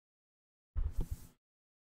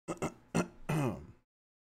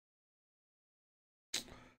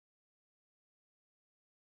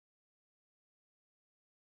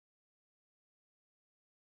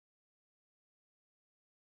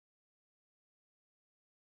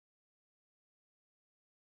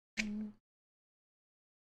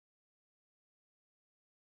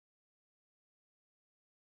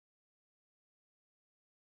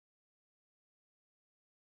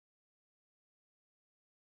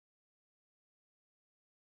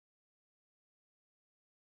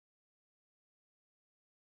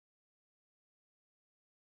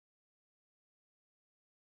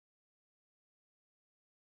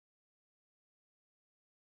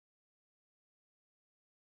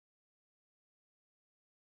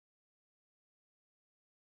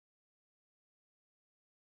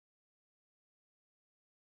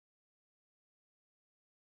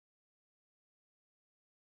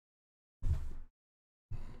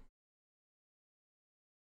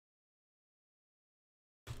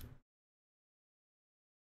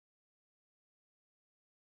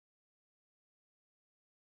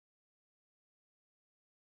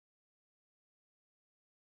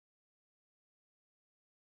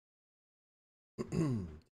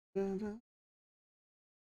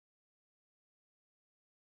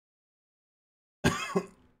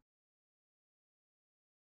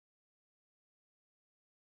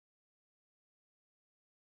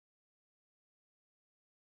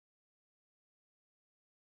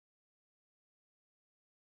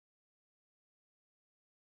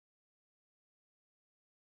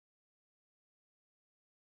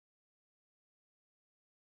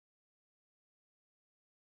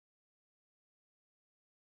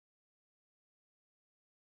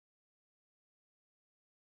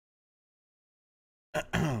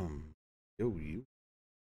Yo, you.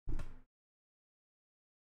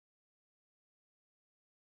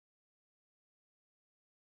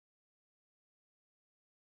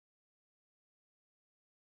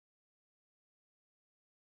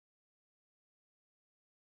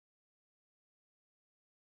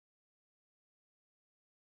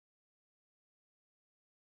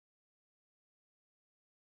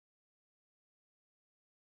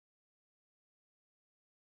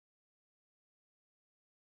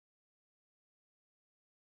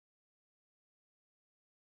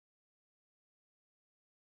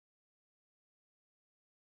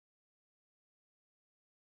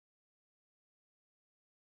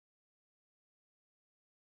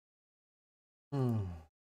 Hmm.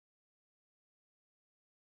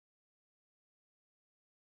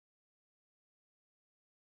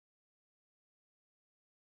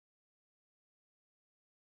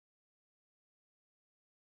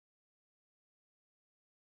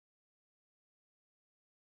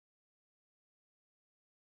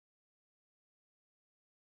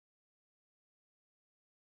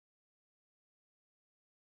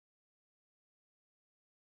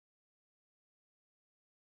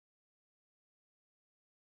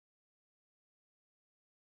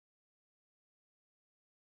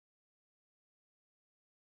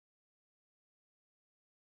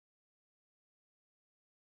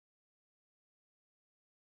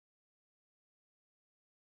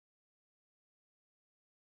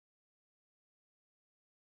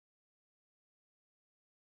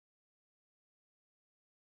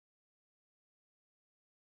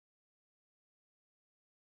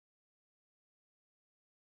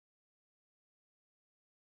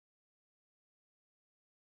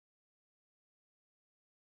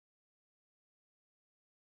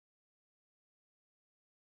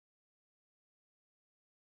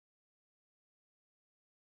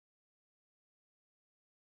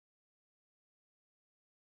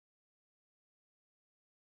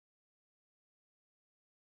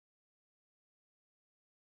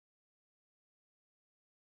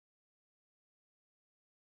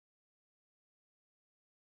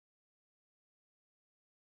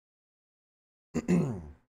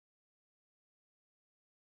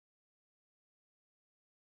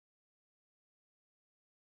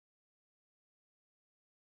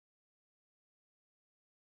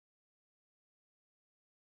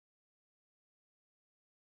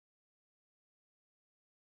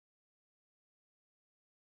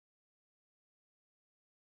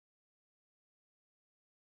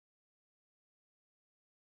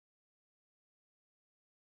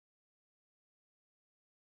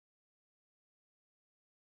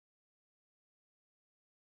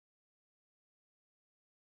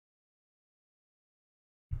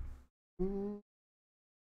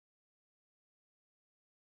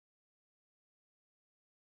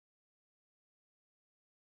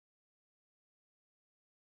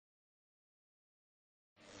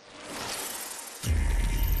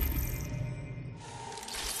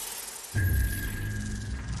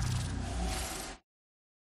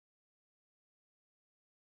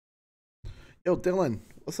 Yo, Dylan.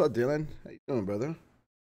 What's up, Dylan? How you doing, brother?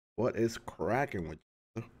 What is cracking with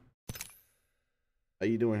you? How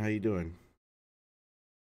you doing? How you doing?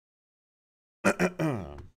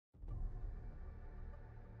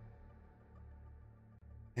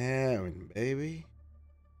 Aaron, baby.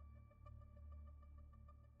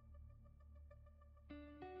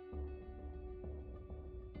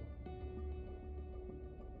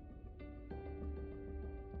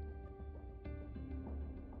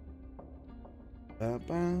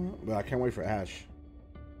 But I can't wait for Ash.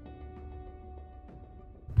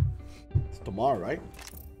 It's tomorrow, right?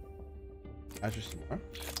 Ash is tomorrow.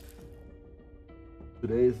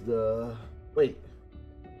 Today's the... Wait.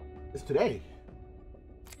 It's today.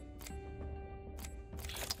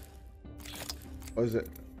 Or is it?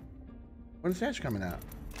 When's Ash coming out?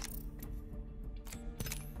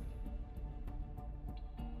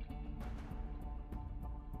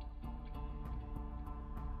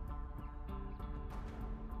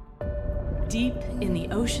 Deep in the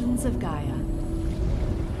oceans of Gaia,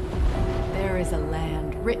 there is a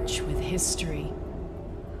land rich with history.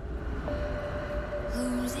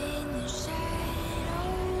 Who's in the shadows?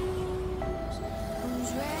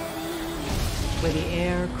 Who's ready? Where the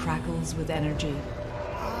air crackles with energy.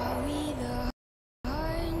 Are we the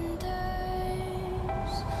hunters?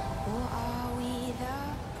 Or are we the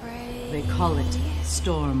prey? They call it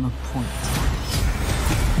Storm Point.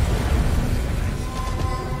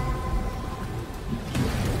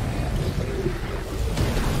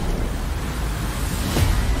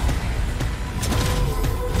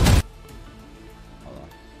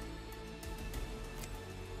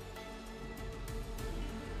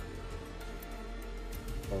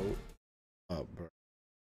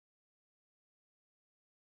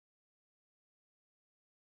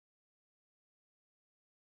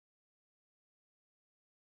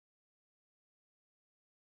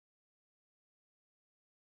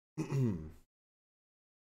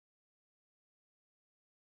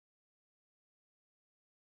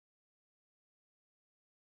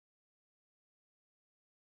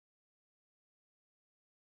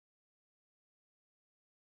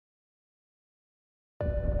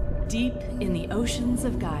 Deep in the oceans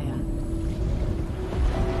of Gaia,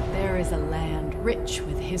 there is a land rich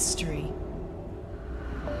with history.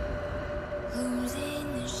 Who's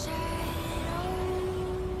in the shadows?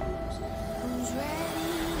 Who's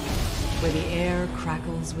ready? Where the air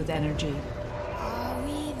crackles with energy. Are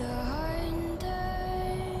we the hunters?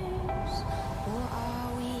 Or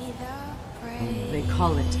are we the prey? They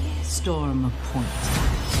call it Storm Point.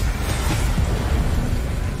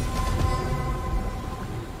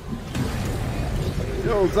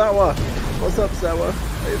 Yo, Zawa. What's up, Zawa?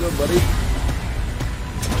 How you doing, buddy?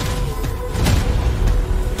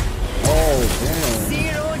 Oh, damn.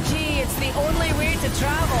 Zero G, it's the only way to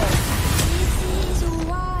travel. This is a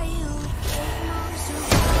wild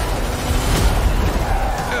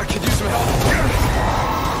Could use some help.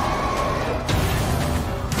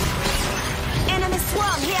 Enemy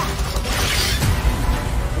swarm here.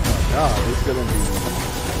 God, it's gonna be...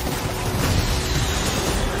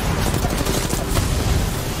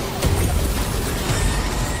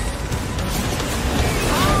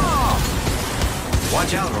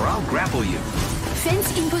 Watch out or I'll grapple you.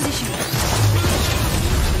 Fence in position.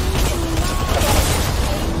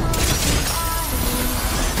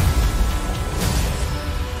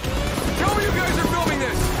 Tell me you guys are filming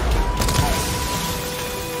this!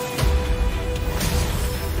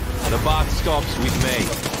 The box stops we've made.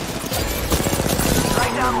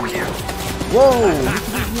 Right down here. Whoa!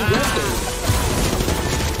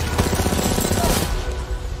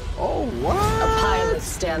 Oh, what? A pilot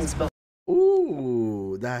stands before.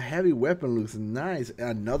 Ooh, that heavy weapon looks nice.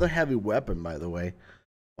 Another heavy weapon, by the way.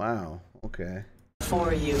 Wow, okay.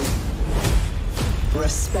 For you.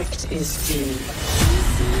 Respect is due.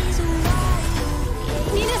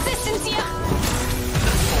 Need assistance here.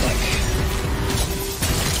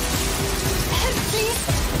 Help, please.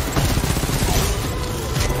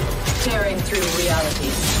 Tearing through reality.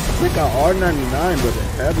 It's like an R99, but a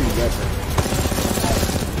heavy weapon.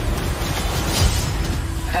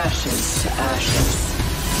 Ashes to ashes.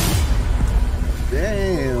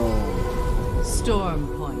 Damn. Storm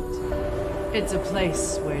Point. It's a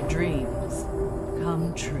place where dreams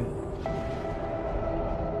come true.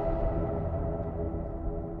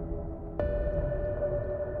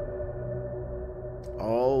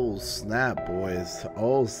 Oh, snap, boys.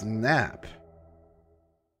 Oh, snap.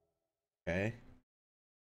 Okay.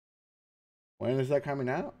 When is that coming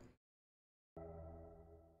out?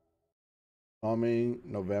 Coming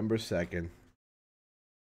November 2nd.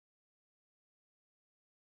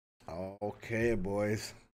 Okay,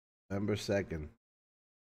 boys. November 2nd.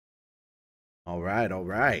 All right, all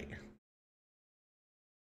right.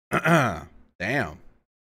 Damn.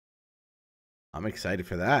 I'm excited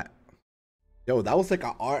for that. Yo, that was like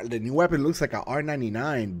a R. The new weapon looks like a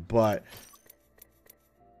R99, but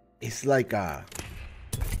it's like a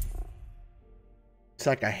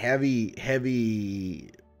heavy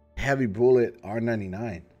bullet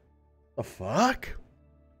R99. The fuck?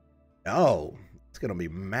 Yo, it's gonna be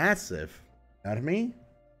massive. You know what I mean?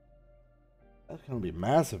 That's gonna be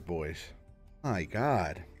massive, boys. My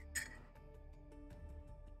God.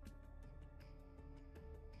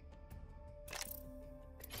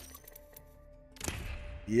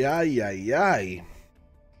 Yay.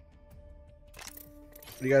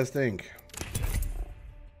 What do you guys think?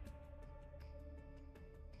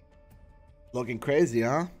 Looking crazy,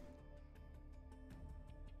 huh?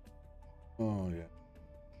 Oh, yeah.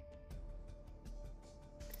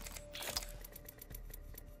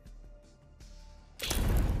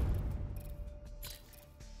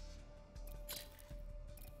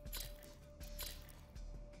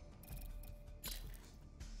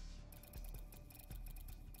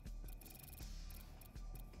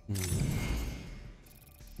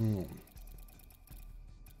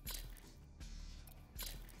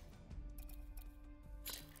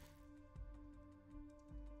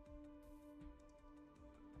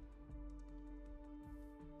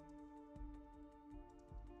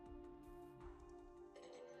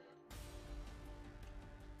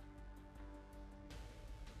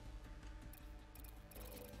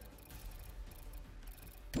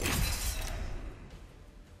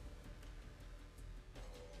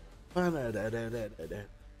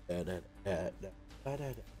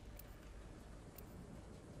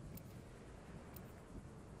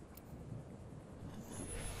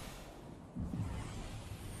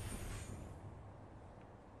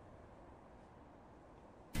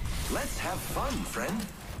 Let's have fun, friend.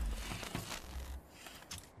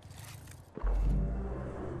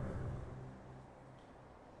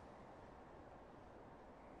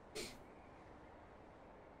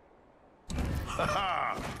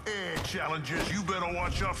 Haha! Hey, challengers, you better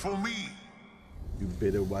watch out for me. You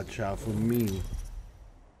better watch out for me.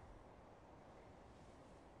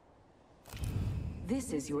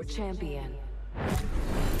 This is your champion.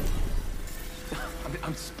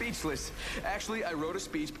 I'm speechless. Actually, I wrote a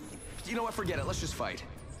speech. You know what? Forget it. Let's just fight.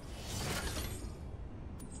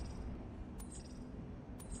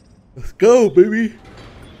 Let's go, baby.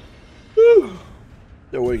 Woo.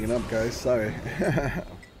 They're waking up, guys. Sorry.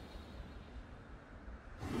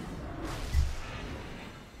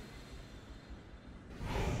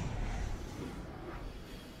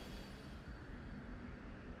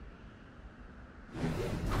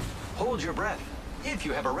 Hold your breath. If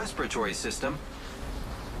you have a respiratory system.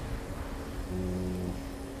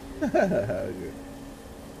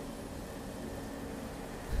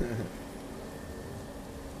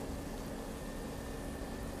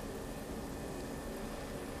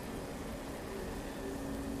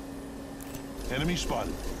 Enemy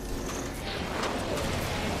spotted.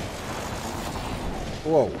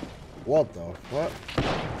 Whoa. What the fuck?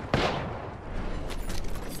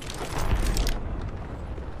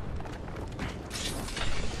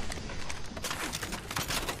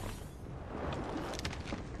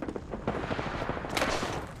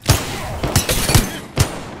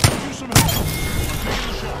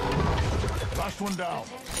 One down.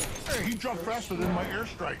 Hey, he dropped faster than my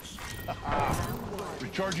airstrikes.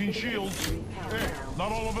 Recharging shields. Hey,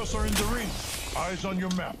 not all of us are in the ring. Eyes on your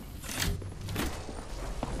map.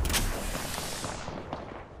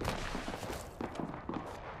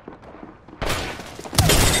 Hey,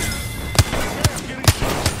 getting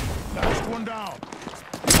shot. Last one down.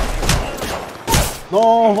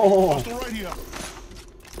 No. Hostile right here.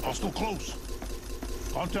 Hostile close.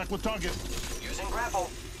 Contact with target. Using grapple.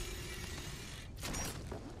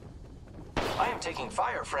 I am taking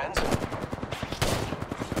fire, friends.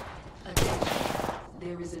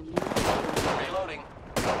 There is a new Reloading.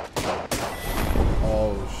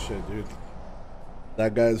 Oh shit, dude.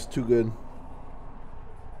 That guy's too good.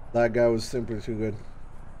 That guy was simply too good.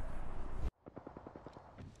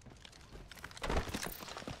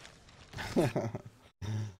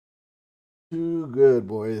 Too good,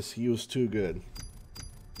 boys. He was too good.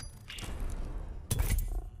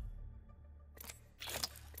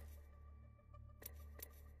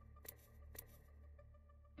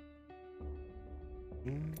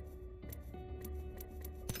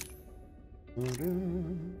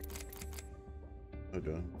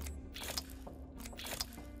 Okay.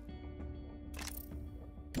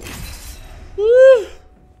 Woo!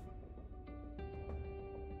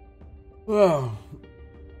 Wow.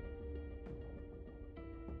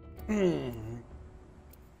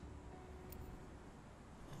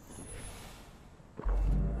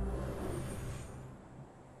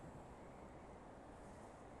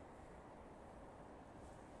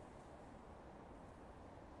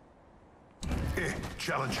 Hey,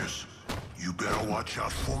 challengers, you better watch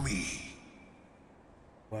out for me.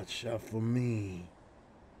 Watch out for me.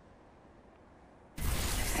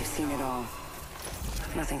 I've seen it all.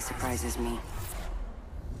 Nothing surprises me.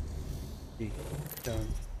 Done.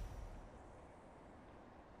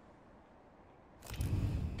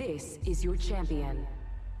 This is your champion.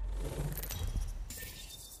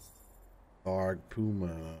 Dark Puma.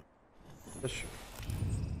 Push.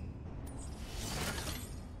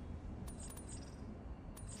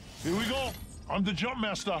 Here we go. I'm the jump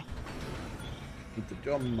master. With the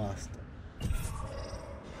drum master.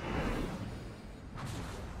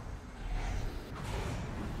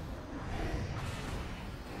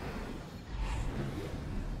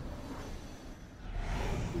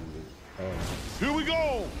 Here we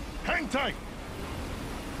go. Hang tight.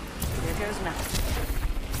 Here goes nothing.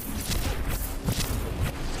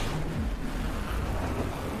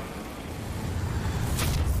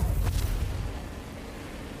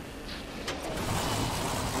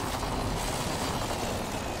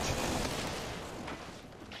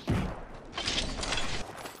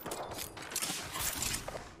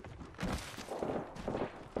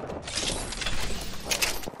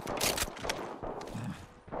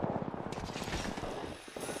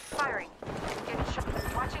 Firing. Getting shot.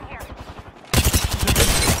 Watching here.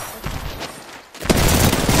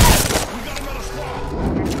 We got another squad.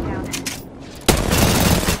 Enemy down.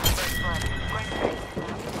 First blood. Great face.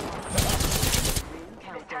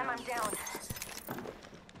 This time I'm down.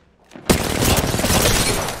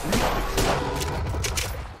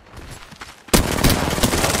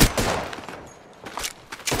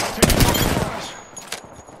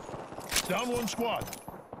 Down one squad.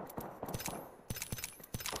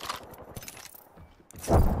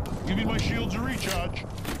 Giving my shields a recharge.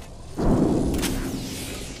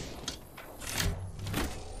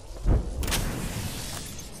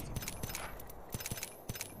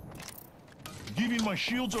 Giving my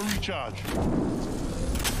shields a recharge.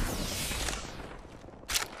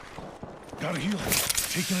 Gotta heal.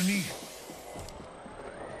 Taking a knee.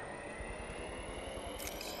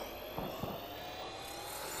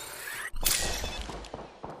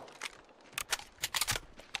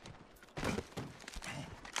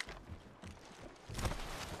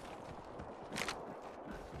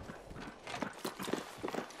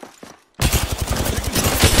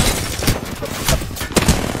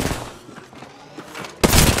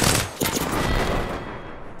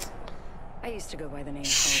 I used to go by the name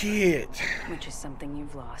Shit. Sombra, which is something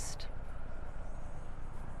you've lost.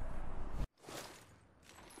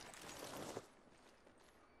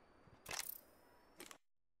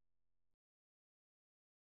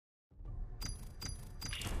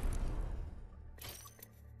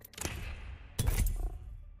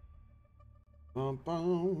 Bum,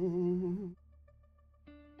 bum.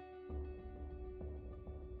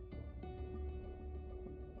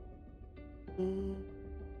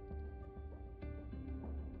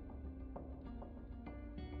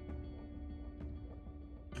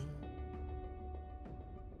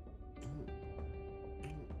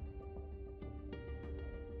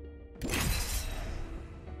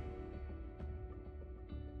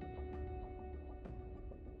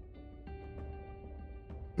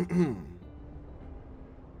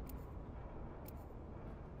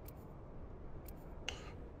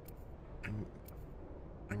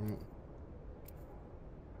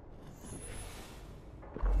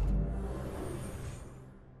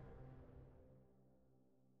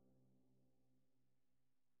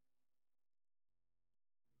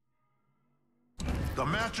 The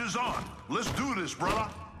match is on. Let's do this, brother.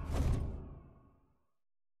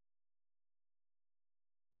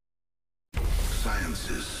 Science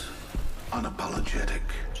is unapologetic,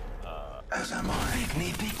 as am I.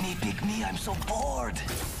 Pick me, I'm so bored.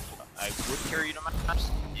 I would carry you to maps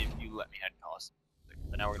if you let me head cost.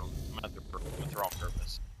 But now I'm gonna throw on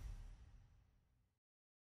purpose.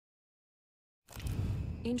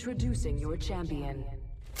 Introducing your champion.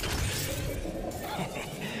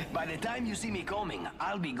 By the time you see me coming,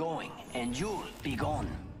 I'll be going, and you'll be gone.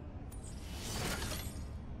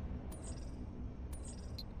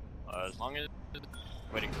 As long as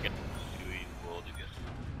waiting to get to you, we'll do good.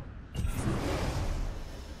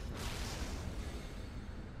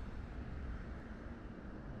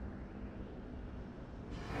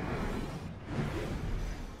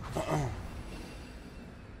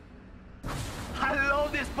 I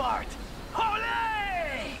love this part!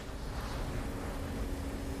 Holy!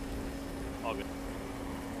 All good.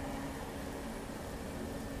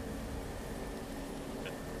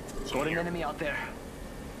 Got an enemy out there.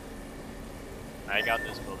 I got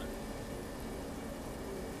this building.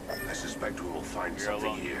 I suspect we will find You're something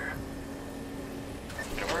alone. here.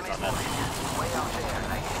 gonna work on that. Way out there,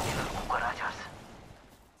 like cucarachas.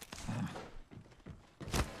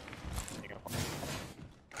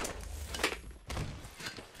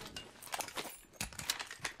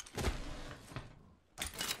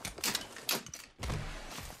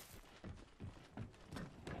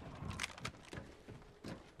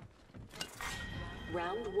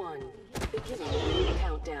 Round 1. Beginning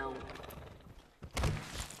countdown.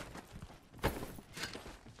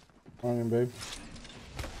 Morning, babe.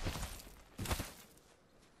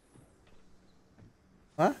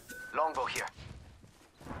 Huh? Longbow here.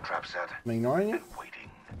 Trap set. I'm ignoring you? And waiting.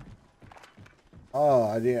 Oh,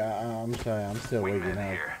 I'm sorry. I'm still waking Wingman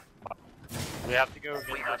up. here. We have to go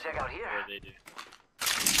get We go check out here. What they do.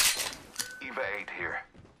 Eva 8 here.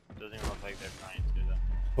 Doesn't even look like they're trying to though.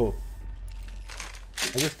 Cool.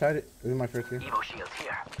 I just tied it. This is my first game. Evo shields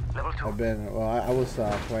here. Level 2. I've been, well, I was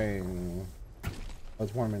playing, I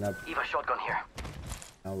was warming up. Eva shotgun here.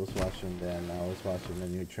 I was watching the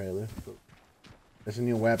new trailer. There's a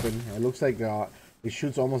new weapon. It looks like it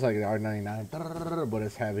shoots almost like the R99, but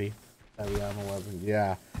it's heavy ammo weapon.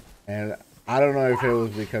 Yeah, and I don't know if it was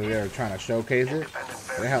because they were trying to showcase it.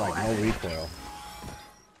 They had like no recoil.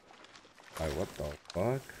 Like what the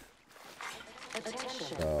fuck?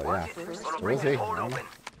 So yeah, we'll see.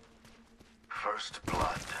 First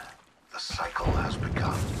blood. The cycle has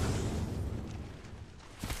begun.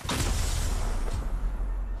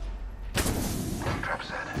 Trap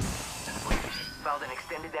set. And waiting. Found an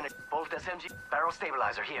extended energy bolt SMG barrel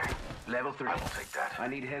stabilizer here. Level 3. I will take that. I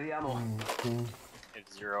need heavy ammo.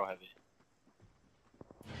 It's 0 heavy.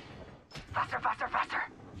 Faster, faster, faster.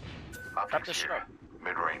 Optics the shit here. up.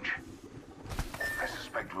 Mid-range. I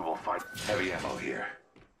suspect we will find heavy ammo here.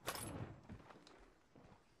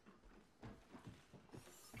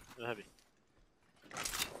 It's heavy.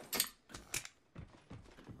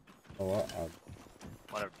 Oh,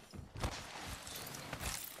 Whatever.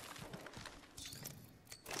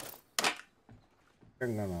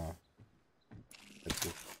 I'm gonna.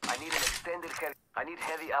 I need an extended heavy. I need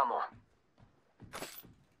heavy ammo.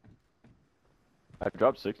 I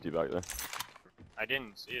dropped 60 back there. I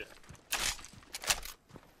didn't see it.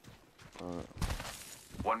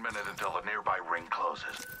 1 minute until the nearby ring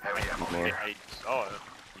closes. Heavy ammo here. I saw it.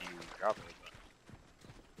 You dropped it.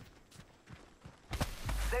 But...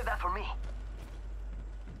 Save that for me.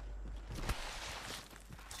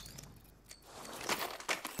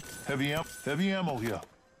 Heavy ammo here.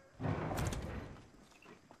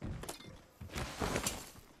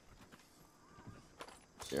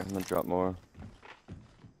 Yeah, I'm gonna drop more.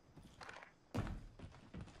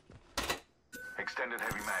 Extended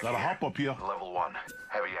heavy mag Got a here. hop up here. Level 1.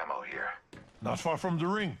 Heavy ammo here. Not far from the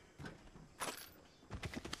ring.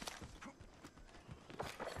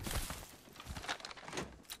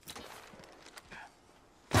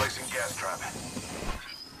 Placing gas trap.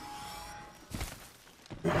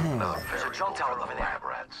 Another There's a very jump tower over there. lab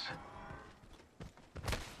rats.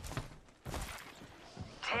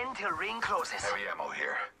 10 till ring closes. Heavy ammo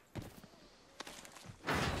here.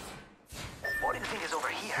 What do you think is over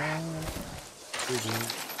here?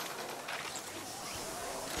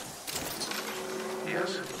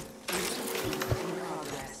 Yes.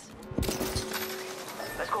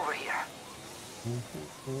 Let's go over here.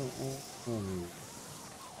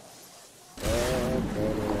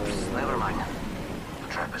 Never mind. The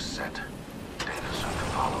trap is set. Data soon to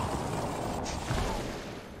follow.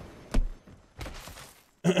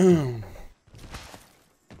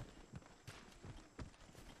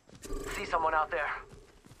 See someone out there?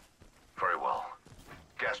 Very well.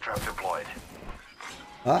 Gas trap deployed.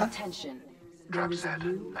 Huh? Attention. Trap There is a set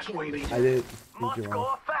new and kill waiting. leader. I did. Must Thank you, go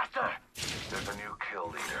Mom. faster. There's a new kill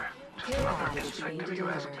leader. Just Kill another package insect being if you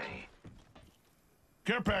ask delivered. me.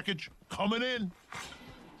 Care package coming in.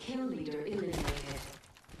 Kill leader eliminated.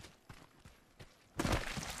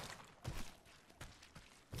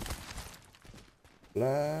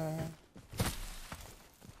 Blah.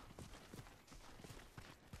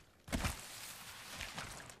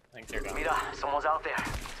 I think they're gone. Mira, someone's out there.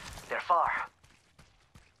 They're far.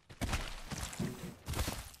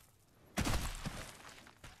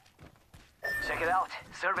 Check it out.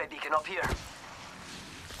 Survey beacon up here.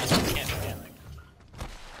 Can't stand like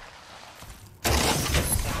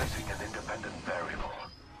Placing an independent variable.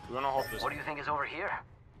 we wanna hold this What do you think is over here?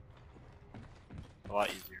 a lot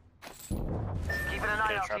easier. Keeping an eye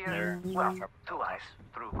Okay, out trap here. there. Well, Trap. 2 eyes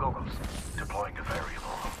through goggles. Deploying a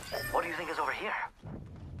variable. What do you think is over here?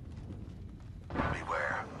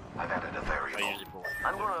 Beware. I've added a I variable. usually pull.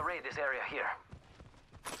 I'm gonna raid this area here.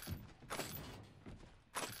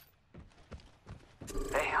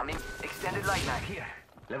 Hey, I'm in extended light mag here.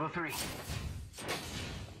 Level 3.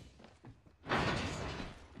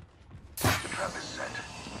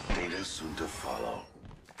 is soon to follow.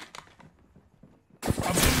 I'm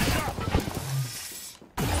getting shot.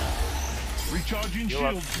 Recharging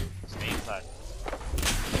shield. Stay inside.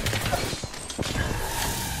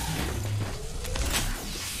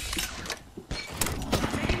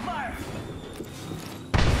 Taking fire.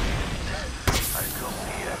 I still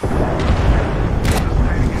see it.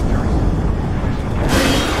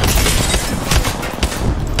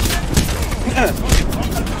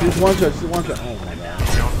 Just one shot, just one shot. Oh my god.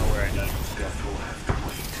 I don't know where I died. Death will have to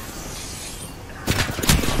wait.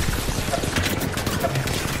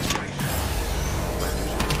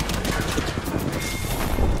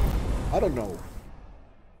 I don't know.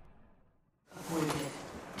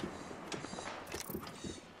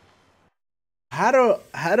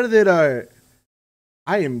 How did it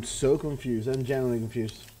I am so confused. I'm genuinely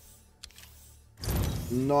confused.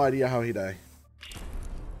 No idea how he died.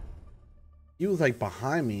 He was like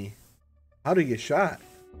behind me. How did he get shot?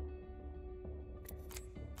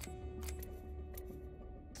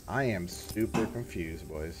 I am super confused,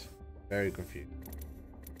 boys. Very confused.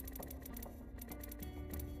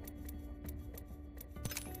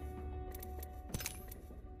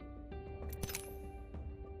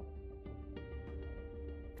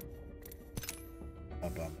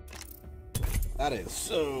 That is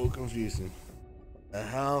so confusing. The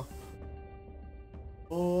hell?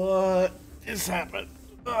 What just happened?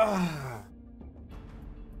 Ugh.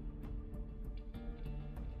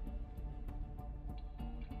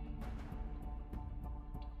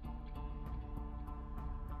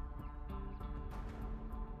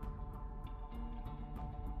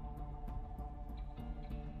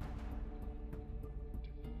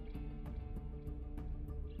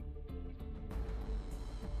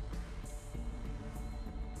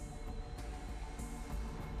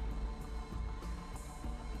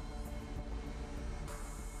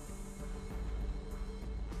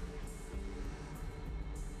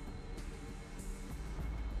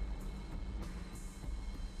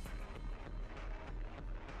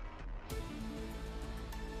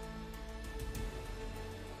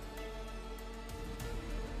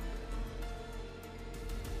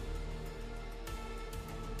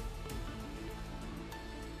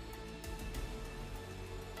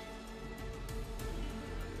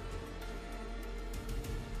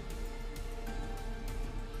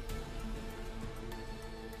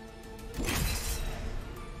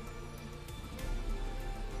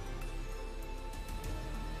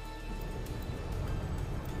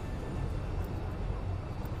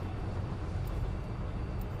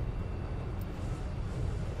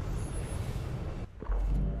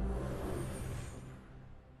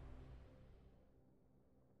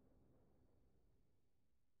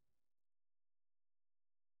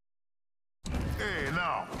 Hey,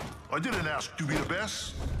 now, I didn't ask to be the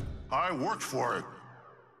best. I worked for it.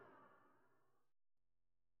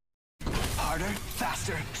 Harder,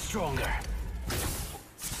 faster, stronger.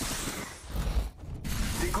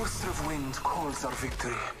 The gust of wind calls our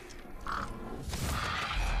victory.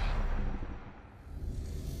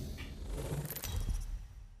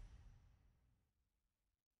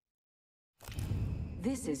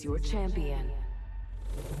 This is your champion.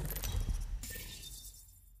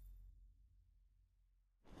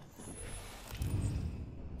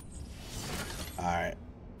 All right.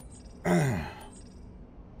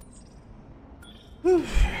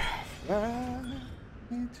 Fly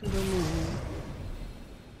into the moon.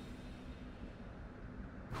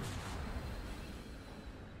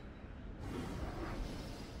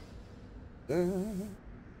 Da,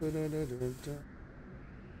 da, da, da, da, da.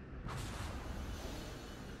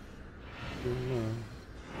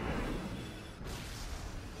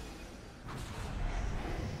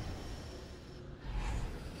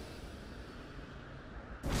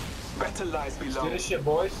 Better lies below. Do this shit,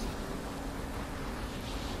 boys.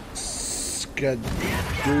 Skadoosh.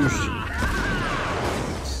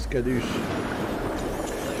 Skadoosh.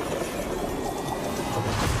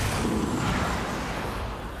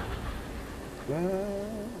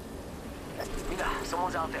 Mina,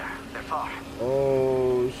 someone's out there. They're far.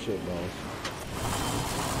 Oh shit, balls.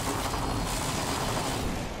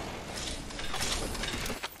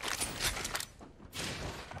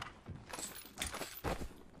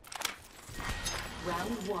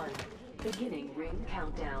 Round 1. Beginning ring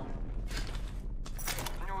countdown.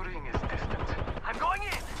 New ring is distant. I'm going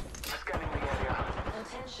in! Scanning the area.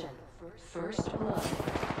 Attention. First blood.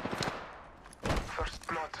 First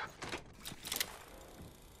blood.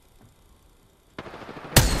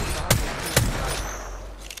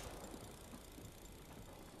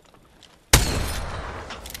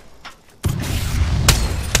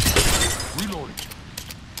 Reloading.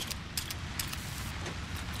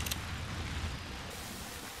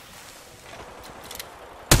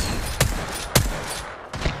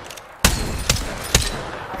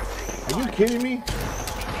 kidding me?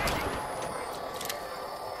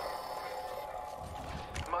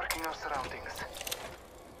 Marking our surroundings.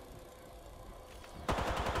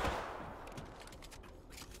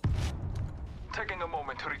 Taking a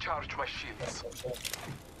moment to recharge my shields.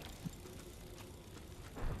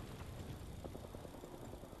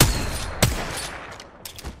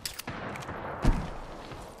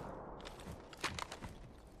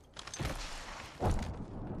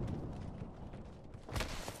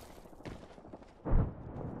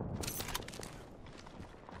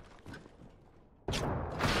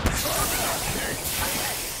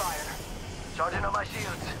 Charging on my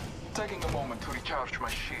shields. Taking a moment to recharge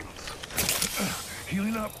my shields.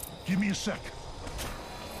 Healing up. Give me a sec.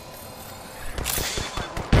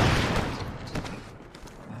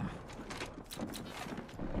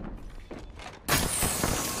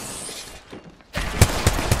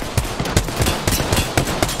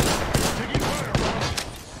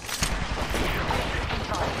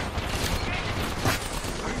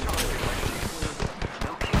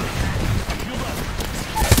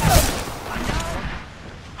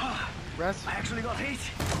 I actually got hit.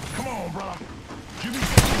 Come on, brother. Give me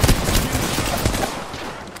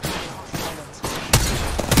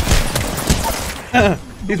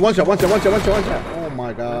He's one shot. Oh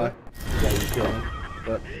my god. Yeah, you killed him.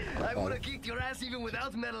 But, I would have kicked your ass even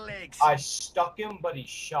without metal legs. I stuck him, but he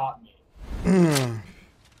shot me.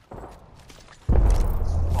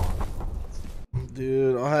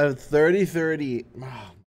 dude, I have 30-30.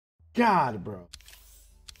 Oh, God, bro.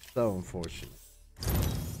 So unfortunate.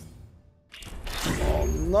 Oh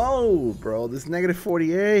no, bro. This negative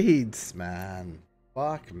 48s, man.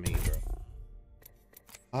 Fuck me, bro.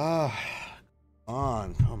 Ah,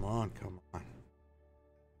 come on.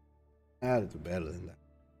 I had to do better than that.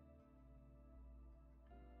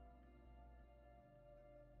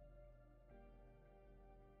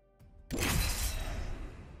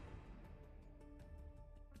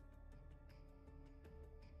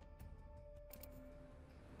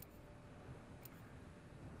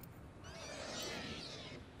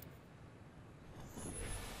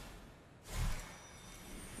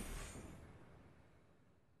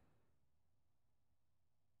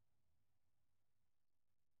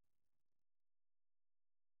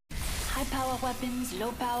 High power weapons,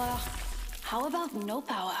 low power. How about no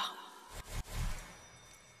power?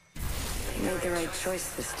 You made the right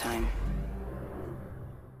choice this time.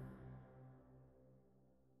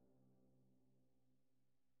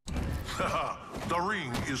 Haha, the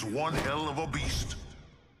ring is one hell of a beast.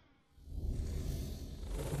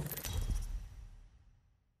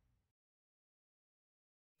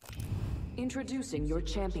 Introducing your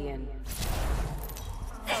champion.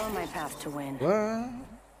 Follow my path to win. Fly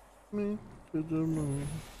me to the moon.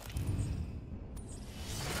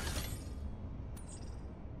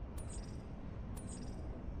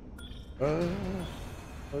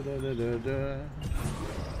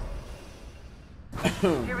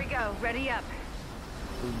 Here we go. Ready up.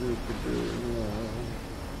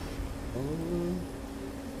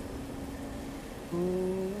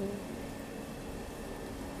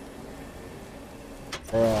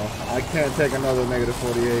 Bro, I can't take another negative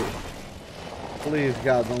 48. Please,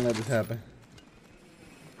 God, don't let this happen.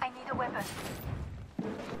 I need a weapon.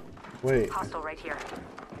 Wait. Hostile right here.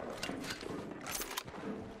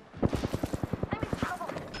 I'm in trouble.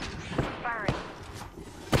 Firing.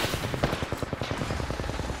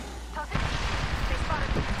 Toss it. They spotted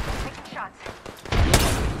me. Taking shots.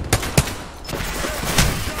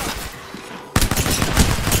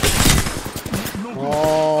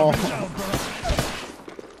 Oh.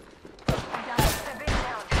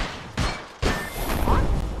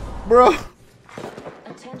 Bro.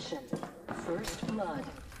 Attention. First blood.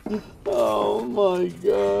 Oh my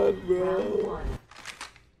God, bro.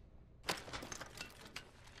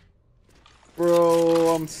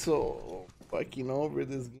 Bro, I'm so fucking over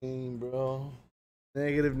this game, bro.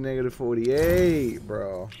 Negative 48,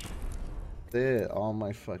 bro. That's it. All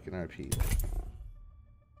my fucking RPs.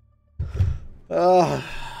 Oh,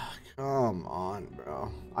 come on,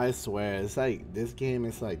 bro. I swear, it's like, this game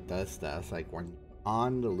is like dust stats. Like, when you're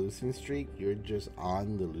on the losing streak, you're just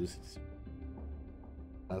on the losing streak.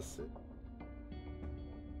 That's it.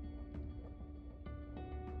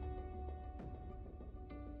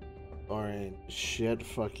 Or in shit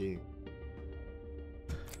fucking.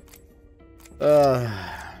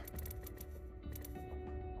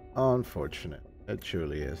 Unfortunate. It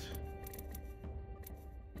truly is.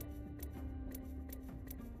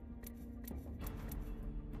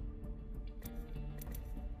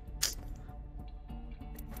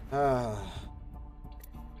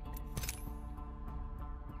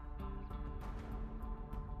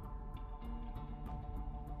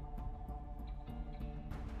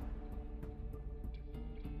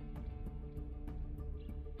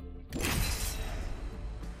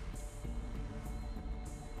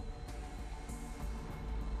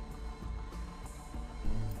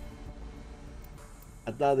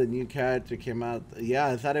 I thought the new character came out. Yeah,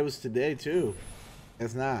 I thought it was today too.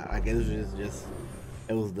 It's not. I guess it's just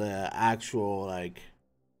it was the actual like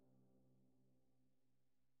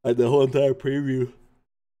the whole entire preview.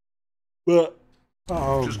 But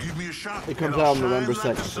just give me a shot. It comes out on November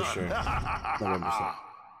 2nd for sure. November 2nd.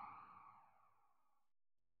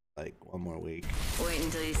 Like 1 more week. Wait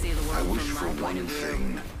until you see the world I wish from for my point one of view.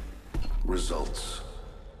 thing. Results.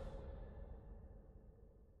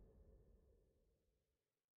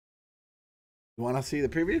 You want to see the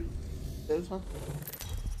preview? This one?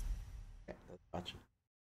 Okay, let's watch it.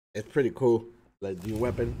 It's pretty cool. Like new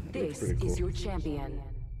weapon. It's This pretty cool. is your champion.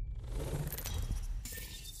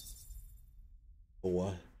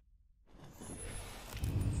 What?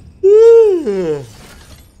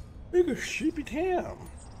 Bigger sheepy town.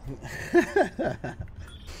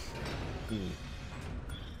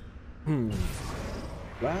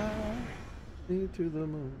 Fly me to the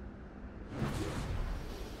moon.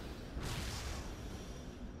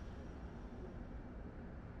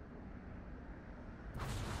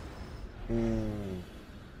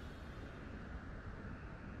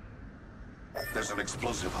 There's an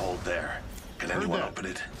explosive hold there. Can anyone open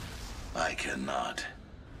it? I cannot.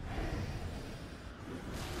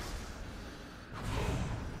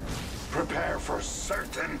 Prepare for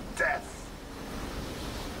certain death.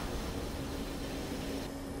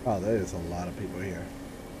 Oh, there is a lot of people here.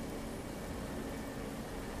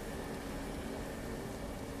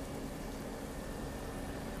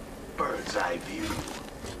 Bird's eye view.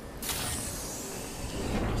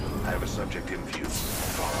 I have a subject in view.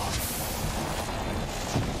 Far off.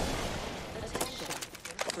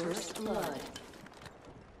 First blood.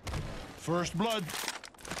 First blood.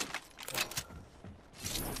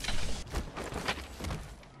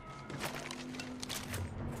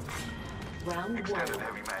 Round Extended 1.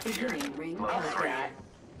 heavy mag here. Beginning ring Level 3. countdown.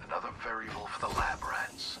 Another variable for the lab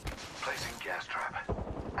rats. Placing gas trap.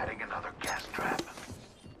 Adding another gas trap.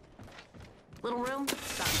 Little room?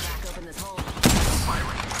 Stop crack open this hole.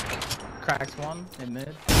 Firing. Cracks one in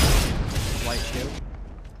mid. White shield.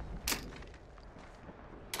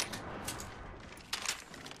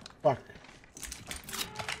 Fuck.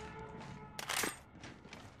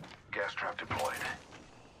 Gas trap deployed.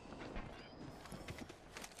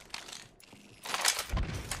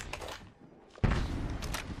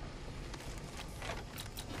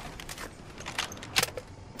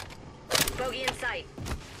 Bogey in sight.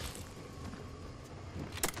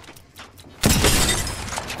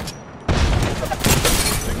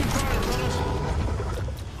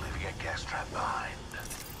 Leaving a gas trap behind.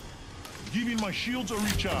 Giving my shields a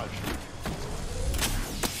recharge.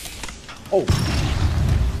 Oh.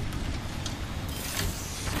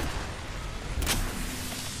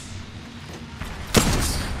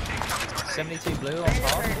 $72 blue on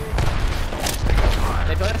top.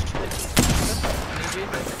 They burst.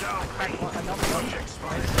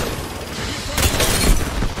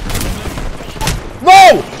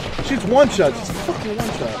 No! She's one shot. She's fucking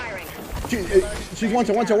one shot. She's one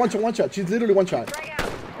shot. She's literally one shot.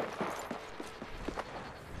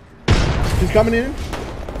 She's coming in.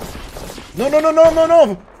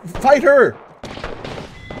 No. Fight her.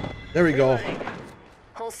 There we go.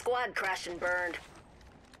 Whole squad crashed and burned.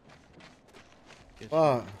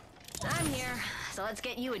 Fuck. I'm here, so let's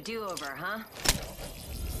get you a do-over, huh?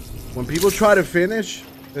 When people try to finish,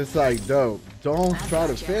 it's like, dope. Don't try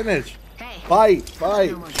to finish. Fight.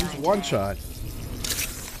 She's one shot.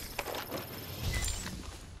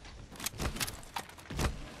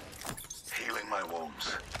 Healing my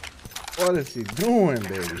wounds. What is he doing,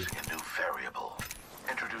 baby?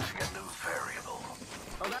 Introducing a new variable.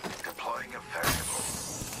 Deploying a variable.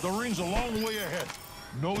 The ring's a long way ahead.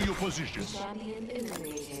 Know your position. Champion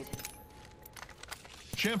eliminated.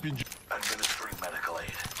 Champion. Administering medical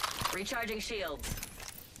aid. Recharging shields.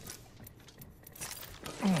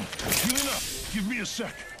 Healing up. Give me a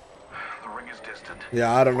sec. The ring is distant.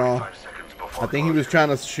 Yeah, I don't know. I think he was trying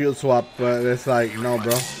to shield swap, but it's like, no,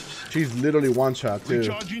 bro. She's literally one shot too.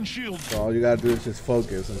 Recharging shields. So all you gotta do is just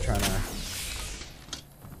focus and trying to.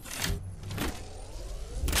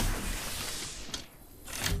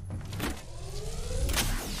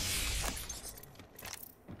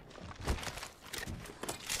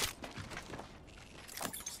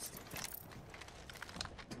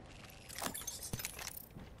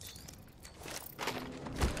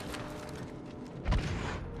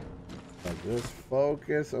 Just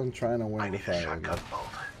focus on trying to win the fight.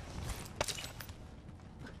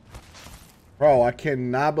 Bro, I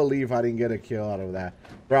cannot believe I didn't get a kill out of that.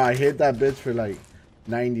 Bro, I hit that bitch for like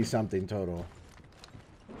 90 something total.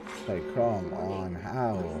 Like, come on,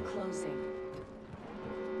 how?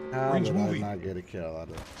 How Rings did moving. I not get a kill out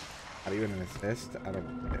of it? Not even an assist? I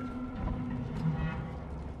don't get it.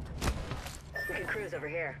 We can cruise over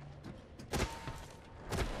here.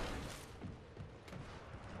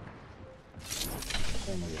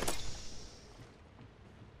 Oh my god.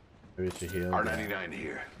 Maybe it should heal. R99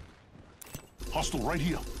 here. Hostile right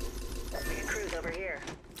here. We can cruise over here.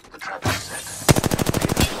 The trap is set.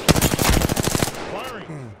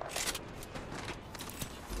 Firing.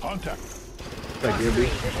 Contact. Thank you, B.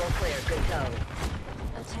 Visual clear. Good tone.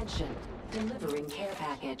 Attention. Delivering care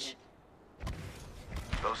package.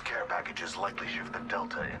 Those care packages likely shift the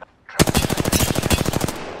delta in.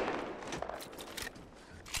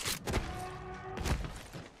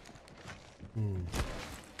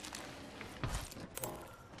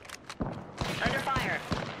 Under fire.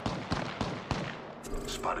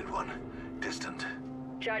 Spotted one. Distant.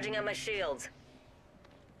 Charging on my shields.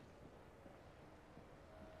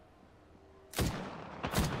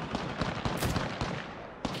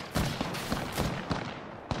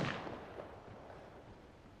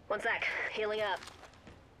 One sec. Healing up.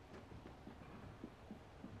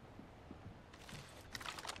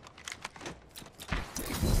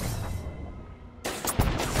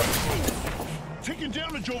 Taking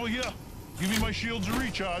damage over here. Give me my shields a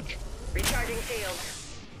recharge. Recharging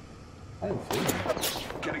shields. I didn't see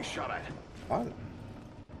him. Getting shot at. What?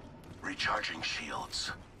 Recharging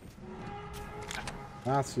shields.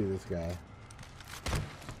 I see this guy.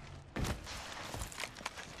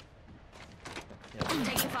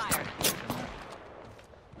 Taking fire.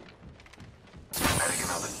 Adding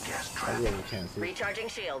another gas I trap. really can't see. Recharging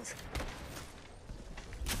shields.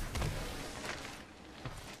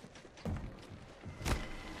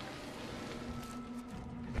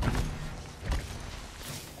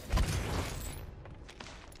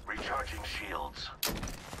 Recharging shields.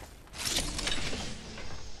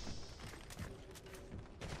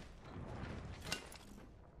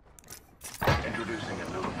 Introducing a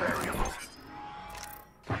new variable.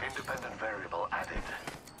 Independent variable added.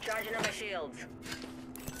 Charging on my shields.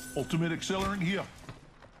 Ultimate accelerant here.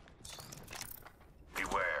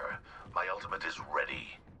 Beware, my ultimate is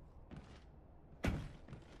ready.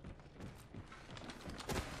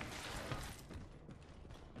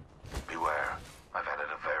 Beware, I've added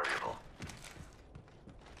a variable.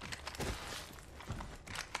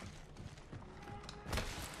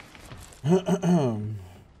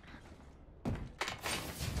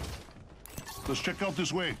 Let's check out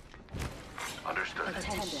this way. Understood.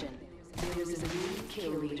 Attention. There is a new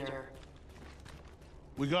kill leader.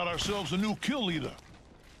 We got ourselves a new kill leader.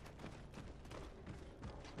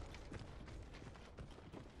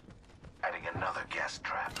 Adding another gas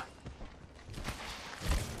trap.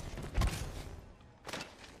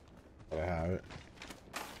 I have it.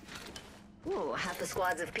 Ooh, half the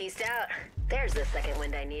squads have pieced out. There's the second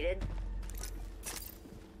wind I needed.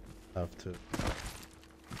 Have to.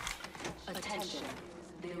 Attention.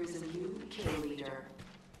 There is a new kill leader.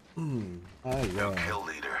 Oh New yeah. kill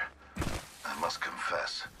leader. I must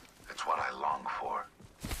confess, it's what I long for.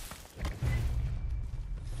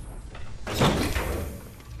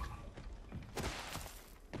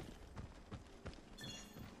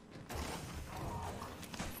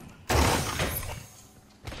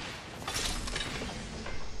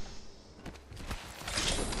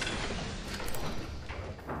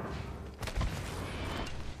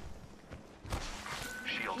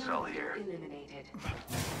 Shield cell here. Eliminated.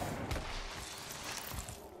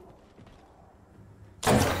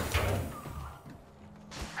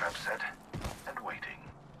 Trap set and waiting.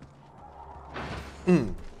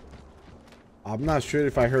 I'm not sure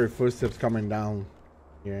if I heard footsteps coming down.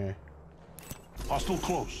 Yeah. Hostile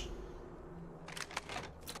close.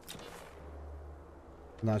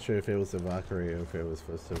 Not sure if it was a Valkyrie or if it was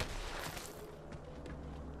footsteps.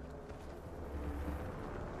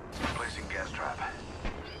 Placing gas trap.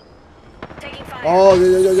 Taking fire. Oh,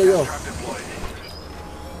 yo. Trap deployed.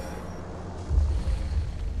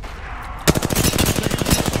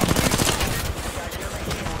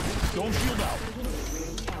 Don't shield out.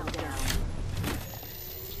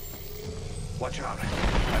 Watch out.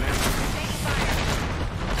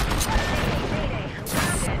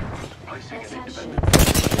 Placing an independent.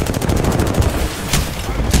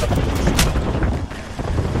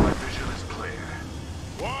 My vision is clear.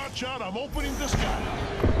 Watch out, I'm opening the sky.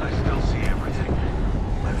 I still see everything.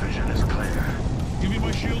 My vision is clear. Give me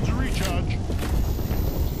my shields a recharge.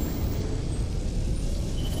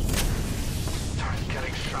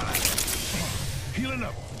 Getting shot at. Healing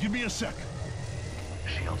up. Give me a sec.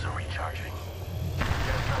 Shields are recharging.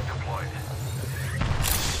 Gas trap deployed.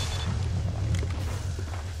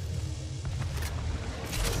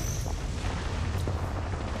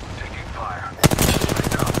 fire.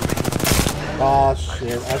 Oh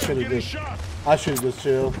shit! I should have just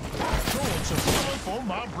chilled.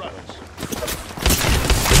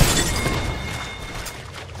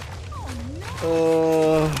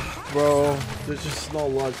 Bro, there's just no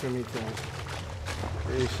luck for me to.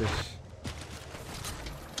 Jesus.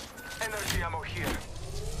 Energy ammo here.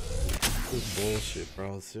 This is bullshit,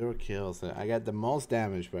 bro. 0 kills. I got the most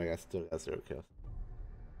damage, but I still got 0 kills.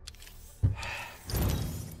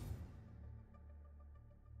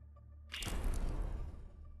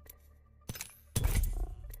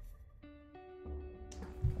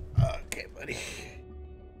 Okay, buddy.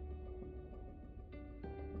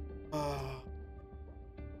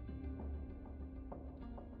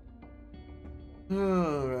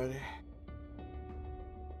 Alrighty.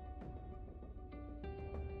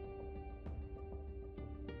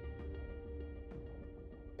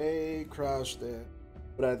 They crashed there,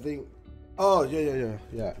 but I think. Oh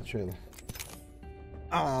yeah. Trailer.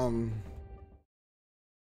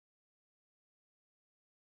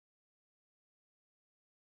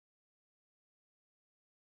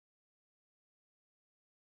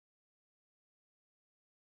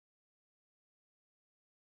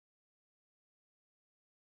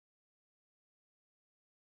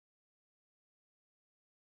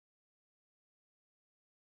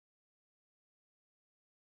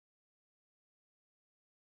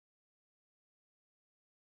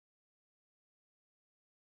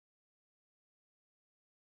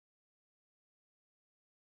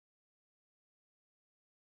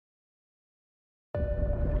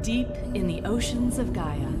 Deep in the oceans of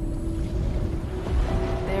Gaia,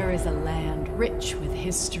 there is a land rich with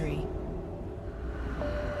history.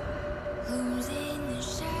 Who's in the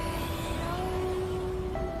shadows?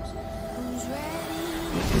 Who's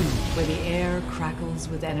ready? Where the air crackles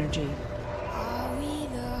with energy. Are we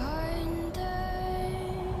the hunters?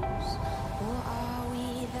 Or are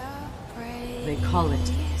we the prey? They call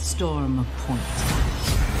it Storm Point.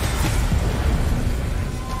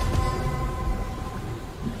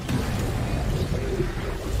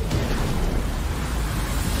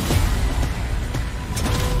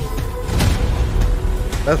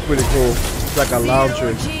 That's pretty cool. It's like a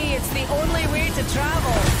launcher. Gee, it's the only way to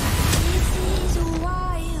travel.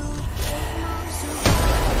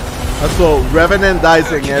 Also, Revenant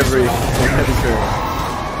dies in every turn.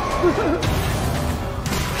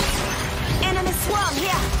 Enemy swarm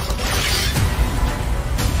here.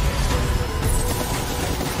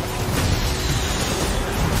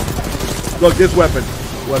 Look, this weapon.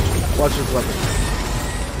 Watch this weapon.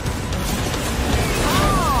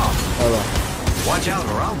 Hold on. Watch out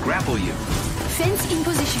or I'll grapple you. Fence in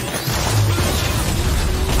position.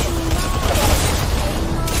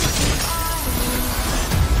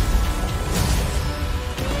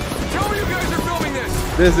 Tell me you guys are filming this.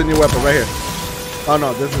 This is a new weapon right here. Oh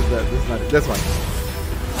no, this is not it. This one.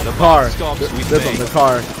 The car. This one, the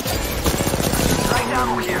car. Right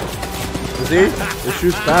down here. You see? It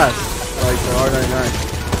shoots fast. Like the R99.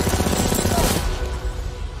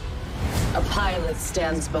 A pilot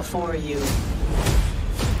stands before you.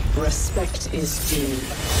 Respect is due.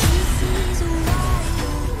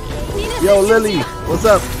 Yo, Lily, what's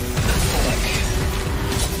up?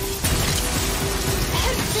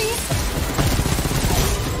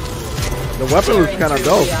 The weapon was kind of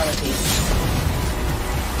dope.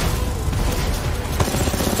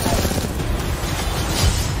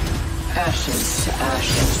 Ashes to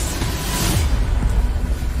ashes.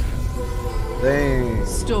 Dang.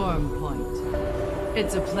 Storm Point.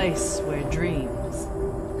 It's a place where dreams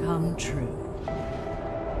come true.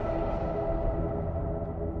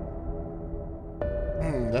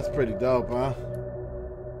 That's pretty dope, huh?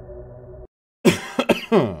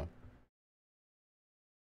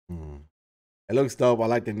 It looks dope. I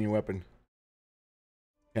like the new weapon.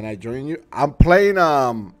 Can I join you? I'm playing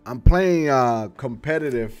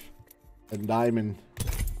competitive and diamond.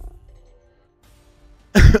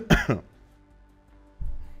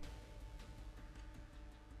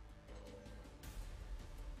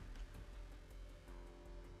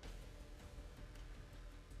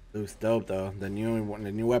 Looks dope though. The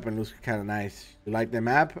new weapon looks kind of nice. You like the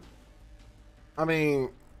map? I mean,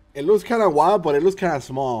 it looks kind of wild, but it looks kind of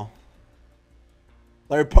small.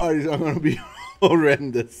 Third parties are gonna be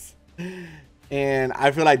horrendous, and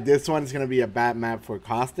I feel like this one's gonna be a bad map for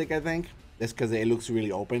Caustic. I think just because it looks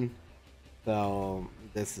really open. So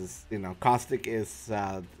this is, you know, Caustic is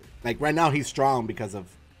like right now he's strong because of,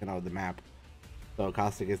 you know, the map. So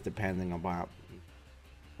Caustic is depending on,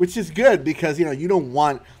 which is good because, you know, you don't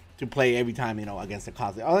want to play every time, you know, against the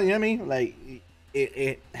Caustic. Oh, you know what I mean? Like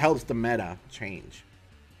it helps the meta change.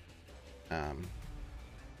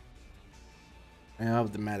 I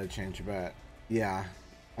hope the meta change, but yeah,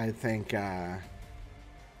 I think I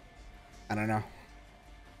don't know.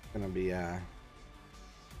 It's gonna be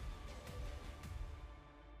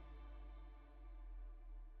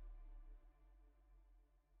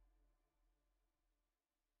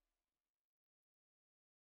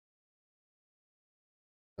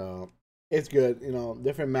so it's good, you know.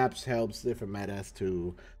 Different maps helps different metas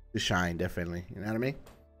to shine, definitely. You know what I mean?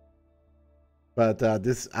 But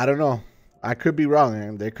this, I don't know. I could be wrong,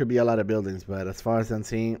 and there could be a lot of buildings, but as far as I'm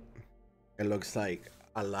seeing, it looks like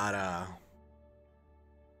a lot of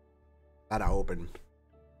open,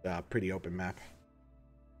 pretty open map.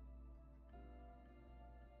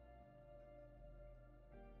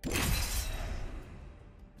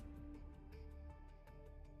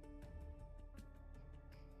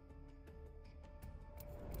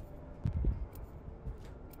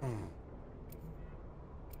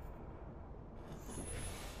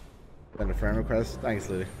 Send a friend request. Thanks,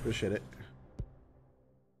 Lily. Appreciate it.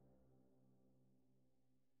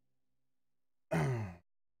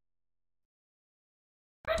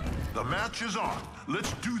 The match is on.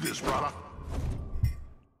 Let's do this, brother.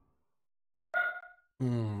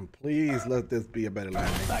 Please let this be a better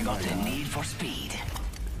landing. I got the need for speed.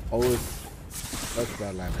 Always such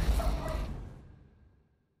bad landing.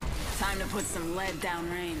 Time to put some lead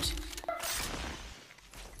downrange.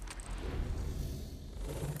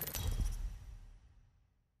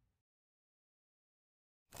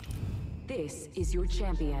 This is your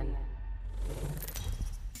champion.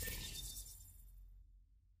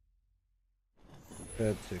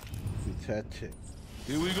 Touch it.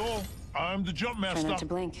 Here we go. I'm the jump master. Try not to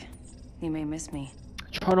blink. You may miss me.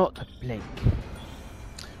 Try not to blink.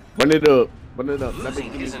 Run it up. Run it up.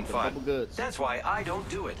 Losing isn't fun. That's why I don't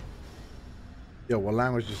do it. Yo, what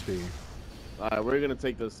language you speaking? Alright, we're gonna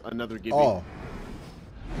take this another give. Oh.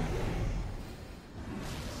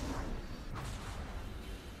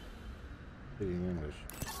 Speaking English.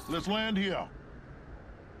 Let's land here.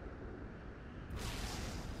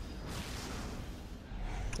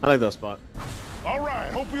 I like that spot. All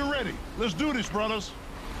right, hope you're ready. Let's do this, brothers.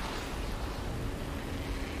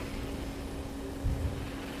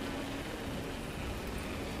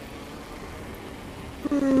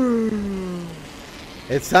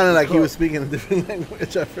 It sounded like he was speaking a different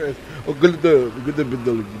language at first. Oh, good. And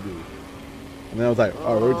then I was like,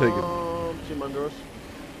 oh, we're taking. Chimandos.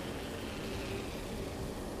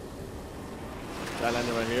 That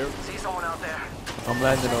landing right here. See someone out there? I'm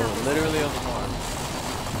landing over, literally on the horn.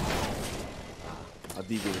 I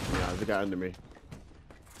deviated from me. There's a guy under me.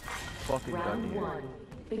 Fucking gun here. Round 1.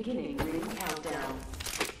 Beginning ring countdown.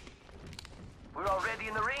 We're already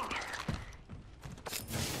in the ring.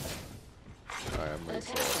 Alright, I'm ready.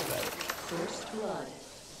 First blood.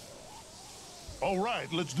 All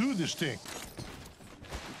right, let's do this thing.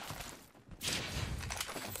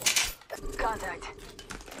 Contact.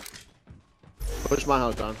 Push my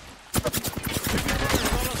house down.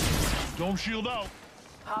 Dome shield out.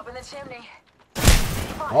 Hop in the chimney.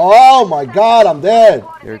 Oh my god, I'm dead.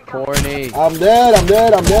 You're corny. I'm dead. I'm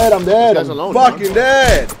Alone, fucking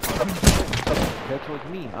dead. That's with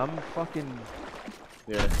me. I'm fucking.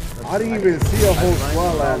 Yeah. I didn't even see a whole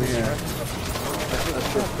squad land here.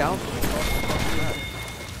 Down.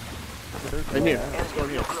 In here. Let's go in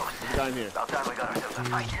here. There's a guy in here. About time we got ourselves a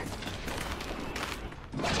fight.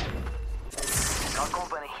 Got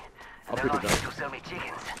company. I'll And they're pick not it here to sell me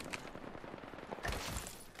chickens.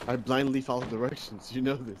 I blindly follow directions. You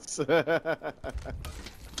know this. Trying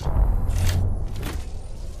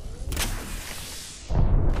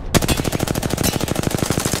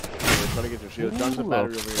to get your shield. John's a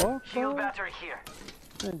battery over here. Shield battery here.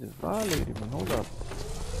 Man just violated me. Hold up.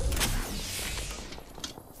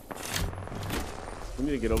 We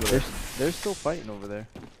need to get over there. They're still fighting over there.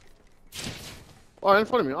 Oh, in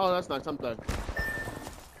front of me. Oh, that's nice. I'm dead.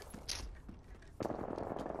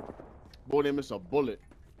 Boy, they missed a bullet.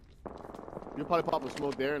 You'll probably pop a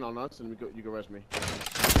smoke there and on us, and you can rest me.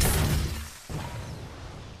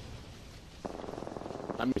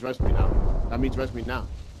 That means rest me now. That means rest me now.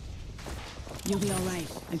 You'll be alright.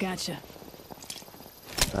 I gotcha.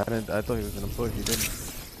 I thought he was gonna push. He didn't.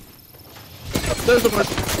 There's the push.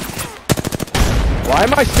 Why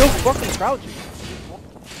am I still fucking crouching?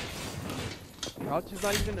 Crouch is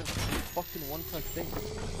not even a fucking one-touch thing.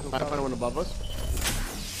 I find one above us.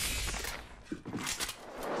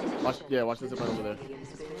 Watch this event over there.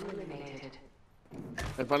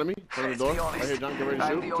 In front of me, in front of the door. Right here, John, get ready to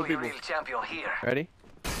shoot. I'm the Two only people. real champion here. Ready?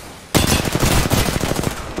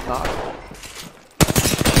 Knock.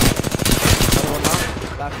 Another one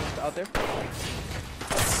knock. Last one out there.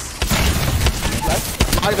 Left.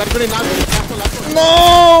 I got a grenade. Last one.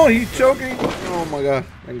 No, he's choking. Oh my god.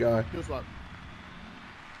 Thank God. Shield swap.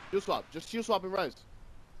 Shield swap. Just shield swap and res.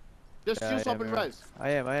 Just shield swap and res.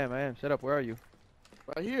 I am. Shut up. Where are you?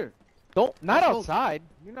 Right here. Not outside.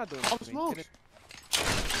 You're not doing I'll this to smoke. me.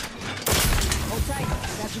 Hold tight.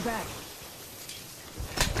 I got your back.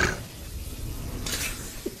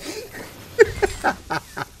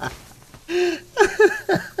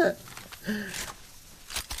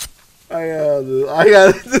 I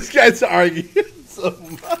got this guy's arguing so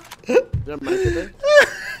much. Is there a mic in there?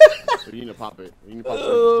 Or you need to pop it. You need to pop it.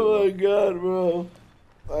 Oh my god, bro.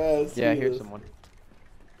 Yeah, here's someone.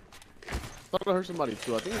 I thought I heard somebody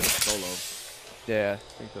too. I think it's solo. Yeah, I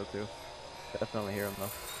think so too. Definitely hear him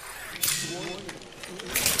though.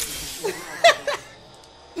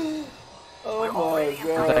 Oh my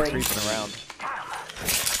god. He's like creeping around.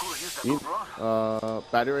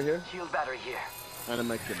 Battery right here? Shield battery here. And a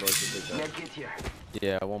med kit, boys. Med kit here.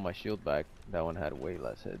 Yeah, I want my shield back. That one had way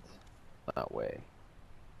less hits. Not way.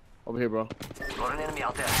 Over here, bro. Got an enemy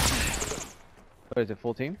out there. What is it,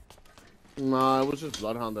 full team? Nah, it was just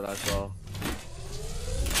Bloodhound that I saw.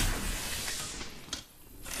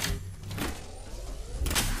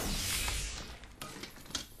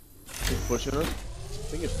 He's pushing us? I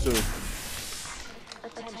think it's 2.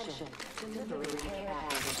 Attention.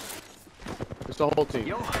 It's the whole team.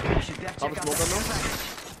 Yo, Pop a smoke on them?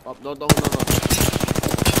 Oh, no. The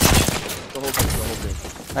whole team.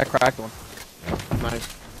 I cracked one. Nice.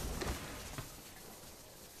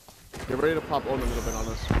 Get ready to pop on a little bit on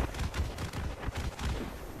us.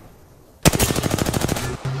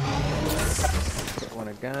 Get one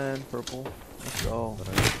again, purple. Let's go.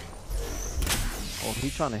 Oh,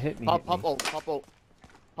 he's trying to hit me. Pop on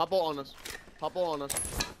us. Pop on us.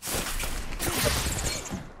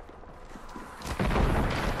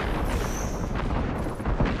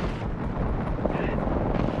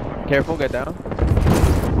 Careful, get down.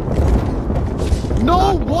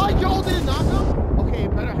 No, what? Y'all didn't knock him? Okay,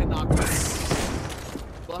 better had knocked him.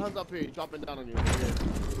 Bloodhound's up here, he's dropping down on you.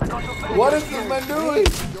 What is this man doing?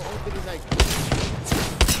 Your own thing is like...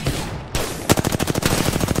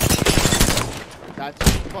 That's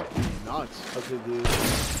fucking nuts. Okay, dude.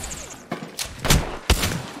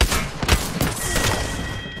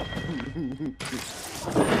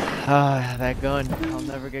 Ah, that gun. I'll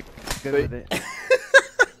never get good with it.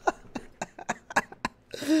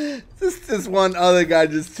 This one other guy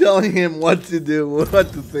just telling him what to do, what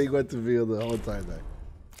to think, what to feel the whole time.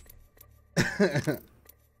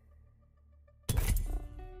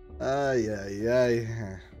 Ay.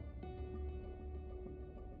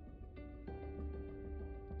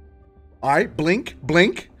 All right, blink.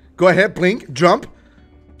 Go ahead, blink, jump,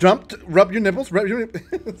 rub your nipples,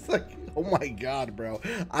 It's like, oh my god, bro,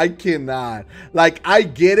 I cannot. Like, I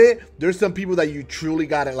get it. There's some people that you truly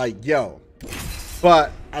got it, like, yo.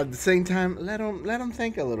 But at the same time, let them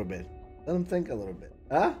think a little bit.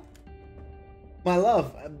 Huh? My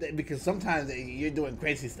love, because sometimes you're doing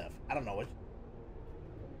crazy stuff. I don't know what.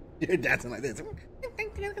 You're dancing like this.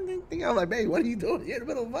 I'm like, babe, what are you doing? You're in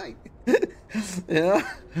the middle of a fight. You know?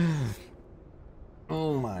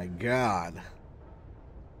 Oh my god.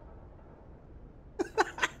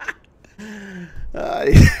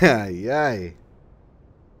 Ay.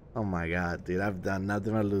 Oh my god, dude. I've done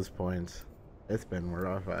nothing but lose points. It's been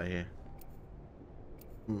rough out here.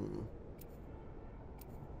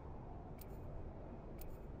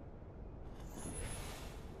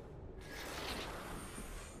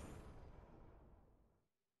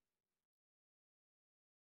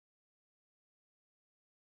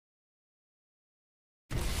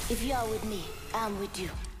 If you are with me, I'm with you.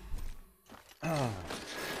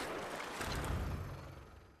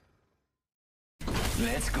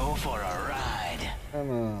 Let's go for a ride. Come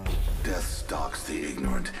on. Death stalks the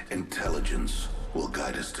ignorant. Intelligence will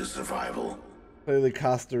guide us to survival. Play the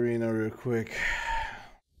Costa Arena real quick.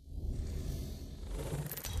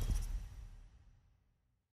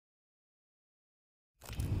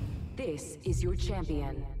 This is your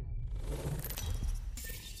champion.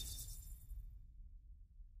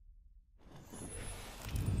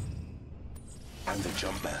 I'm the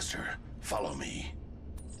jump master. Follow me.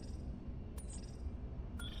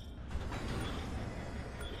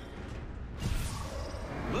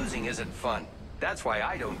 Losing isn't fun. That's why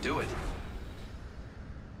I don't do it.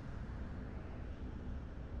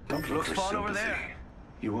 Don't look for fun over sympathy. there.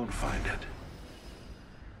 You won't find it.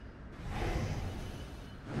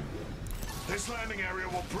 This landing area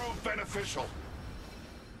will prove beneficial.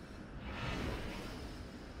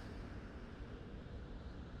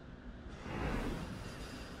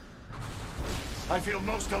 I feel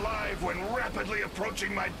most alive when rapidly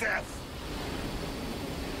approaching my death.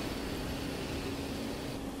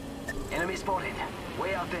 Enemy spotted.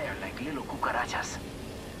 Way out there, like little cucarachas.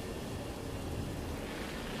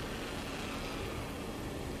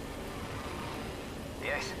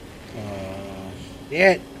 Yes.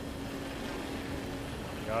 Shit.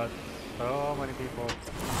 God, so many people.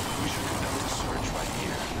 We should conduct a search right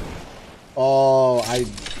here. Oh,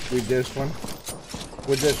 with this one.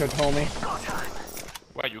 With this one, homie.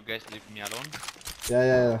 Why you guys leave me alone?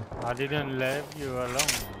 Yeah. I didn't leave you alone.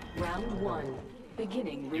 Round 1.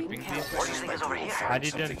 Beginning ring count. What do you think is over here? I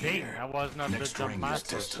didn't think. I was not the jump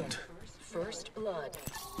master. First blood.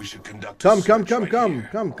 We should conduct Come. a search right here.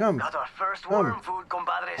 Come. Got our first worm food,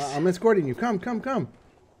 compadres. I'm escorting you. Come.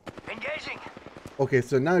 Engaging. Okay,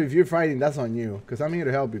 so now if you're fighting, that's on you. Because I'm here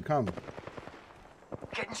to help you. Come.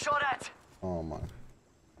 Getting shot at. Oh, my.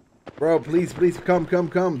 Bro, please, come.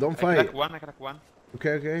 Don't fight. I crack one.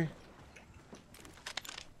 Okay.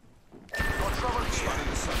 Spotted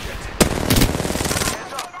the subject.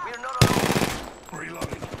 Hands up. We're not alone.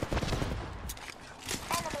 Reloading.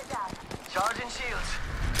 Enemy down. Charging shields.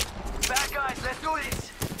 Back, guys. Let's do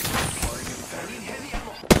this. I need heavy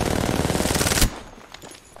ammo.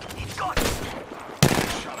 He's got it.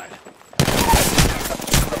 Shot at.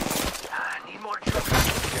 Need more troops.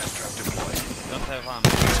 Gas trap deployed. Don't have one.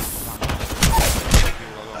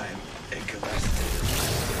 I'm incapacitated.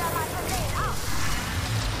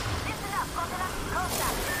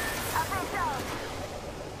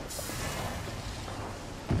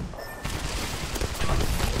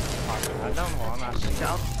 I don't wanna.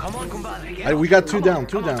 Come on, compadre. We got two down.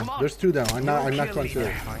 There's two down. I'm not quite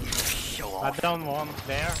sure. I don't want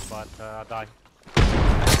there, but I die.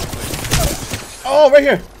 Oh, right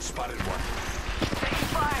here. Spotted one.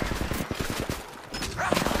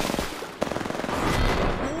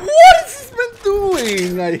 What has this been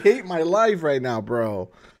doing? I hate my life right now, bro.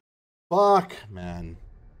 Fuck, man.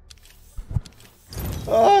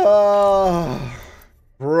 Oh,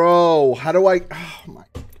 bro. How do I? Oh my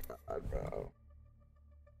god, bro.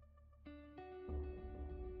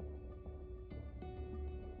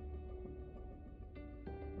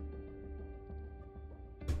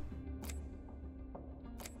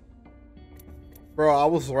 Bro, I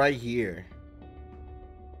was right here.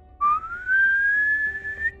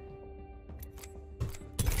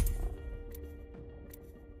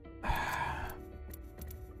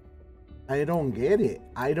 I don't get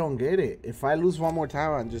it. If I lose one more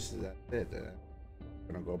time, I'm just that's it.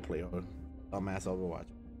 I'm gonna go play on dumbass Overwatch.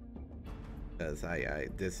 Because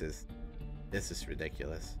this is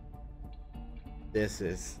ridiculous. This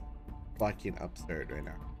is fucking absurd right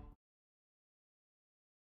now.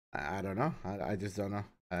 I don't know. I just don't know.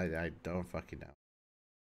 I don't fucking know.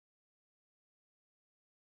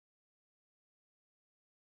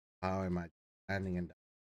 How am I standing and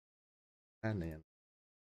standing?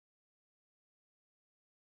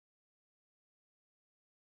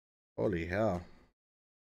 Holy hell.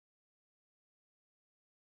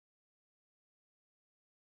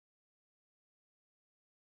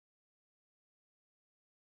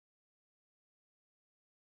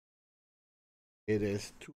 It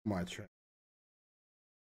is too much.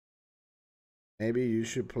 Maybe you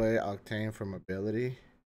should play Octane for mobility.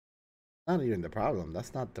 Not even the problem.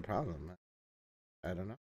 That's not the problem. I don't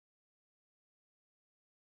know.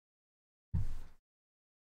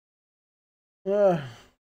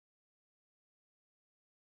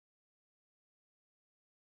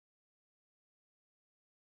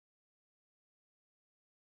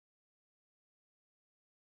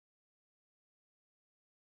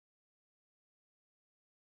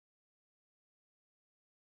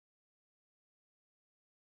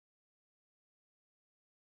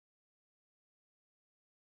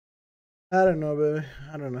 I don't know, baby.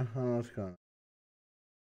 I don't know what's going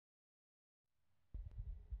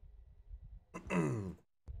on.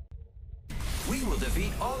 We will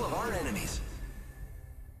defeat all of our enemies.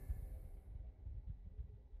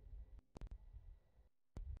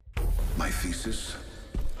 My thesis: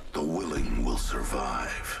 the willing will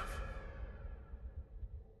survive.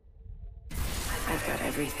 I've got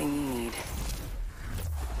everything you need.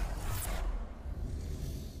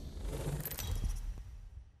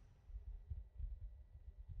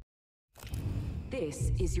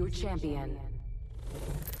 This is your champion.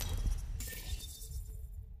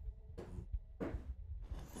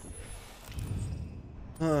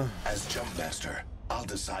 As Jump Master, I'll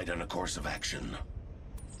decide on a course of action.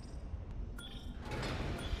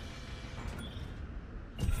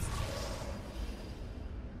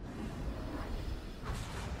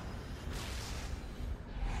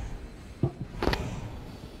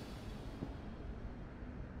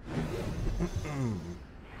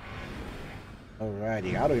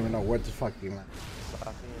 Alrighty, I don't even know what to fucking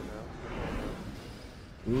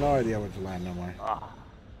No idea where to land no more.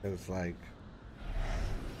 It was like.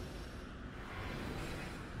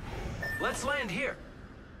 Let's land here.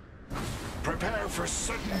 Prepare for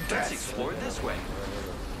sudden death. Let's explore this way.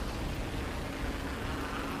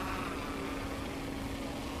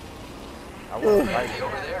 I want to fight Hey,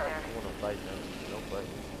 over there. I want to fight them. No fight.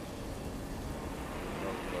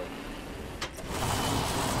 No fight.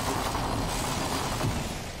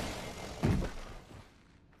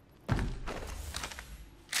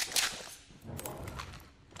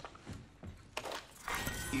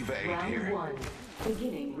 Eva 8 Round here. 1.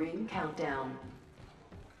 Beginning ring countdown.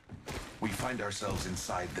 We find ourselves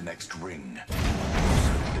inside the next ring.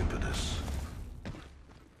 Serendipitous.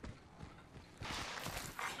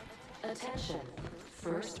 Attention.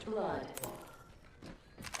 First blood.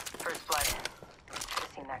 First blood.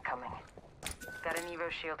 Should've seen that coming. Got an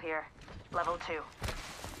Evo shield here. Level 2.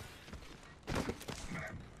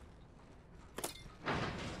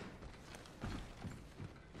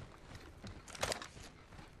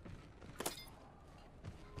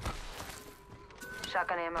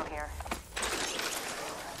 Shotgun ammo here.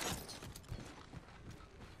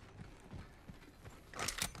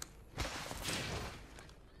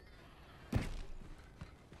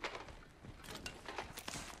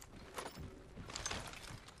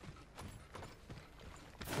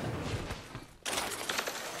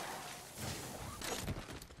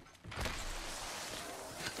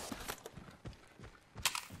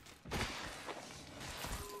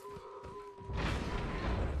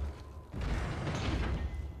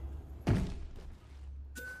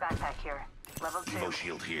 Backpack here. Level 2. Evo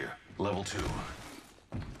shield here. Level 2.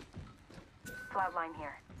 Cloud line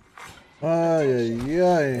here. Ay,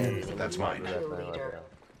 ay. That's mine.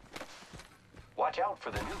 Watch out for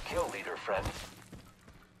the new kill leader, friend.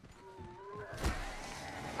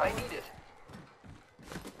 I need it.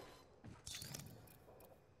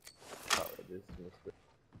 Oh, this is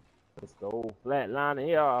let's go flatline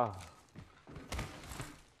here.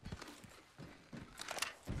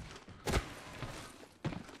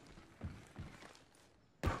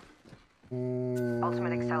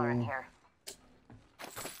 Ultimate accelerant here.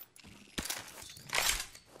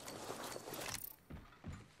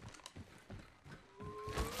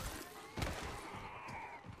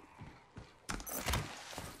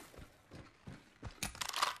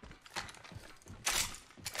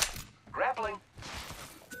 Grappling.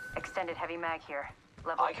 Extended heavy mag here.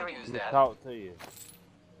 Level I could 3. use that. Talk to you.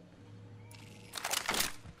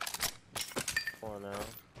 Come on now.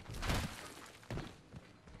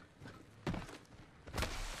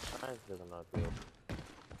 I still not good.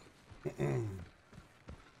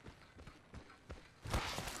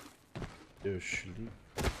 Du sleep.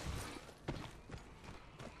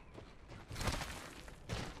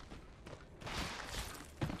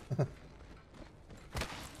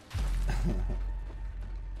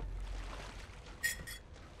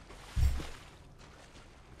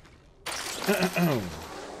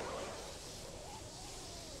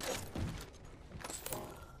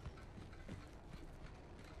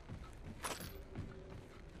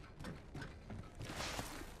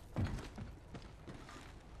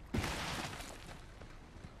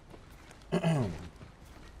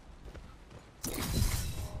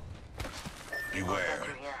 Beware.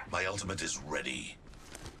 My ultimate is ready.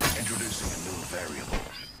 Introducing a new variable.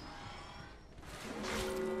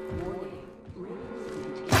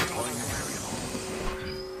 Deploying a variable.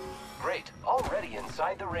 Great. Already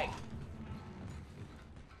inside the ring.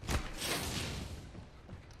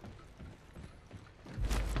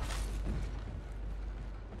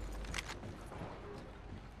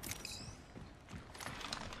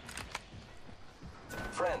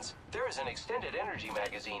 Friends, there is an extended energy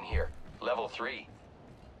magazine here. Level 3.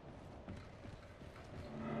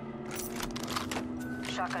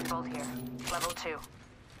 Shotgun bolt here. Level 2.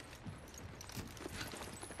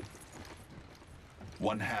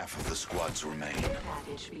 One half of the squads remain.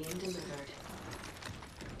 Package being delivered.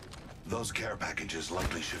 Those care packages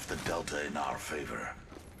likely shift the delta in our favor.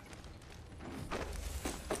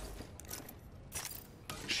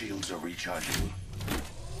 Shields are recharging.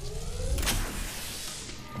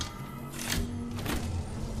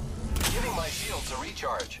 Giving my shields a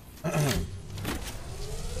recharge.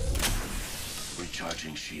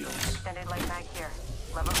 Recharging shields. Extended light mag here.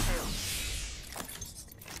 Level 2.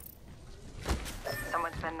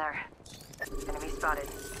 Someone's been there. Enemy spotted.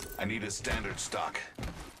 I need a standard stock.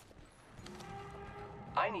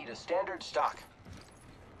 I need a standard stock.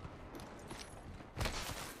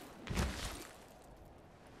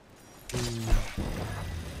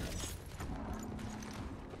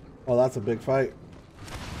 Oh, that's a big fight.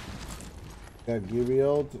 That Gibby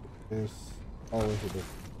ult is always a bit.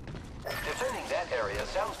 Defending that area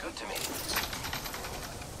sounds good to me.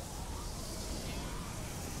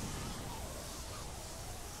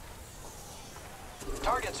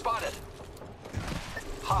 Target spotted.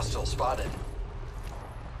 Hostile spotted.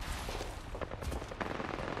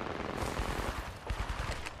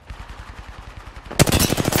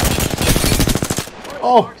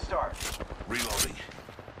 Oh! Reloading.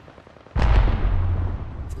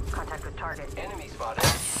 Contact with target. Enemy spotted.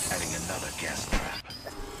 Adding another gas trap.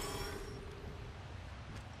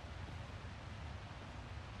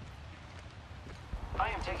 I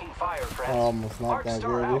am taking fire, friends. Almost not Arc that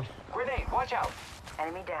star good. out. Grenade, watch out.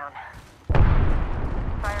 Enemy down.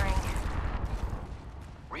 Firing.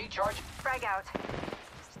 Recharge. Frag out.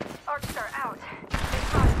 Arc star out. They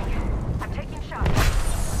spotted me. I'm taking shots.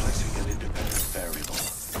 Placing an independent variable.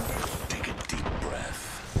 Take a deep breath.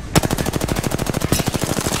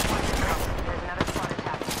 There's another squad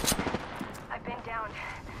attack. I've been down.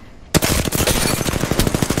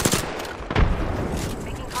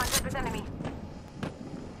 Making contact with enemy.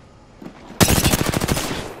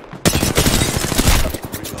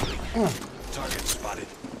 Target spotted.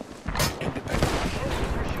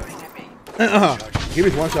 Give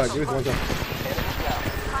me one shot. Give me one shot.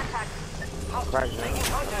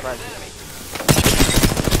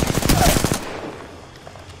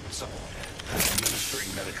 Administering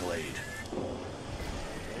medical aid.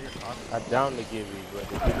 I downed the Gibby, but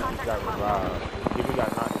the Gibby got revived. The Gibby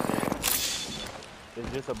got knocked in.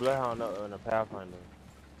 It's just a Bloodhound and a Pathfinder.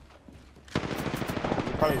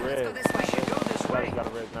 You probably red. You got a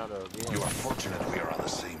red now though. You are fortunate we are on the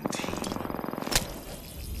same team.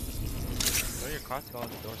 Where your crossbow on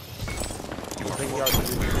the door? You are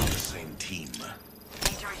fortunate we are on the same team.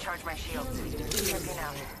 Need to recharge my shields. Checking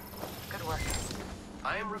out. Good work.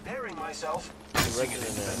 I am repairing myself. Placing an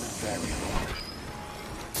independent variable.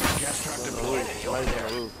 Gas trap deployed. Right on the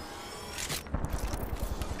roof.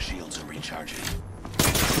 Shields are recharging.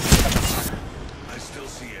 I still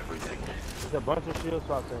see everything. There's a bunch of shield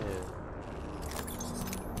swaps in here.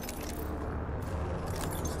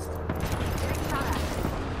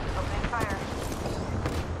 Opening fire.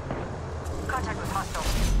 Contact with hostile.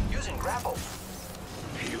 Using grapple.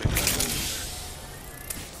 Healing weapons.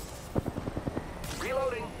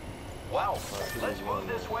 Reloading. Wow. Let's move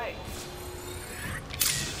this way.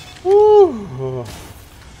 Woo!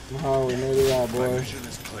 Oh, we made it out, My boys. vision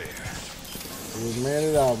is clear. We made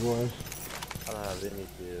it out, boys. I don't have any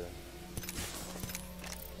shield.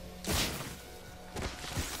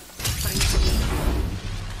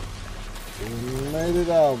 We made it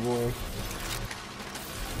out, boys.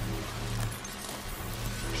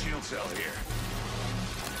 Shield cell here.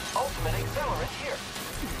 Ultimate accelerant here.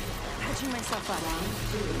 Patching myself up.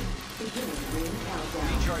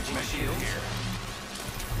 Recharging my shield here.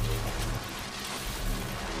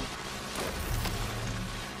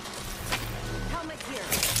 Helmet here.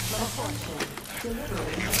 Level 4.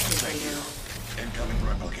 Thank you. Incoming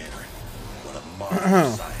replicator. What a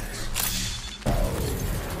marvelous science.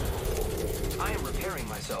 I am repairing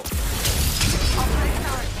myself. Ultimate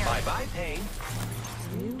accelerant here. Bye-bye, pain.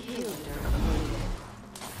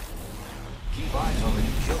 Keep eyes on the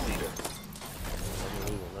new kill leader.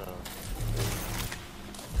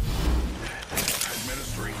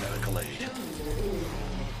 Administering medical aid.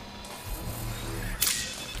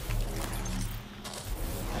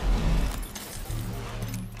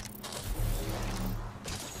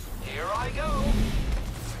 Here I go.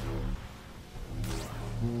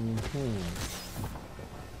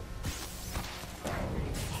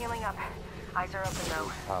 Healing up. Eyes are open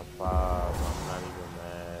though. Top 5. I'm not even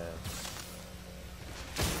mad.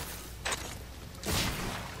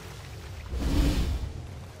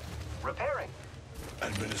 Repairing.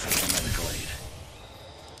 Administering medical aid.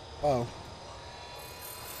 Oh.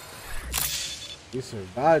 You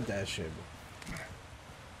survived that shit.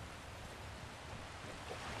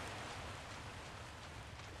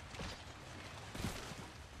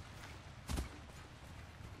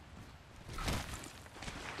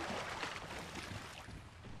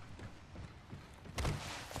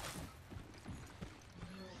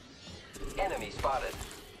 Enemy spotted.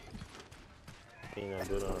 They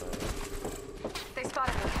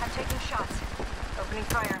spotted me. I'm taking shots. Opening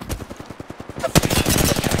fire.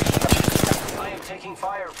 I am taking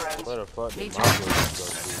fire, friends. Where the fuck did my go?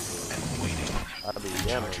 I'd be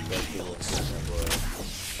damn it.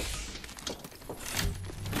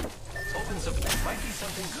 Open some. Might be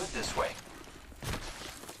something good this way.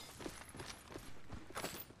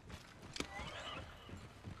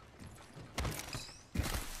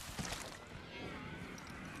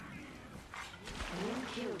 New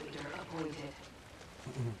kill leader appointed.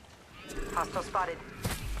 Hostile spotted.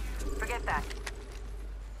 Forget that.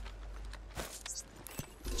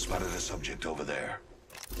 Spotted a subject over there.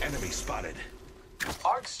 Enemy spotted.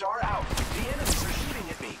 Arc Star out. The enemies are shooting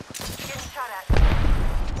at me. Getting shot at.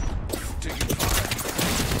 Taking fire.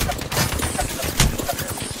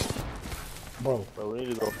 Bro. But we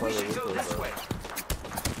need to go further this way.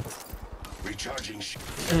 Recharging shield.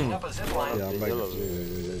 Setting up a zip line. Yeah, I'm like, yeah.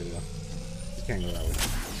 You can't go that way.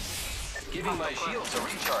 Giving my shields a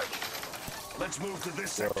recharge. Let's move to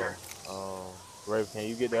this sector. Rafe, can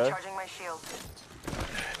you get that? Recharging my shield.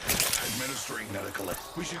 Administering medical.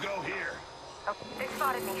 We should go here. Oh, they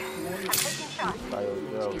spotted me. I'm taking shots.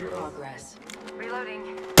 In progress.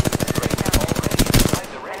 Reloading.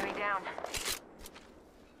 Enemy down.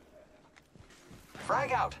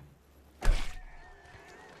 Frag out.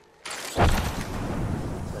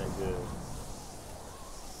 Thank good.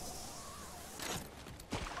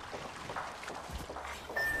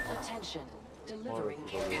 Attention. Delivering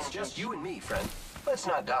care It's package. just you and me, friend. Let's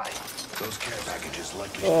not die. Those care packages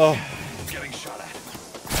likely getting shot at.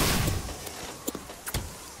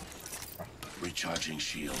 Recharging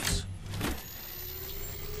shields.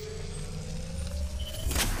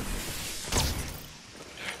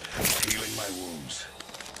 Healing my wounds.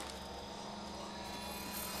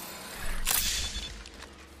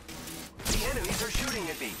 The enemies are shooting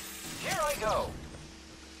at me. Here I go.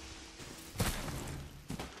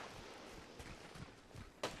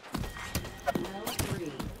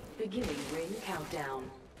 L3. Beginning ring countdown.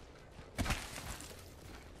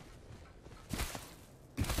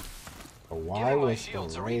 Why Giving my was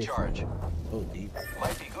shields a the recharge. so deep?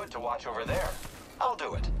 Might be good to watch over there. I'll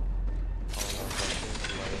do it.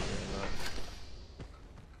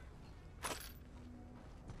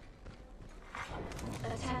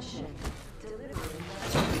 Attention. Delivering.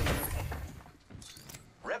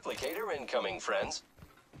 Replicator incoming, friends.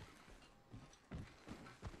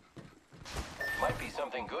 Might be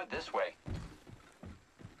something good this way.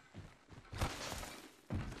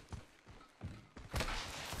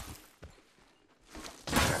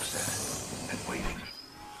 Trap set and waiting.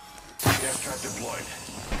 Gas trap deployed.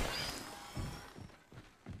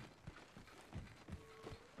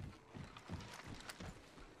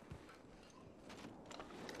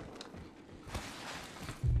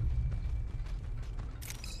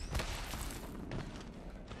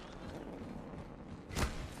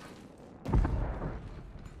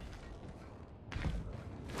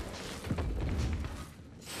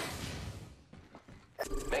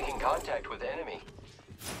 Making contact with enemy.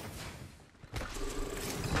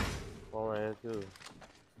 One right here too.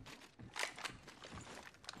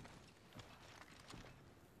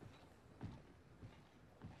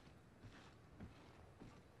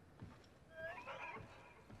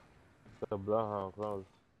 The bloodhound close.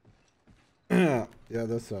 Yeah,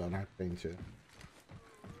 that's not thing shit.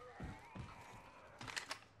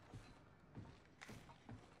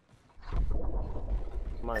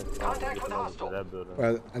 Contact with hostile. That building.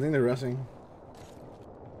 I think they're rushing.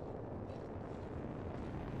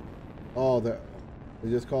 Oh, they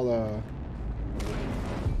just called oh,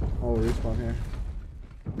 respawn here.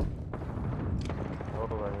 Oh,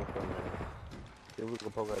 right here somewhere. See if we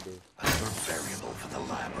can poke at this. Another variable for the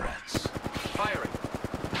lab rats. Firing.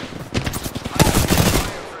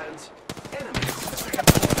 Fire, friends. Enemies.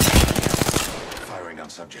 Firing on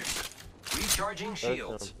subject. Recharging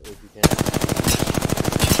shields. If you can.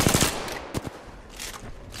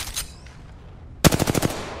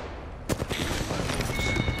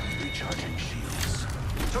 Recharging shields.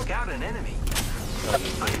 Took out an enemy. I'm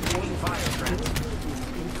taking fire, friends.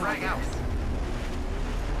 Frag out.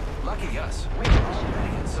 Lucky us. We're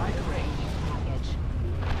already inside the ring.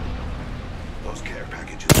 Those care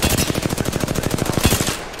packages.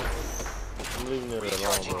 I'm leaving it alone,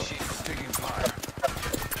 Recharging bro. shields. Taking fire.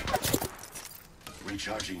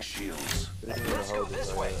 Recharging shields. Let's go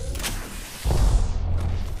this way.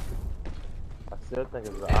 I still think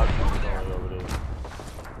it's the option going over there.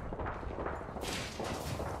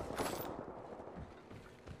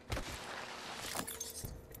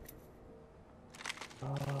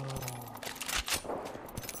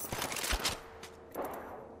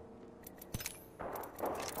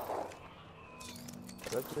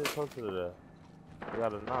 Let's get closer to that. We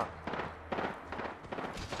got a knock.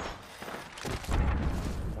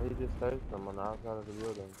 He just faced them on the outside of the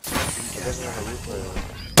building. I guess he's on the roof right now.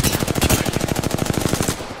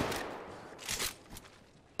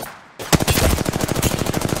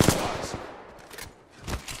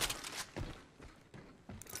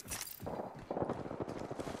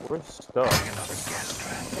 We're stuck.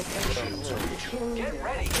 Get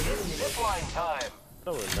ready. It's zipline time.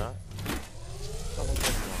 No, we're not.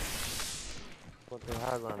 take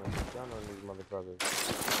high ground. Y'all know these motherfuckers.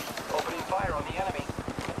 Opening fire on the enemy.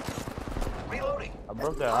 Reloading. I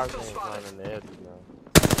broke that octane sign in the air just now.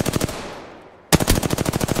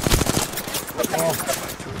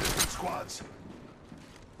 Two different squads.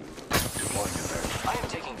 Deploying effect. I am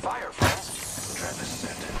taking fire, friends. Trap is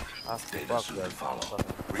set. Data Fuck soon that. to follow.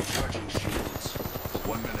 Recharging shields.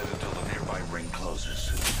 1 minute until the nearby ring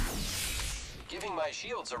closes. Giving my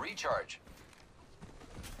shields a recharge.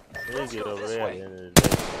 They get over there at the end of the day.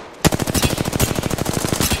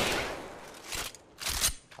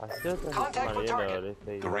 I still think Contact with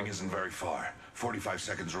target. The ring isn't very far. 45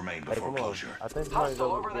 seconds remain before come closure. on. I think somebody's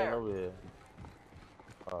Hostile over there. here.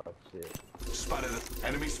 Oh shit. Spotted.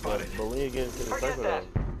 Enemy spotted. But we ain't getting to the Forget circle that.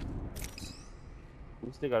 though.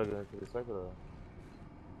 We still gotta get into the circle though.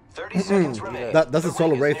 30 seconds remain. That's The a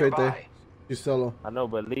solo ring is race right nearby. there. You solo. I know,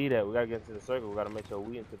 but lead that. We gotta get into the circle. We gotta make sure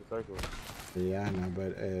we into the circle. Yeah, I know,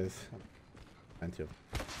 but it's until.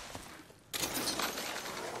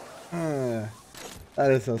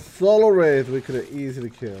 That is a solo raid we could have easily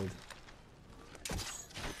killed.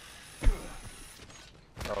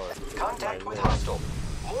 Contact with hostile.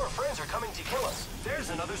 More friends are coming to kill us. There's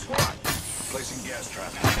another squad. Placing gas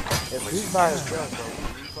trap. If he's by himself, bro,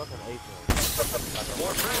 we fucking ate him.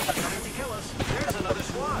 More friends are coming to kill us. There's another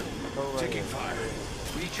squad. Taking fire.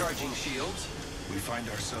 Recharging shields. We find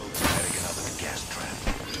ourselves heading another gas trap.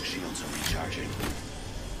 Shields are recharging.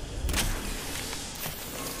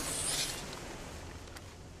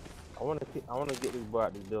 I wanna get this boy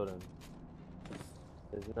out this building.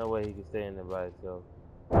 There's no way he can stay in there by himself.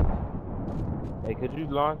 Hey, could you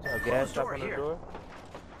launch a gas trap on the door?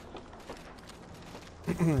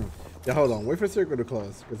 Yeah, hold on. Wait for circle to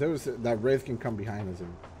close, because there was that wraith can come behind us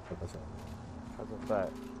and fuck us up. That's a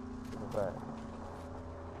fact. That's a fact.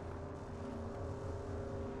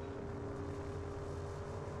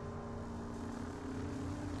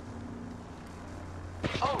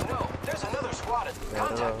 Oh no, there's another squad.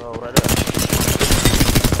 Contact. Oh, right there.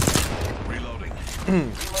 Reloading.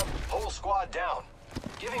 Whole squad down.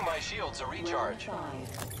 Giving my shields a recharge.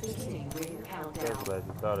 Everybody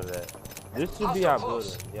thought of that. This should be our building.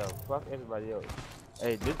 Yo, fuck everybody else.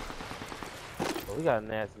 Hey, this. Oh, we got a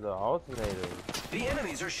nasty little alternator. The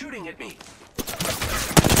enemies are shooting at me.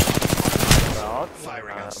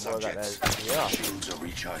 Firing on subjects. Yeah. Shields are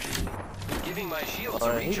recharging. Giving my shields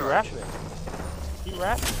a He's recharge. rapping. He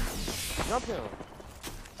rapping. Jump him.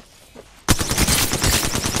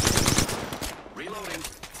 Reloading.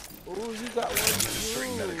 Ooh, you got one.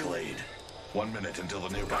 Administering medical aid. 1 minute until the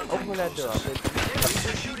nearby ring Open that door. closes. The enemies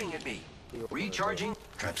are shooting at me. Recharging.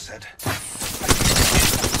 Trap set.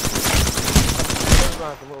 I'm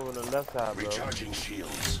going to move on the left side, bro. Recharging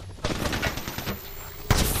shields.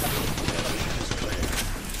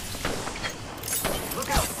 Look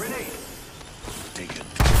out, grenade. Taken.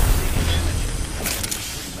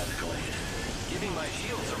 Administering medical aid. Giving my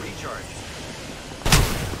shields a recharge.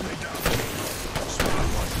 Lay down. Spot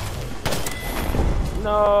one.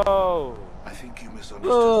 No. I think you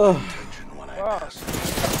misunderstood my intention when I passed.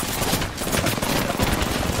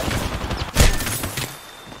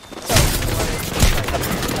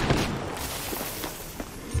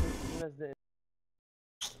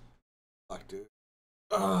 Fuck, dude.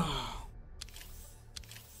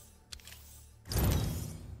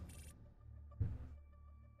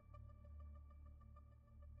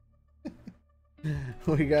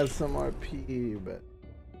 We got some RP, but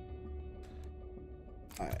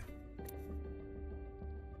alright.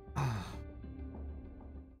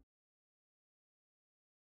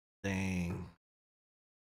 Dang.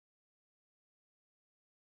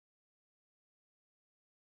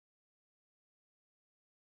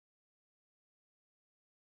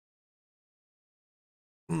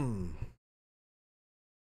 Hmm.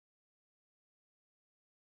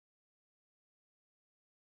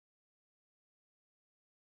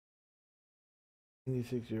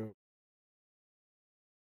 26-year-old.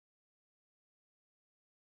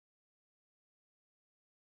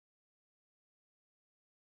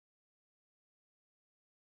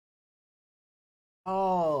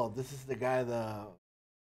 Oh, this is the guy the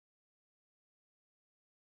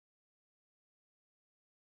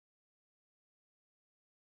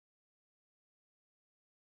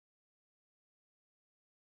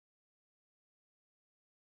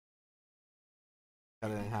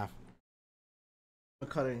cut it in half. I'll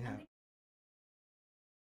cut it in half.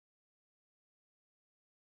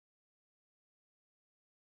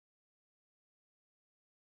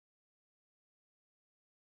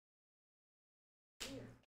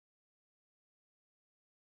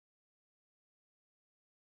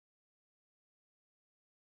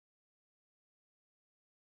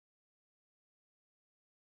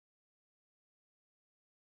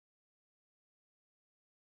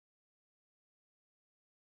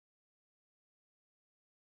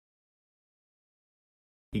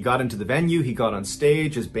 He got into the venue, he got on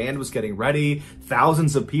stage, his band was getting ready,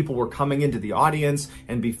 thousands of people were coming into the audience,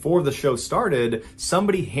 and before the show started,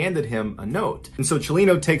 somebody handed him a note. And so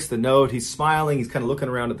Chileno takes the note, he's smiling, he's kind of looking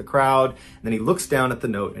around at the crowd, and then he looks down at the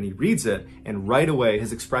note and he reads it, and right away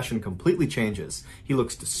his expression completely changes. He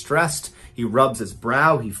looks distressed, he rubs his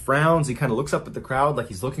brow, he frowns, he kind of looks up at the crowd like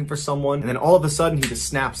he's looking for someone, and then all of a sudden he just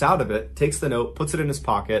snaps out of it, takes the note, puts it in his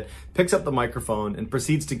pocket, picks up the microphone, and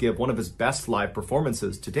proceeds to give one of his best live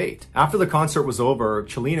performances to date. After the concert was over,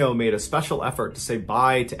 Chileno made a special effort to say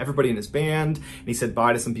bye to everybody in his band, and he said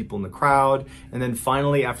bye to some people in the crowd, and then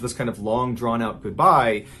finally, after this kind of long drawn-out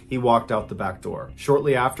goodbye, he walked out the back door.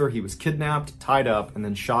 Shortly after, he was kidnapped, tied up, and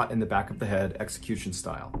then shot in the back of the head, execution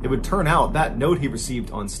style. It would turn out that note he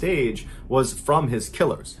received on stage was from his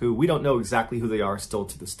killers, who we don't know exactly who they are still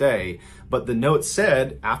to this day, but the note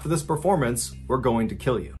said, after this performance, we're going to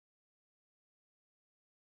kill you.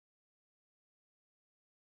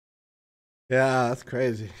 Yeah, that's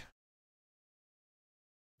crazy.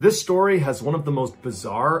 This story has one of the most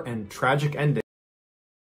bizarre and tragic endings.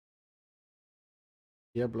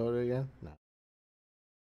 You upload it again? No.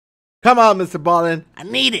 Come on, Mr. Ballin. I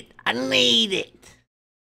need it. I need it.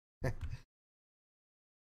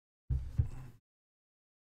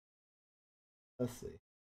 Let's see.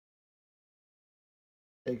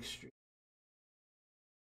 Extreme.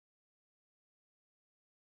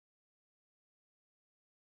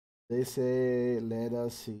 They say, let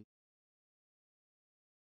us see.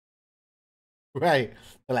 Right.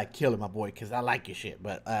 They're like, killing my boy, because I like your shit,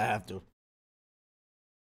 but I have to.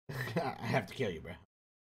 I have to kill you, bro.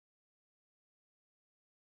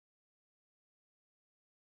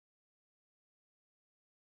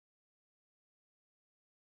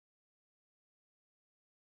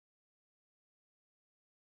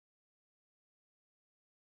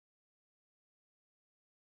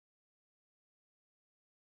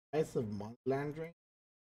 Price of money laundering?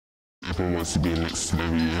 Everyone wants to be the next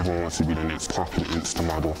Larry, everyone wants to be the next fucking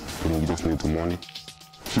Insta-model, and then you just need the money.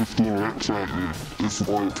 15 racks right there, this is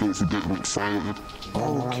all it takes to get them excited.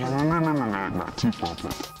 Okay. Not too far,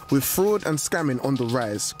 With fraud and scamming on the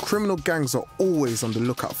rise, criminal gangs are always on the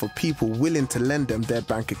lookout for people willing to lend them their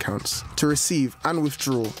bank accounts to receive and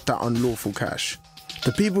withdraw that unlawful cash.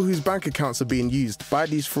 The people whose bank accounts are being used by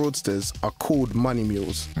these fraudsters are called money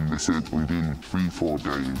mules. They said within 3-4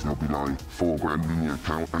 days there'll be like 4 grand in your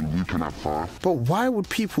account and you can have half. But why would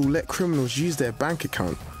people let criminals use their bank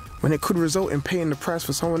account when it could result in paying the price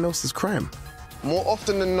for someone else's crime? More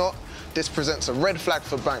often than not, this presents a red flag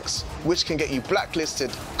for banks, which can get you blacklisted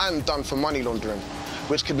and done for money laundering,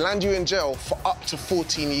 which can land you in jail for up to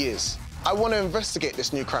 14 years. I want to investigate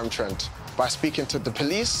this new crime trend by speaking to the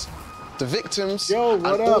police, the victims, and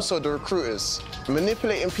also the recruiters,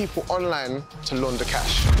 manipulating people online to launder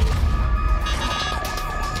cash.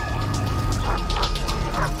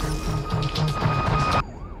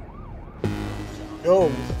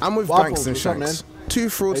 Yo, I'm with Banks and Shanks, two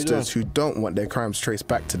fraudsters who don't want their crimes traced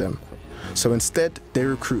back to them. So instead, they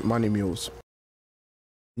recruit money mules.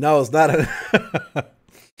 No, it's not a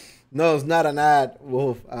no, it's not an ad,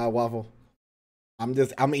 Wolf, Waffle.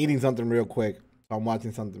 I'm eating something real quick. I'm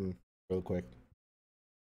watching something real quick.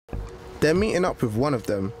 They're meeting up with one of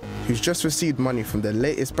them who's just received money from their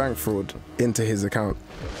latest bank fraud into his account.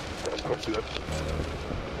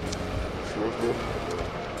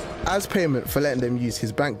 As payment for letting them use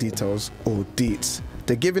his bank details, or deets,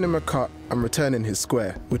 they're giving him a cut and returning his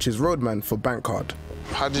square, which is roadman for bank card.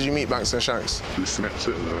 How did you meet Banks and Shanks? We snapped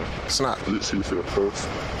it, Snap? Literally for a post.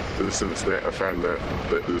 Ever since that, I found that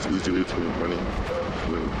it was easy way to make money.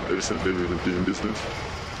 And ever since they've been doing business.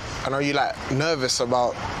 And are you like nervous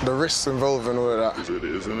about the risks involved and all of that? It's what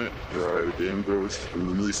it is, isn't it? The game goes. When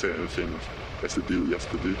you need certain things, that's the deal you have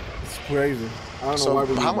to do. It's crazy. I don't know why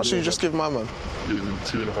we how much did you just give my man? Giving him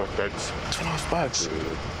 2.5 bags. 2.5 bags?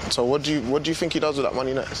 Yeah. So what do you think he does with that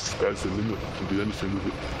money next? Sky's the limit. He can do anything with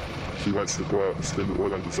it. If he wants to go out and spend it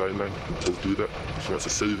all on design line, he'll do that. If he wants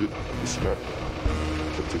to save it, it's not.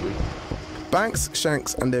 Up to him. Banks,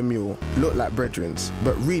 Shanks and their mule look like brethrens,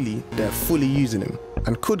 but really they're fully using him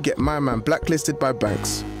and could get my man blacklisted by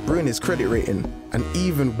banks, ruin his credit rating, and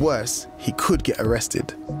even worse, he could get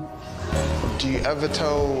arrested. Do you ever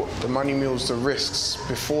tell the money mules the risks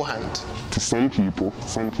beforehand? To some people,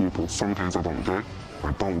 sometimes I don't care.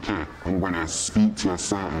 I don't care. I'm going to speak to a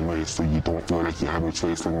certain way so you don't feel like you haven't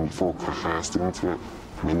chased them before, coerced into it,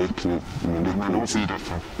 manipulate. I don't see that.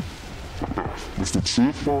 It's the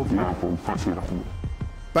truth though, yeah, but we can't see that.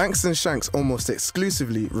 Banks and Shanks almost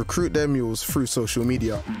exclusively recruit their mules through social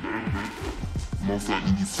media. Most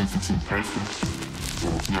likely you sensitive person, so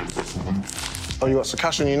yeah, that's the one. Oh, you got some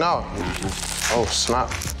cash on you now? Oh, snap.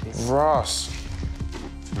 Ross.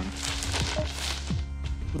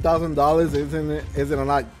 $2,000 isn't a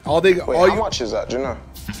lot. Wait, how much is that? Do you know?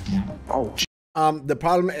 Oh. The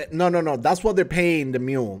problem, no. That's what they're paying the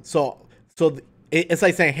mule. So it's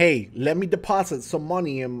like saying, hey, let me deposit some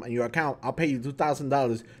money in your account. I'll pay you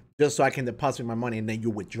 $2,000 just so I can deposit my money, and then you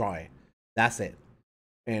withdraw it. That's it.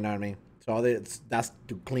 You know what I mean? So that's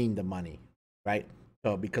to clean the money, right?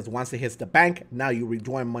 So because once it hits the bank, now you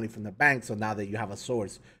withdraw money from the bank. So now that you have a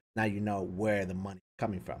source, now you know where the money is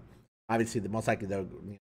coming from. Obviously, the most likely they'll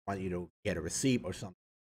want you to get a receipt or something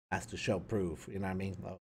as to show proof. You know what I mean?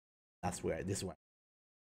 Well, that's where this is where.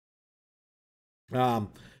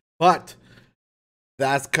 But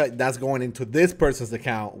that's going into this person's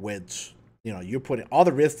account, which you're putting all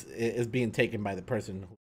the risk is being taken by the person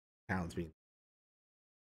whose account is being.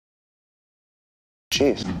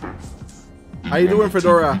 Jeez. How you doing,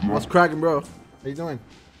 Fedora? What's cracking, bro? How you doing?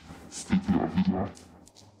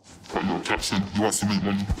 Caption, you want to make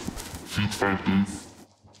money? 3 to 5 days.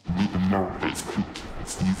 Make them now. It's quick.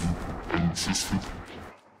 It's easy. And it's risk-free.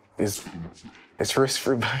 It's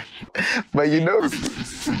risk-free, but you know. It's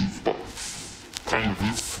safe, but kind of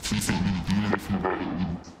risk. Please don't really do anything about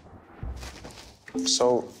it.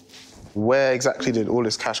 So, where exactly did all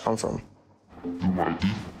this cash come from?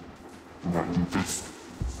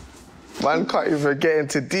 Man can't even get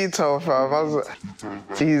into detail, fam. I was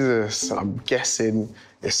like, Jesus, I'm guessing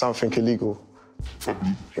it's something illegal.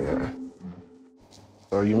 Yeah.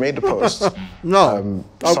 So you made the post. No.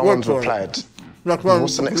 Someone's replied.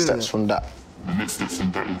 What's the next steps from that? The next steps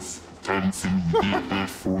from that is time, date, birth,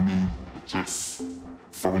 phone name, address,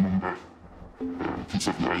 phone number,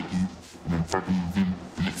 picture of your ID, and then probably within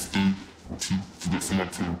the next day or 2 to get someone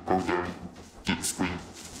to go there, get the spray,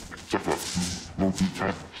 drop off to no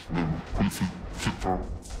chat, and then put it through crypto,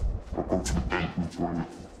 or go to the bank and withdraw it.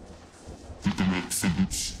 You can make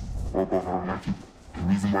percentage or go home market. The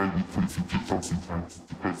reason why we put it through crypto sometimes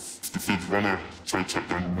because the feds wanna try to check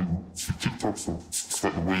down the money through crypto, so it's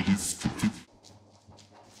what the way it is cryptic.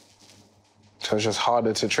 So it's just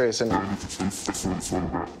harder to trace, isn't it? Harder to trace, that's what it's all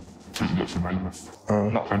about. Pretty much anonymous.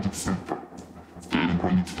 Not 100%, but getting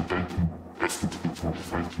money to the bank and asking to get to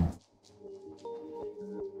find.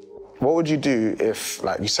 What would you do if,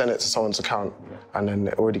 like, you send it to someone's account and then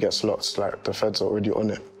it already gets locked, like the feds are already on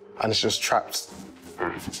it, and it's just trapped?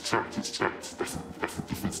 If it's trapped, it's trapped. That's a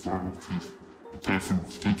different story. The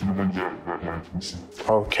person's taking the money out without my permission.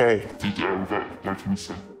 Okay. Take it out without my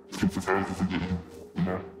permission. Sympathize to get in,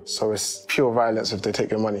 So it's pure violence if they take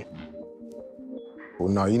your money? Well,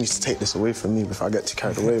 no, you need to take this away from me before I get too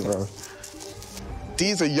carried away, bro.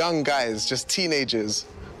 These are young guys, just teenagers,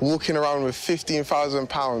 walking around with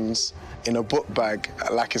 £15,000 in a book bag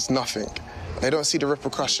like it's nothing. They don't see the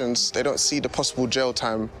repercussions, they don't see the possible jail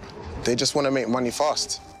time. They just want to make money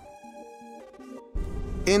fast.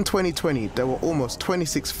 In 2020, there were almost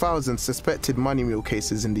 26,000 suspected money mule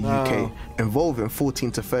cases in the UK involving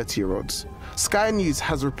 14 to 30-year-olds. Sky News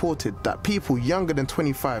has reported that people younger than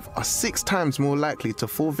 25 are 6 times more likely to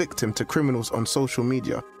fall victim to criminals on social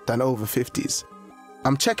media than over 50s.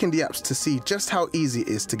 I'm checking the apps to see just how easy it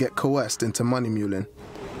is to get coerced into money muling.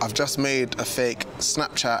 I've just made a fake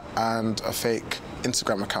Snapchat and a fake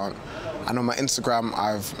Instagram account. And on my Instagram,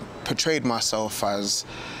 I've portrayed myself as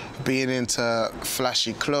being into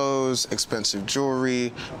flashy clothes, expensive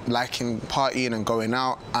jewelry, liking partying and going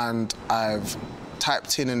out. And I've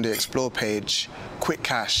typed in the explore page, quick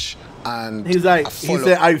cash, and he said,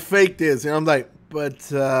 I faked this. And I'm like, but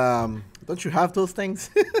don't you have those things?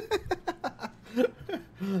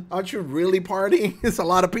 Aren't you really partying? It's a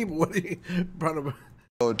lot of people. What are you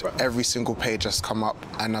Every single page has come up,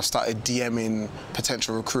 and I've started DMing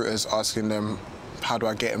potential recruiters, asking them, how do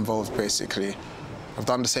I get involved, basically. I've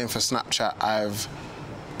done the same for Snapchat. I've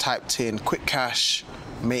typed in quick cash,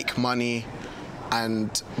 make money,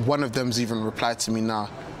 and one of them's even replied to me now,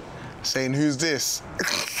 saying, who's this?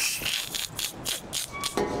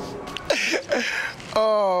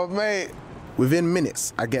 Oh, mate. Within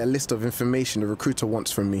minutes, I get a list of information the recruiter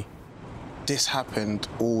wants from me. This happened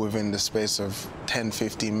all within the space of 10,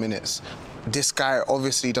 15 minutes. This guy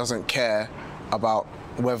obviously doesn't care about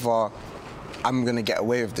whether I'm gonna get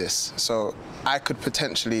away with this. So I could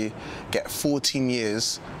potentially get 14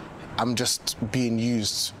 years. I'm just being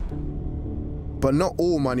used. But not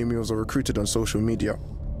all money mules are recruited on social media.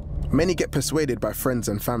 Many get persuaded by friends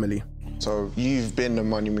and family. So you've been a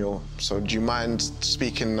money mule, so do you mind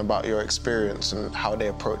speaking about your experience and how they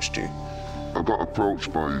approached you? I got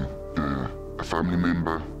approached by a family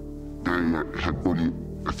member. They had done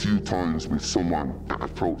it a few times with someone that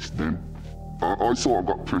approached them. I sort of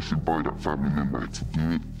got pressured by that family member to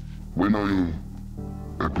do it. When I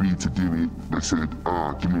agreed to do it, they said,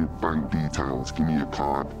 give me bank details, give me a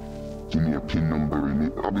card, give me a PIN number in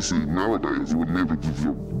it. Obviously, nowadays, you would never give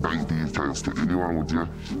your bank details to anyone, would you?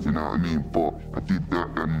 You know what I mean? But I did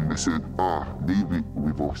that, and they said, leave it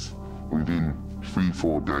with us. Within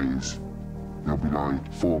 3-4 days, there'll be like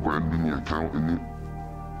 $4,000 in your account in it.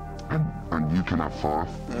 And you can have half.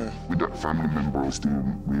 With that family member I was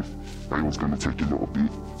dealing with, they was going to take a little bit.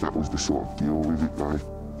 That was the sort of deal with it. Like,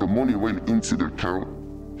 the money went into the account,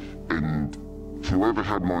 and whoever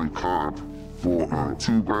had my card bought like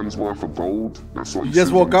 $2,000 worth of gold. That's what you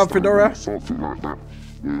just woke up, Fedora? Something like that.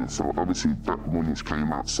 Yeah, so obviously that money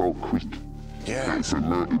came out so quick. Yeah. It's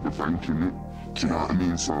alerted the bank in it. Do you know what I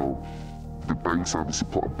mean? So the banks obviously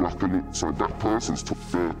put a block on it. So that person's took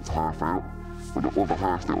their half out. But the other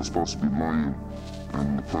half that was supposed to be mine,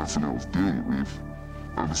 and the person I was doing it with,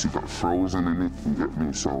 obviously got frozen in it, you get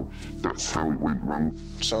me? So that's how it went wrong.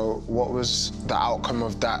 So what was the outcome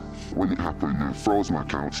of that? When it happened, they froze my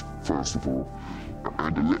account, first of all. I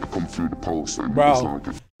had a letter come through the post, and bro, it was like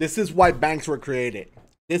this is why banks were created.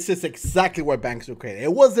 This is exactly why banks were created.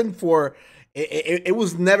 It wasn't for, it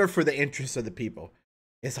was never for the interests of the people.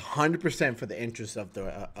 It's 100% for the interests of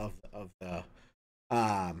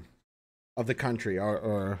the country,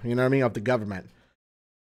 or you know what I mean, of the government.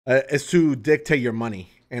 It's to dictate your money,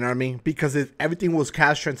 you know what I mean? Because if everything was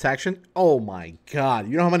cash transaction, oh my God,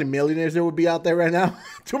 you know how many millionaires there would be out there right now?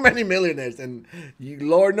 Too many millionaires, and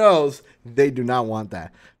Lord knows they do not want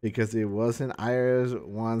that, because it wasn't IRS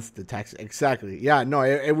wants the tax. Exactly. Yeah, no,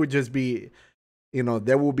 it would just be, you know,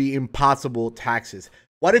 there will be impossible taxes.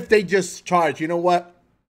 What if they just charge, you know what?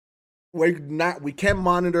 We can't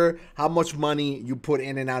monitor how much money you put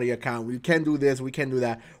in and out of your account. We can't do this, we can't do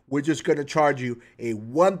that. We're just gonna charge you a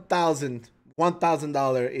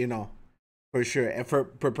 $1,000, you know, for sure, and per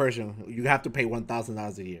person. You have to pay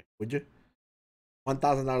 $1,000 a year, would you?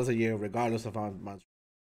 $1,000 a year, regardless of how much.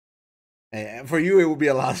 And for you, it would be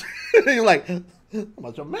a lot. You're like, how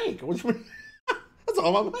much I make? What you mean? That's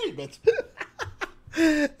all I make, bitch.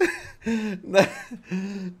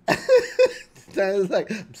 It's like,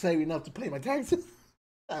 I'm saving enough to pay my taxes.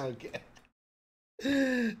 Okay.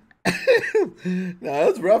 No,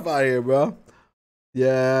 it's rough out here, bro.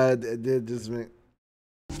 Yeah, it did just make.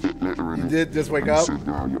 You did just wake up? He said,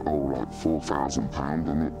 "Now you owe like £4,000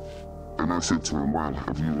 in it." And I said to him, "Well,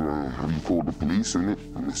 have you called the police in it?"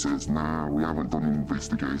 And he says, "Nah, we haven't done an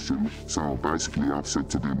investigation." So basically, I've said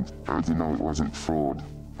to them, "How do you know it wasn't fraud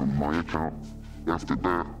on my account?" After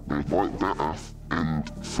that, they wiped that off, and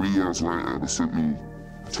 3 years later, they sent me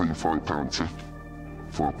a £25 check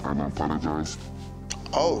and I apologised.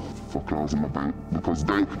 Oh. For closing my bank, because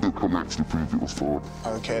they couldn't actually prove it was fraud.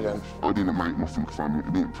 Okay then. I didn't make nothing from it, I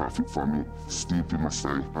didn't profit from it. Stupid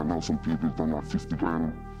mistake. I know some people have done like 50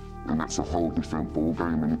 grand, and that's a whole different ball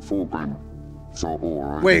game, and it's 4 grand. So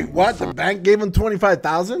alright. Wait, what? The bank gave him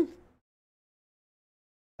 25,000?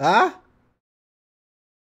 Huh?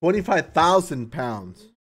 25,000 pounds.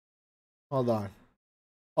 Hold on.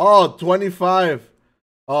 Oh, 25.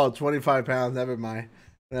 Oh, 25 pounds. Never mind.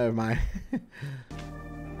 Never mind.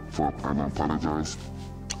 And I apologised.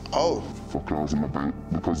 Oh. For closing my bank,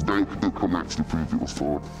 because they couldn't actually prove it was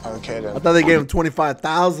fraud. Okay then. I thought they gave him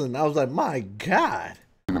 25,000. I was like, my God.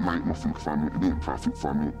 I didn't make nothing from it, I didn't profit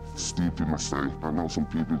from it. Stupid mistake. I know some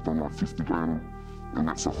people have done like 50 grand, and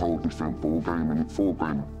that's a whole different ball game, and it's 4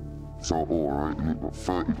 grand. So alright, and it got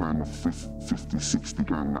 30 grand or 50, 60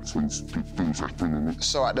 grand, that's when things happen, innit?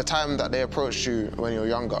 So at the time that they approached you when you were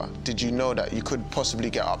younger, did you know that you could possibly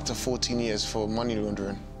get up to 14 years for money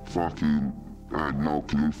laundering? Fucking, I had no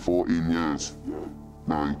clue, 14 years.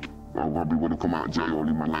 Like, I probably would have come out of jail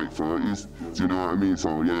in my late 30s, do you know what I mean?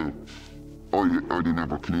 So yeah, I didn't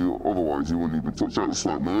have a clue, otherwise you wouldn't even touch that. It's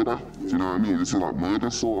like murder, do you know what I mean? It's like murder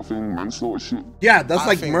sort of thing, manslaughter shit. Yeah, that's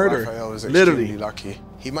like murder, Raphael was literally. Lucky.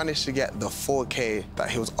 He managed to get the 4K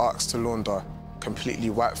that he was asked to launder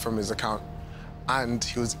completely wiped from his account, and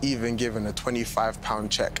he was even given a £25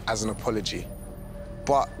 check as an apology.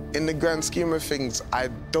 But in the grand scheme of things, I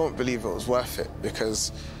don't believe it was worth it,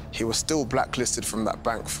 because he was still blacklisted from that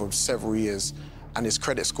bank for several years, and his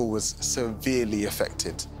credit score was severely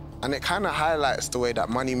affected. And it kind of highlights the way that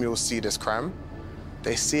money mules see this crime.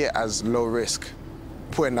 They see it as low risk,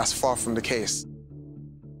 when that's far from the case.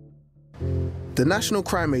 The National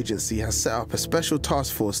Crime Agency has set up a special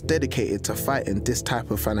task force dedicated to fighting this type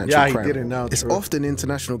of financial crime. It's often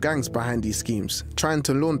international gangs behind these schemes, trying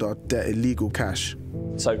to launder their illegal cash.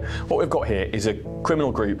 So what we've got here is a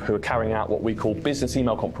criminal group who are carrying out what we call business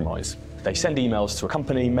email compromise. They send emails to a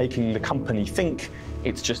company, making the company think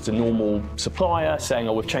it's just a normal supplier saying,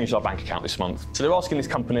 oh, we've changed our bank account this month. So they're asking this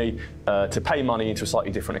company to pay money into a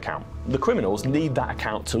slightly different account. The criminals need that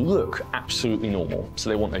account to look absolutely normal. So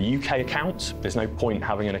they want a UK account. There's no point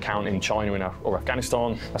having an account in China or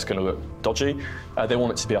Afghanistan. That's going to look dodgy. They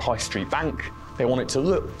want it to be a high street bank. They want it to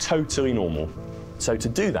look totally normal. So to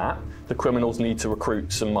do that, the criminals need to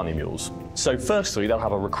recruit some money mules. So firstly, they'll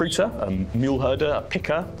have a recruiter, a mule herder, a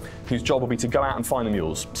picker, whose job will be to go out and find the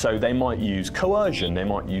mules. So they might use coercion, they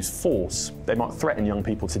might use force, they might threaten young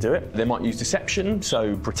people to do it. They might use deception,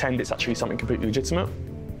 so pretend it's actually something completely legitimate.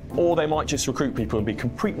 Or they might just recruit people and be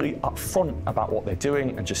completely upfront about what they're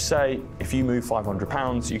doing and just say, if you move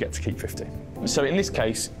 £500, you get to keep 50. So in this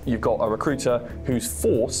case, you've got a recruiter who's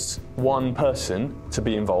forced one person to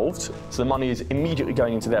be involved. So the money is immediately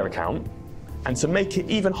going into their account. And to make it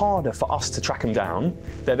even harder for us to track them down,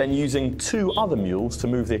 they're then using 2 other mules to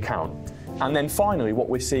move the account. And then finally, what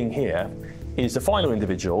we're seeing here is the final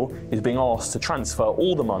individual is being asked to transfer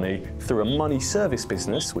all the money through a money service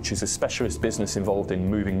business, which is a specialist business involved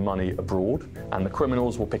in moving money abroad, and the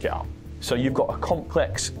criminals will pick it up. So you've got a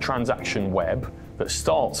complex transaction web that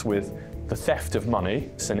starts with the theft of money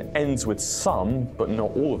and ends with some, but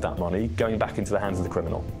not all of that money, going back into the hands of the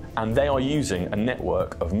criminal. And they are using a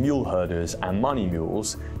network of mule herders and money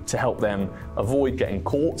mules to help them avoid getting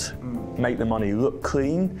caught, make the money look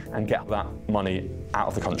clean, and get that money out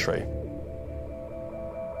of the country.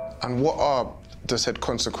 And what are the said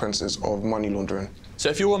consequences of money laundering? So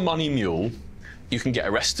if you're a money mule, you can get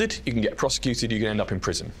arrested, you can get prosecuted, you can end up in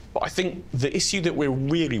prison. But I think the issue that we're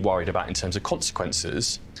really worried about in terms of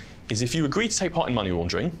consequences is if you agree to take part in money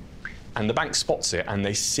laundering and the bank spots it and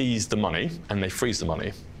they seize the money and they freeze the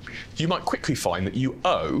money, you might quickly find that you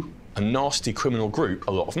owe a nasty criminal group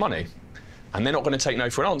a lot of money. And they're not going to take no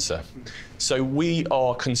for an answer. So we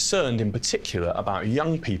are concerned in particular about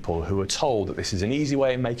young people who are told that this is an easy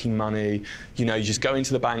way of making money. You know, you just go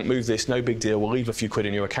into the bank, move this, no big deal, we'll leave a few quid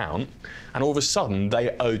in your account. And all of a sudden, they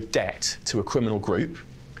owe debt to a criminal group.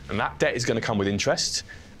 And that debt is going to come with interest.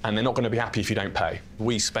 And they're not going to be happy if you don't pay.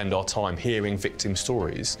 We spend our time hearing victim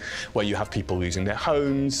stories where you have people losing their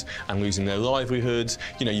homes and losing their livelihoods.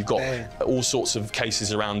 You know, you've got all sorts of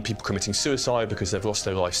cases around people committing suicide because they've lost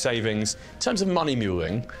their life savings. In terms of money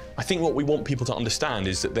muling, I think what we want people to understand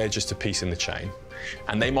is that they're just a piece in the chain.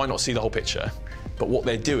 And they might not see the whole picture, but what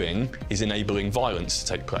they're doing is enabling violence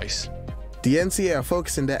to take place. The NCA are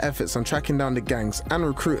focusing their efforts on tracking down the gangs and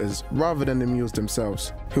recruiters rather than the mules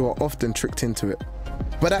themselves, who are often tricked into it.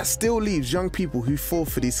 But that still leaves young people who fall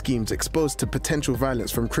for these schemes exposed to potential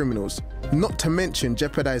violence from criminals, not to mention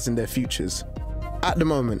jeopardizing their futures. At the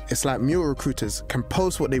moment, it's like mule recruiters can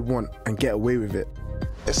post what they want and get away with it.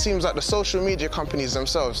 It seems like the social media companies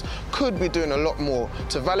themselves could be doing a lot more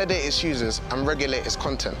to validate its users and regulate its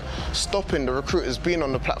content, stopping the recruiters being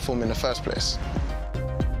on the platform in the first place.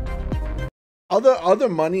 Other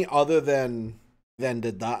money other than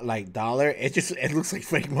the dollar, it looks like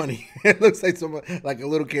fake money. It looks like someone, like a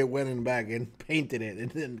little kid went in the back and painted it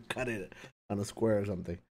and then cut it on a square or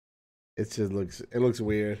something. It looks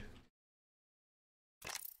weird.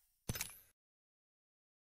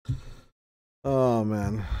 Oh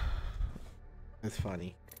man, it's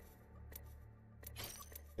funny.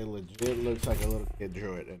 It legit looks like a little kid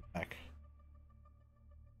drew it in the back.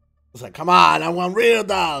 It's like, come on, I want real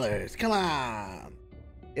dollars. Come on,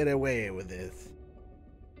 get away with this.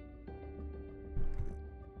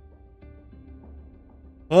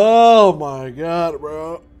 Oh my god,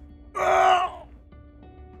 bro. Oh.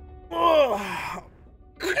 Oh.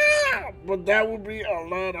 But that would be a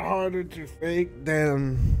lot harder to fake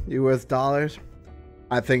than US dollars.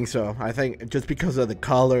 I think so. I think just because of the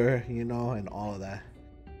color, you know, and all of that.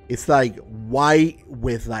 It's like white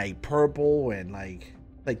with like purple and like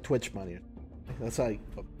Twitch money. That's like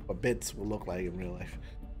what bits will look like in real life.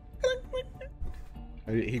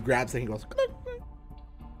 He grabs it and he goes.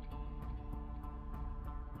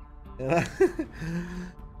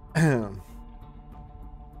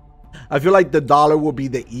 I feel like the dollar will be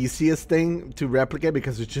the easiest thing to replicate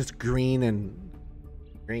because it's just green and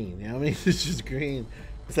green. You know what I mean? It's just green.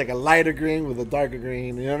 It's like a lighter green with a darker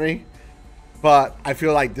green. You know what I mean? But I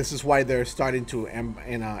feel like this is why they're starting to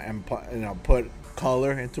put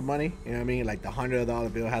color into money. You know what I mean? Like the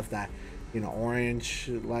 $100 bill has that, you know, orange,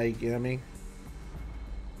 like, you know what I mean?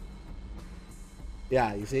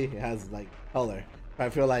 Yeah, you see, it has like color. But I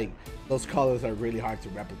feel like those colors are really hard to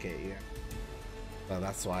replicate here. So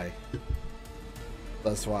that's why.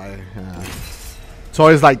 That's why. So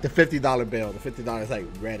it's like the $50 bill. The $50 is like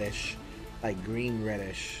reddish, like green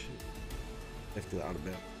reddish. Lifted out a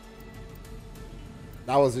bit.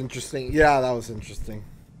 That was interesting. Yeah, that was interesting.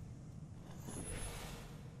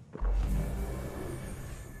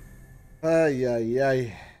 Yeah.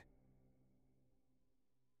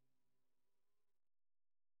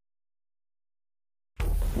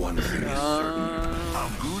 One thing is certain.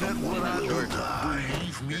 I'm good at what I do.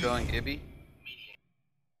 Believe me. You're going Gibby?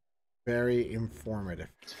 Very informative.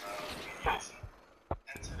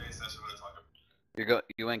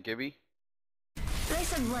 You went Gibby? They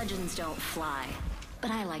said legends don't fly,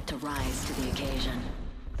 but I like to rise to the occasion.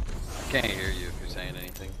 I can't hear you if you're saying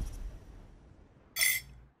anything.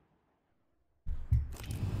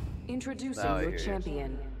 Introducing Now I your hear you.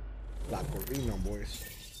 champion. La Corino, boys.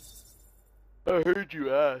 I heard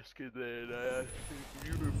you ask, and then I asked if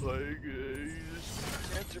you were playing. You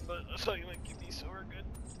just answered, but I saw you went Gibby, so we're good.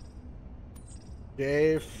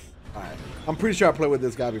 J. Alright. I'm pretty sure I played with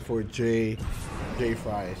this guy before. J.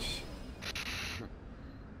 Fries.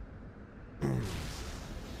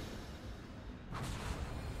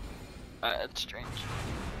 That's strange.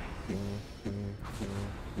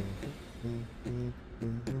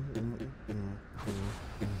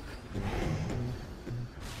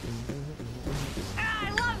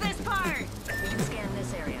 I love this part! Scan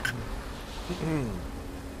this area.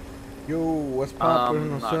 Yo, what's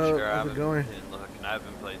poppin'? What's not up? sure. How's it going? I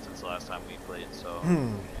haven't played since the last time we played, so.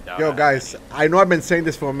 Yo, guys, I know I've been saying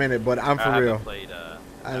this for a minute, but I'm for real. Played,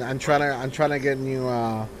 I'm trying to get new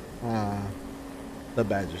the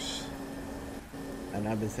badges, and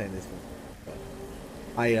I've been saying this for.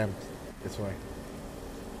 I am this way.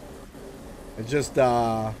 It's just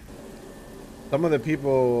some of the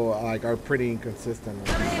people like are pretty inconsistent.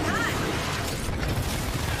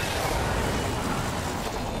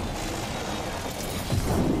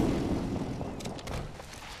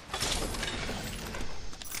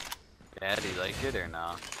 Yeah, do you like it or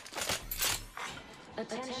not?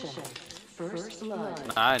 Attention. First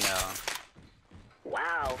blood. I know.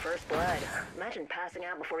 Wow, first blood. Imagine passing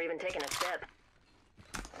out before even taking a step.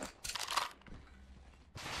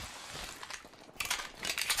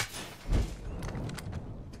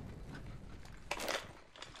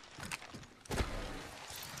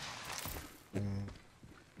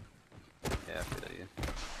 Yeah, I feel you.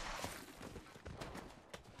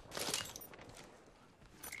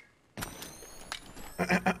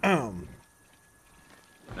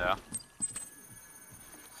 Yeah.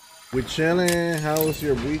 We chilling. How was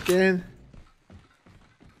your weekend?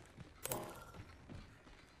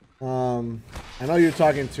 I know you're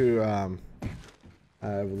talking to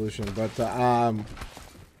Evolution, but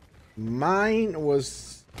mine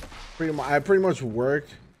was I pretty much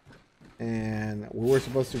worked, and we were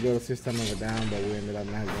supposed to go to System of a Down, but we ended up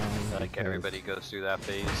not going. Like everybody goes through that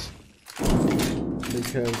phase.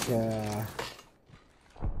 Because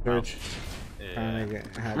Church kind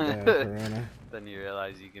of had the corona. Then you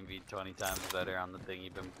realize you can be 20 times better on the thing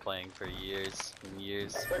you've been playing for years and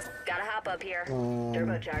years. Let's gotta hop up here.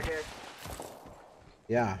 Turbocharger.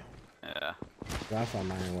 Yeah. Yeah. That's on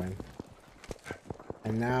mine win.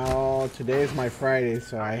 And now today is my Friday,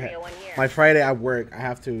 so my Friday I work. I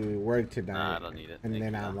have to work tonight. Nah, I don't need it. And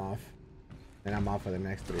then I'm off. Then I'm off for the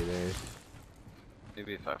next 3 days.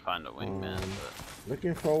 Maybe if I find a wingman. But...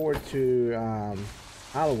 Looking forward to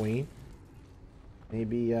Halloween.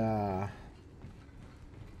 Maybe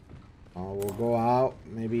we'll go out.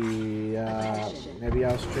 Maybe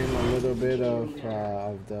I'll stream a little bit of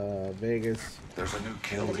the Vegas. There's a new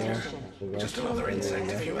kill here. Just another insect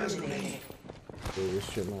if you ask me. We'll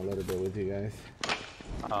stream a little bit with you guys.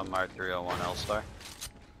 Mark 301 L-Star.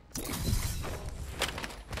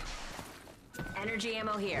 Energy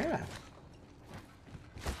ammo here.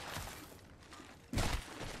 Yeah.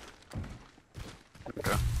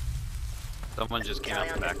 Okay. Someone just came out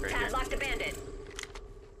the back right here. Padlocked a bandit.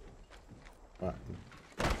 What?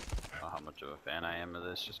 I don't know how much of a fan I am of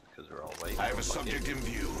this, just because we're all white. I have a subject in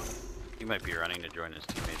view. He might be running to join his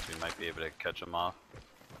teammates. We might be able to catch him off.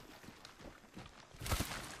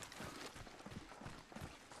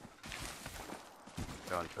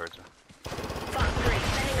 Going towards him. Fox 3,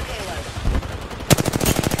 sending the payload.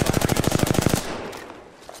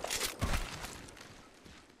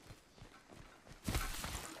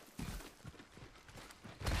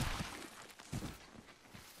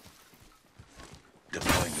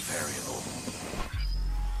 Deploying the variable.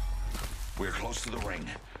 We're close to the ring.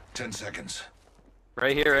 10 seconds.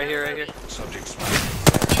 Right here, right here, right here. Subject spotted.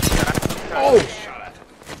 Oh!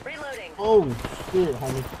 Reloading. Oh shit,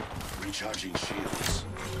 honey. Recharging shields.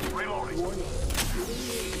 Reloading.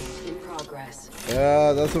 In progress.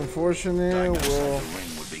 Yeah, that's unfortunate. Well,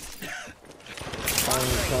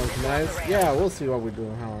 sounds nice. Yeah, we'll see what we do,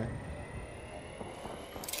 Howard.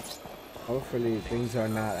 Hopefully things are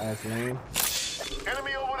not as lame.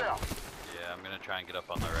 Enemy over there. Yeah, I'm gonna try and get up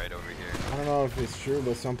on the right over here. I don't know if it's true,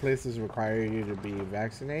 but some places require you to be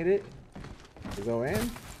vaccinated to go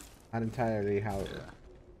in. Not entirely how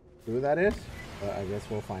true that is, but I guess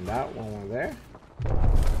we'll find out when we're there.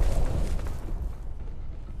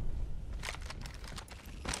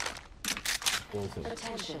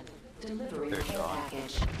 Attention, delivering care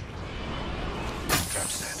package. Trap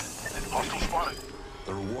set. And hostile spotted.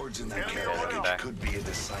 The rewards in that care package could be a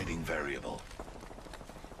deciding variable.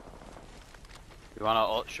 You wanna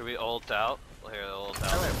ult? Should we ult out? Here, ult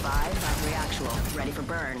out. Alert 5, battery actual. Ready for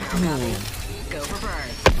burn. How copy? Go for burn.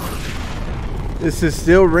 This is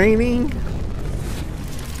still raining.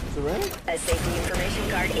 Is it raining? A safety information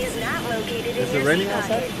card is not located Is in it your raining seat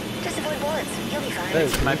outside? pocket. Just avoid bullets. You'll be fine. Hey,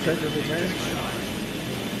 can I check if it's raining?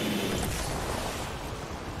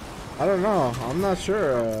 I don't know. I'm not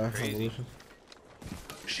sure. Crazy.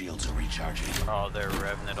 Shields are recharging. Oh, they're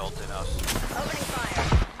Revenant ulting us. Opening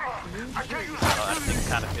fire. I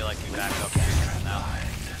kind of feel like we back up here now.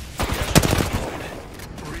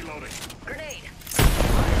 Reloading. Grenade.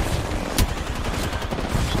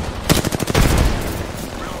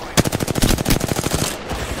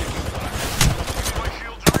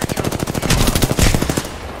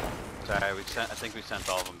 Sorry, I think we sent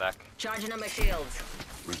all of them back. Charging on my shields.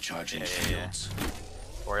 Recharging Yeah.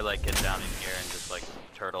 Or like get down in here and just like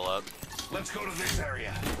turtle up. Let's go to this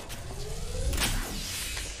area.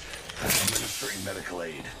 Administering medical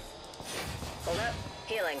aid. Hold up.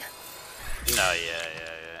 Healing. No,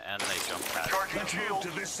 yeah. And they jump past. Let's move to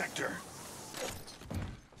this sector.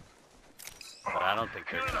 But I don't think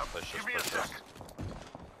they're gonna push us.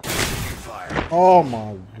 Fire. Oh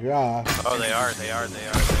my god. Oh, they are.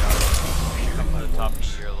 Come to the top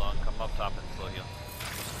of your long. Come up top and slow heal.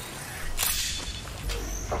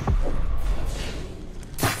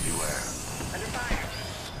 Beware. Under fire.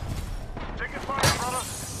 Taking fire, brother.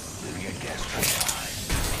 Leaving a gas trap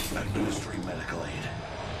behind. Administering medical aid.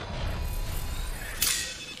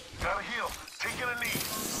 Gotta heal. Taking a knee.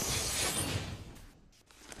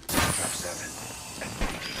 Trap 7.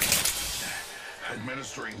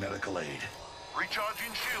 Administering medical aid.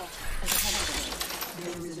 Recharging shields.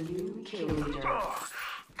 There is a new kill leader.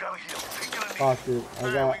 Gotta heal. Taking a knee. Fuck it.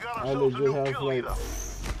 I legit have like.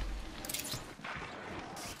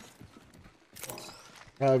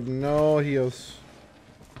 I have no heals.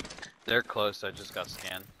 They're close. I just got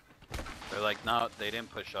scanned. They're like, no, they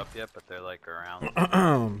didn't push up yet, but they're like around.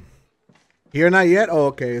 Here, not yet? Oh,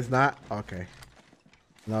 okay. It's not. Okay.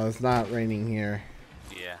 No, it's not raining here.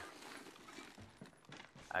 Yeah.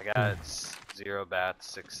 I got 0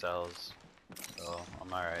 bats, 6 cells. So,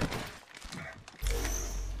 I'm alright.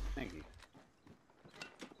 Thank you.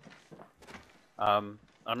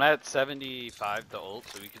 I'm at 75 to ult,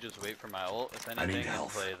 so we could just wait for my ult, if anything, need and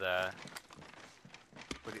health. play the...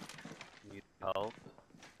 What do you need help?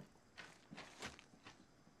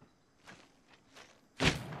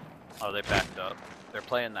 Oh, they backed up. They're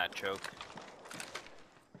playing that choke.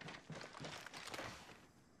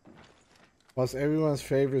 What's everyone's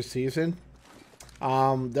favorite season?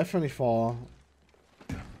 Definitely fall.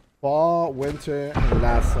 Fall, winter, and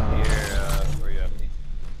last summer. Here, where you at, me?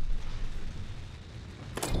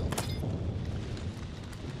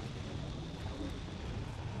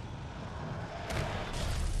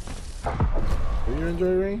 Do you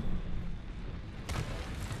enjoy rain?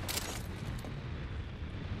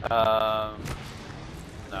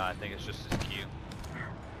 No, I think it's just as cute.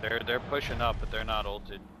 They're pushing up, but they're not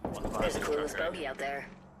ulted. There's a clueless bogey out there.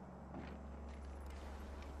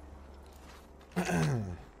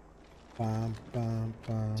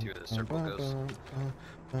 See where the circle goes.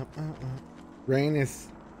 Rain is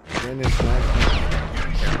nice.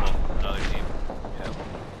 Careful, another team. Yep.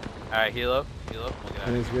 Alright, heal up. We'll get out.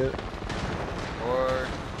 Rain is good. Or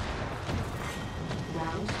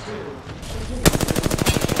Round 2.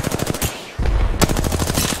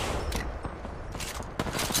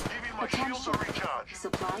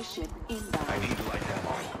 Supply ship inbound. I need light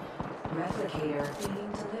ammo. Replicator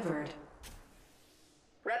being delivered.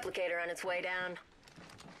 Replicator on its way down.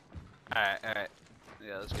 alright.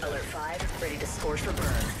 Yeah, let's get Alert 5, ready to scorch for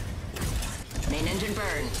burn. Main engine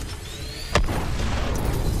burn.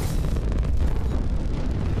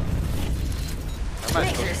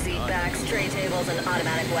 Make sure seat backs, tray tables, and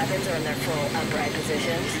automatic weapons are in their full upright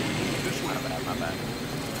positions. My bad.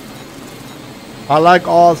 I like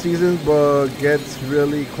all seasons, but it gets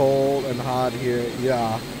really cold and hot here.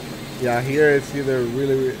 Yeah, here it's either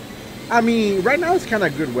really. I mean, right now it's kind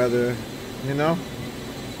of good weather, you know.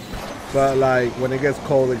 But like when it gets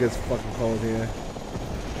cold, it gets fucking cold here.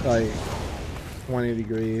 Like 20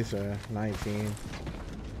 degrees or 19.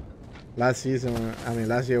 Last year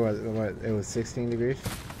was what? It was 16 degrees.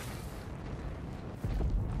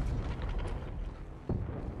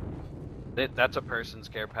 That's a person's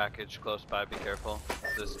care package close by. Be careful.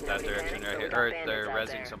 That direction right here. Or they're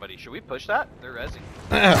rezzing somebody. Should we push that? They're rezzing.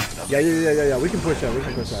 Yeah. We can push that.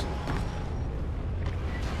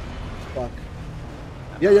 Fuck.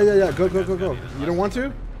 Yeah. Go. You don't want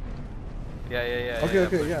to? Yeah. Okay.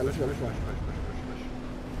 Push, Yeah. Let's go.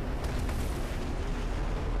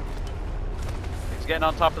 He's getting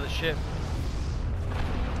on top of the ship.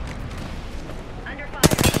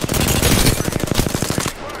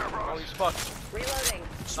 Oh, he's fucked. Reloading.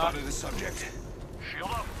 Spotted the subject. Shield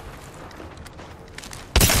up.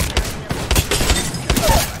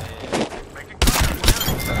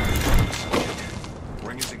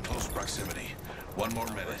 Ring is in close proximity. 1 more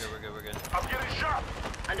minute. We're good. I'm getting shot.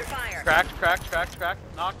 Under fire. Cracked.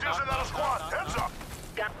 Knock. There's another squad. Heads up.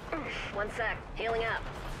 Got. 1 sec. Healing up.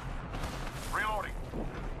 Reloading.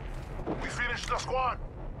 We finished the squad.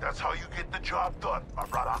 That's how you get the job done, my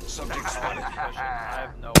brother. Subject spotted. I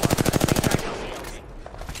have no one.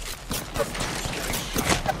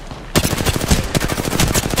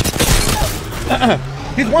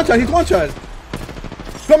 He's one shot.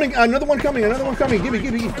 Coming, another one coming. Give me.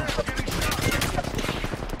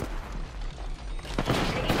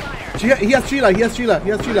 He has Sheila. Oh,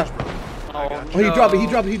 he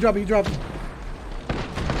dropped it.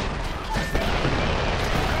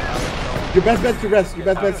 Your best bet's to rest.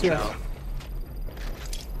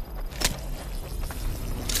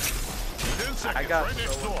 I got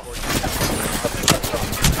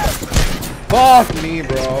Fuck me,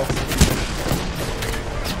 bro.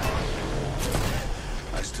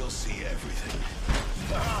 I still see everything.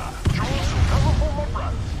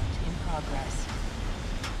 In progress.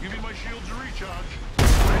 Give me my shields to recharge.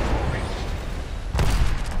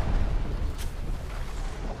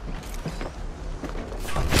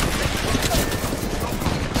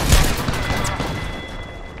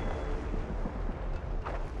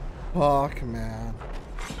 Fuck, man.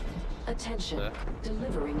 Attention.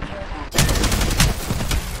 Delivering care package.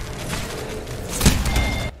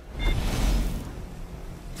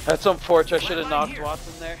 That's unfortunate. I should have knocked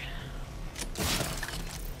Watson there.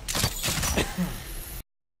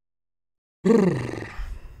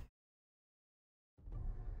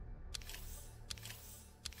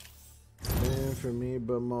 For me,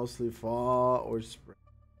 but mostly fall or spring.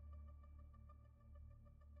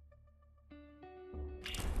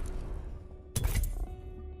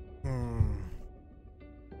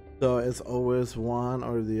 So it's always one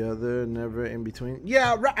or the other, never in between.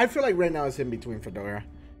 Yeah, I feel like right now it's in between, Fedora.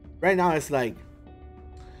 Right now it's like,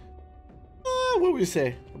 what would you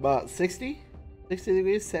say? About 60? 60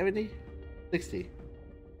 degrees? 70? 60?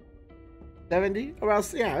 70?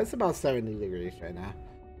 Around, yeah, it's about 70 degrees right now.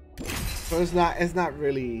 So it's not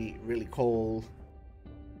really cold,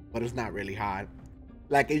 but it's not really hot.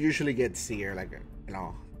 Like it usually gets here, like, you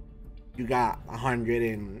know, you got 100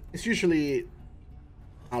 and it's usually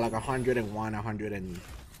like 101,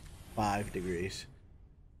 105 degrees,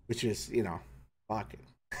 which is, you know, fucking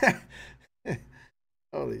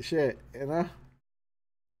holy shit, you know.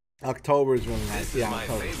 October is really nice. Yeah, my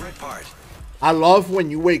October. favorite part. I love when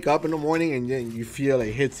you wake up in the morning and then you feel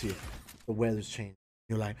it hits you. The weather's changing.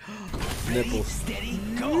 You're like, nipples. Steady,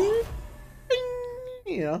 go.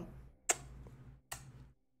 You know.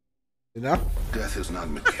 You know? Death is not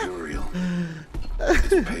mercurial.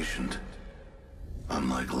 It's patient.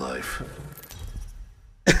 Unlike life.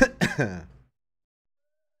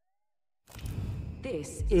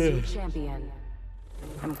 This is your champion.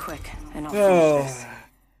 I'm quick, and I'll finish this.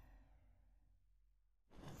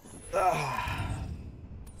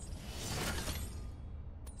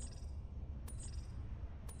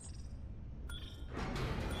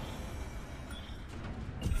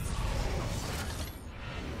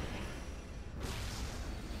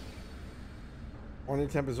 Morning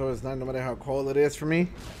temp is always nice, no matter how cold it is for me.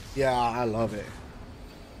 Yeah, I love it.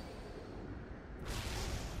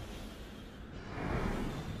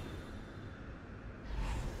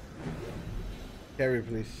 Carry,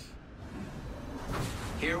 please.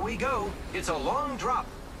 Here we go. It's a long drop.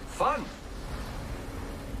 Fun.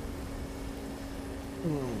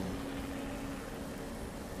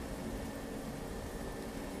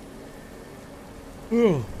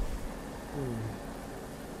 Ooh.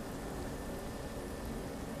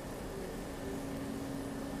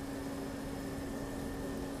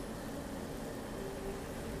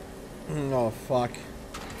 Oh fuck.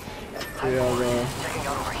 Yeah, Checking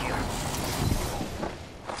out over here.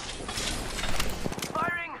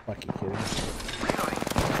 fucking kidding me?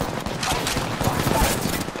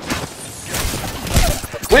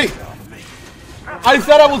 Wait! I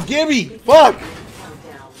said I was Gibby! Fuck!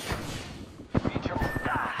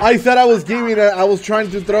 I said I was Gibby that I was trying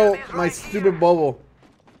to throw my stupid bubble.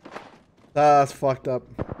 That's fucked up.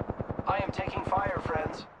 I am taking fire,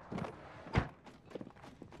 friends.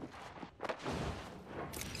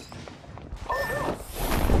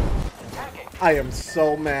 I am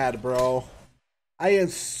so mad, bro. I am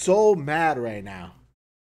so mad right now.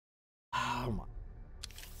 Oh my.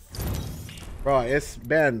 Bro, it's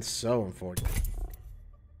been so unfortunate.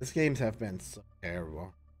 These games have been so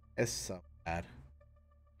terrible. It's so bad.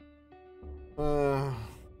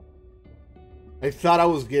 I thought I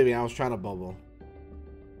was giving. I was trying to bubble.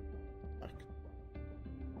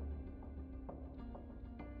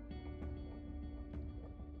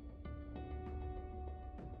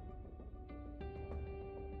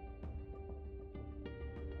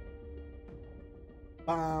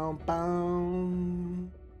 Bow, bow.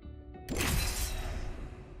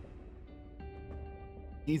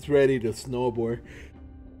 He's ready to snowboard.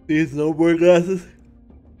 These snowboard glasses.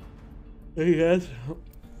 He has.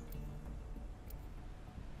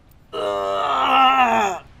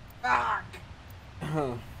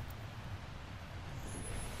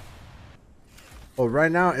 Well,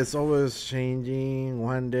 right now it's always changing.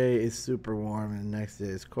 One day it's super warm and the next day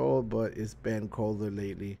it's cold, but it's been colder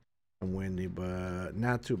lately and windy, but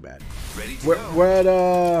not too bad. Ready to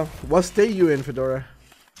go. What state you in, Fedora?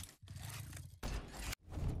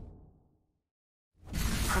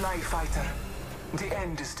 Fly fighter, the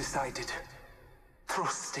end is decided.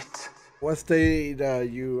 Trust it. What state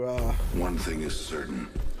you One thing is certain.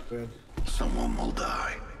 Good. Someone will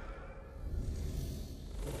die.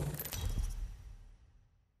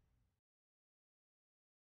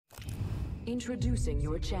 Introducing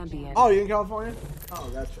your champion. Oh, you in California? Oh,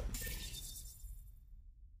 gotcha.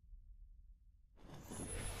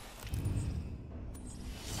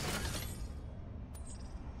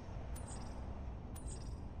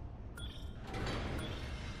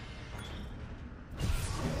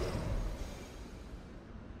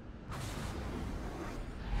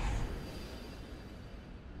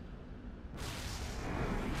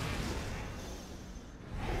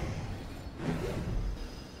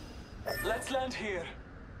 Let's land here.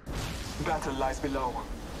 Battle lies below.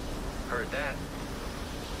 Heard that.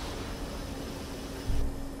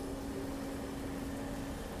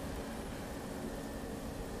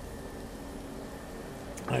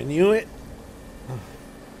 I knew it.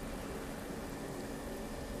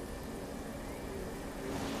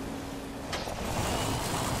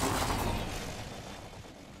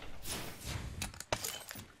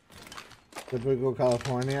 Typical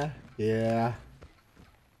California? Yeah.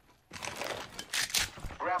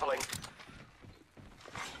 Grappling.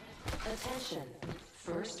 Attention.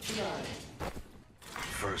 First blood.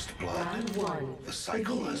 First blood. Round one. The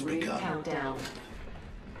cycle has Ring begun. countdown.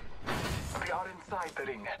 We are inside the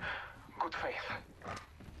ring. Good faith.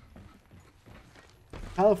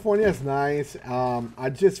 California is nice. I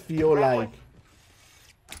just feel like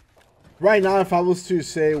right now, if I was to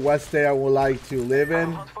say what state I would like to live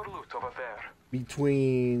in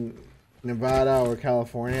between Nevada or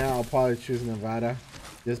California, I'll probably choose Nevada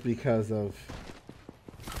just because of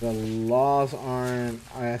the laws aren't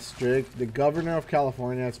as strict. The governor of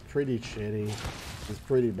California is pretty shitty. It's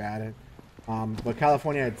pretty bad. But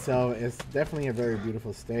California itself is definitely a very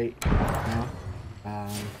beautiful state. You know?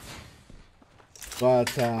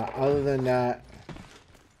 But other than that,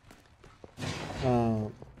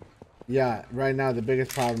 yeah, right now the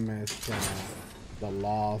biggest problem is the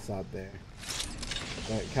laws out there.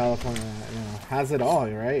 But California, you know, has it all,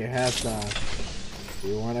 right? It has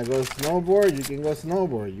you want to go snowboard, you can go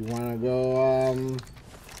snowboard. You want to go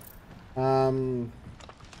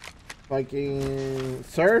fucking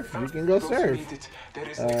surf, you can go surf.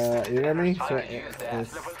 You know what I mean? So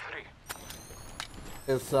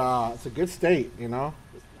it's a good state, you know?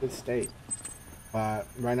 It's a good state. But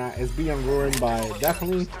right now it's being ruined by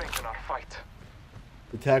definitely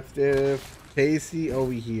Detective Casey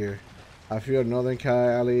over here. I feel Northern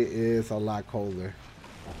Cali is a lot colder.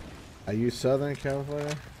 Are you Southern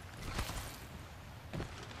California?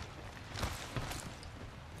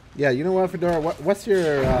 Yeah, you know what, Fedora? What's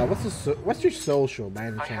your social,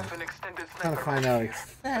 man? Trying to find out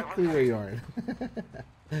exactly where you are.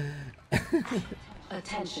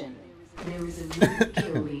 Attention. There is a new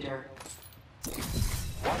kill leader.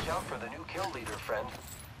 Watch out for the new kill leader, friend.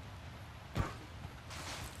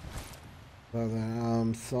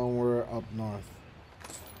 Somewhere up north.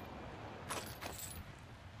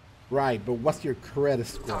 Right, but what's your credit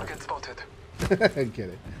score? Target spotted. I'm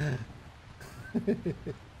kidding.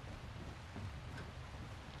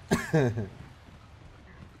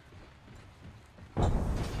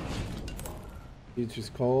 Beach is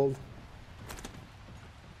cold.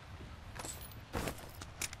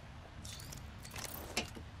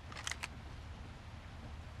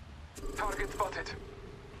 Target spotted.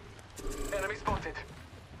 Enemy spotted.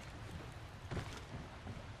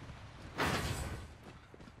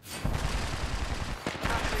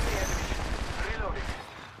 Tackling the enemy. Reloading.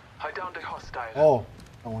 I downed a hostile. Oh,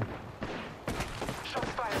 that one.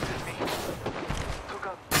 Shots fired at me. Took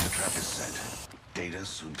out. The trap is set. Data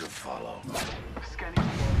soon to follow. Scanning.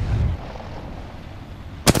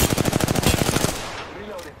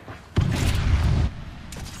 Reloading.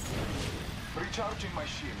 Recharging my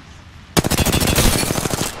shields.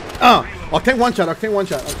 Oh, Octane one shot, Octane one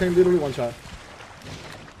shot, Octane literally one shot.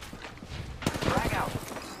 Frag out.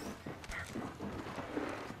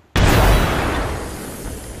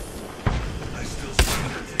 I still see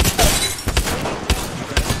it.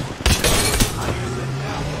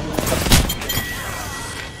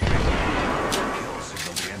 Kill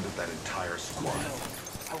signal the end of that entire squad.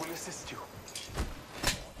 I will assist you.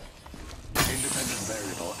 Independent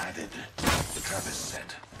variable added. The trap is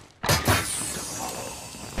set. Data soon to follow.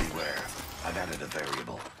 Beware. I've added a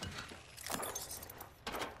variable.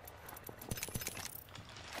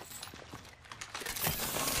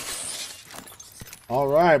 All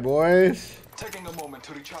right, boys. Taking a moment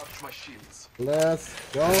to recharge my shields. Let's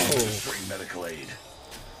go. Administering medical aid.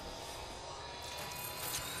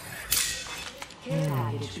 Care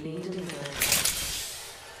package being delivered.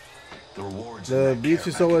 The rewards. The beach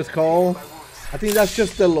is always cold. I think that's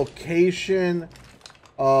just the location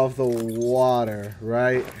of the water,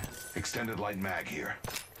 right? Extended light mag here.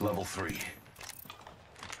 Level 3.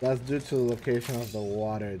 That's due to the location of the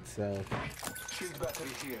water itself. Shield battery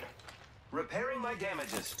here. Repairing my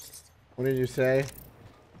damages. What did you say?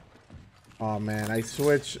 Oh man, I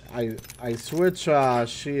switch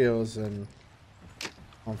shields and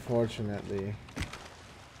unfortunately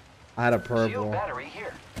I had a purple. Shield battery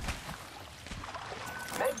here.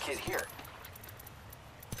 Med kit here.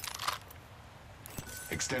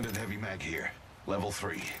 Extended heavy mag here. Level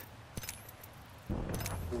 3.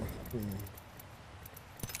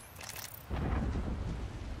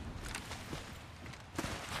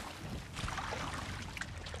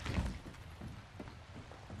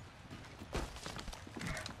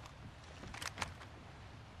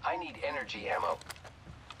 I need energy ammo.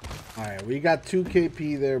 Alright, we got 2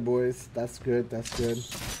 KP there, boys. That's good, that's good.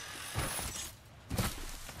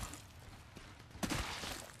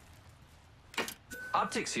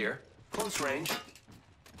 Optics here. Close range.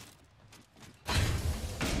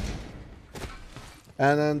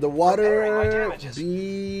 And then the water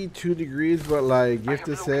be 2 degrees, but like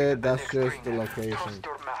Gifted said, that's just the location.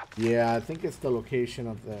 Yeah, I think it's the location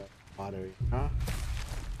of the water, huh?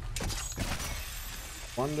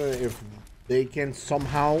 Wonder if they can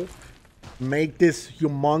somehow make this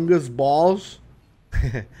humongous balls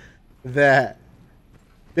that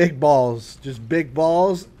big balls, just big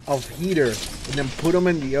balls of heater, and then put them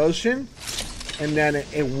in the ocean, and then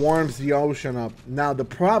it warms the ocean up. Now the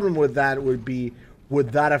problem with that would be,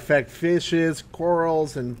 would that affect fishes,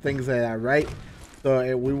 corals, and things like that, right?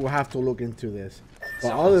 So we will have to look into this.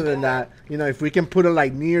 But other than that, you know, if we can put it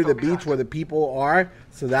like near the beach where the people are,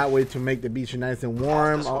 so that way to make the beach nice and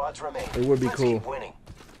warm, it would be cool.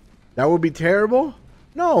 That would be terrible?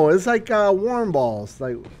 No, it's like warm balls.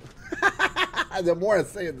 Like the more I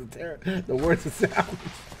say it, the worse it sounds.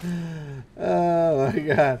 Oh my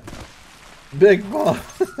god. Big ball.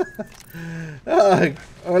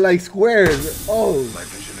 Or like squares. Oh.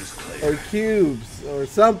 Or cubes or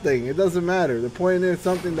something. It doesn't matter. The point is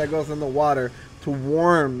something that goes in the water to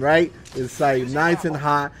warm, right? It's like nice and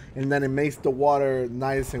hot, and then it makes the water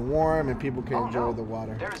nice and warm, and people can enjoy the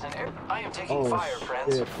water. There is an air. I am taking fire,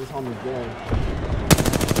 friends. Shit, this homie's dead.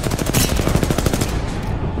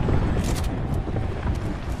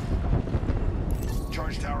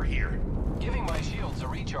 Charge tower here. Giving my shields a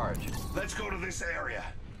recharge. Let's go to this area.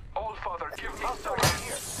 All father, give me some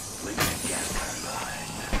here. Leaving a gas pad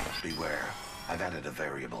behind. Beware. I've added a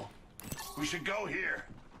variable. We should go here.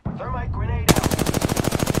 Thermite grenade out.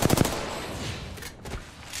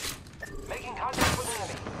 Making contact with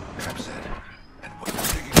enemy. Trap set. And we're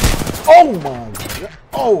taking Oh my god.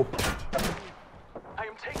 Oh. I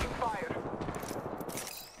am taking fire.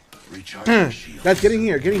 Recharge your shield. Guys, get in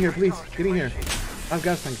here, please. Get in here. I've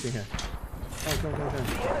gas tanks in here. Come.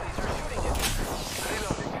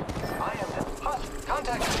 I am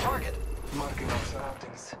contact the target. Marking our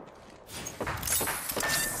surroundings.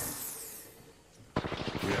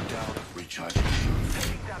 We are down. Recharging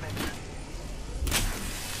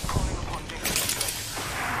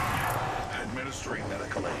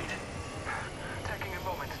inside. Taking a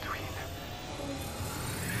moment to heal.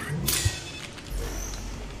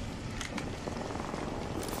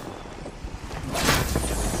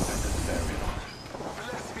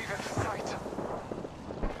 Bless me with sight.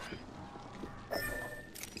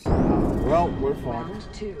 Well, we're fine. Round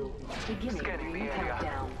 2. Beginning ring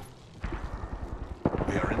countdown.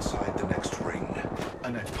 We are inside the next ring.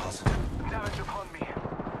 A net positive. Damage upon me.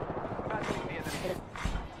 Battling the enemy.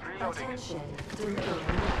 Reloading. Attention, delivering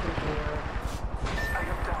replicator. I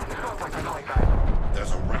am down. Not like I like that.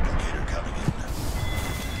 There's a replicator coming in.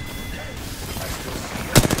 I still see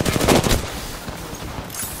it.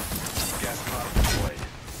 Gas cloud deployed.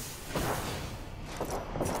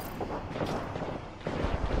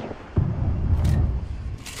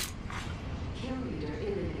 Kill leader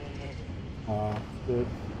eliminated. Good.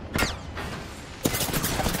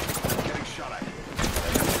 Getting shot at.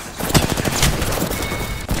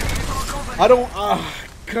 I don't.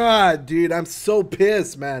 God, dude, I'm so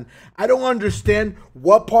pissed, man. I don't understand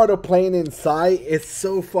what part of playing inside is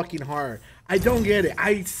so fucking hard. I don't get it.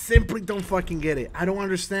 I simply don't fucking get it. I don't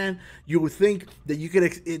understand. You would think that you could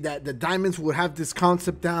that the diamonds would have this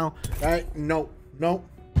concept down, right? No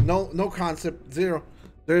concept. Zero.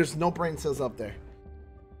 There's no brain cells up there.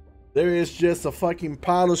 There is just a fucking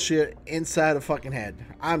pile of shit inside a fucking head.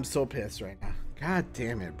 I'm so pissed right now. God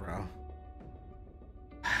damn it, bro.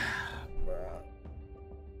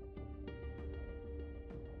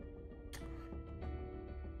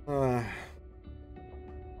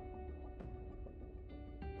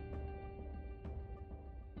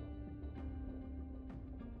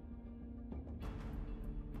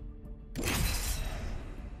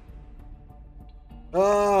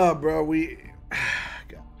 Bro, we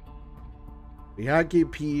got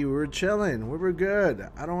KP, we were chilling, we were good.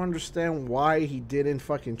 I don't understand why he didn't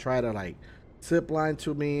fucking try to like zip line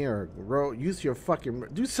to me or use your fucking,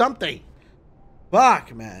 do something.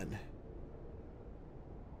 Fuck, man.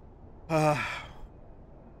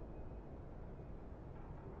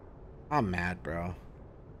 I'm mad, bro.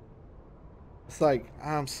 It's like,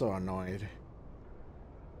 I'm so annoyed.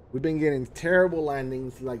 We've been getting terrible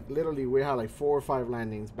landings. Like, literally, we had like 4 or 5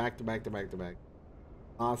 landings back to back to back to back.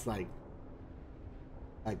 Now it's like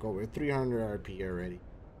over 300 RP already.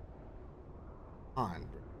 Come on,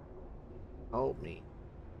 bro. Help me.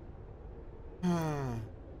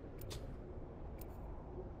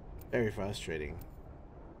 Very frustrating.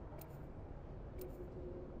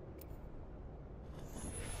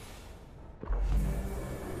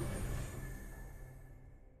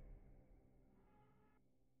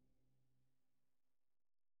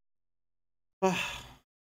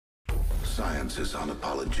 Science is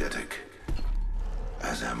unapologetic,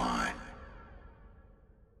 as am I.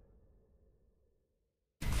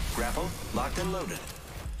 Grapple, locked and loaded.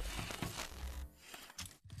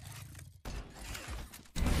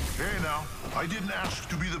 Hey now, I didn't ask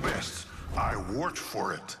to be the best. I worked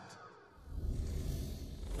for it.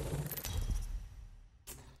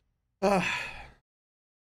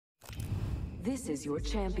 This is your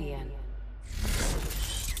champion.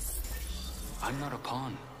 I'm not a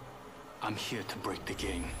pawn. I'm here to break the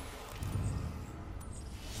game.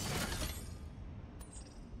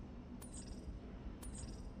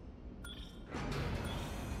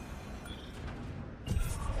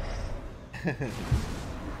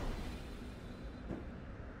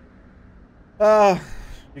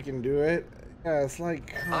 You can do it. Yeah, it's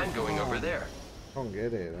like I'm going over there. I don't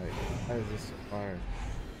get it. Like, how is this so hard?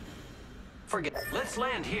 Forget. Let's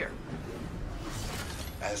land here.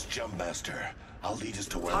 As Jump Master, I'll lead us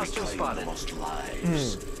to where Hostile we claim spotted. the most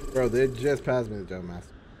lives. Bro, they just passed me the Jump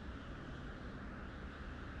Master.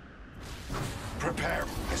 Prepare.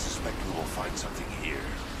 I suspect we will find something here.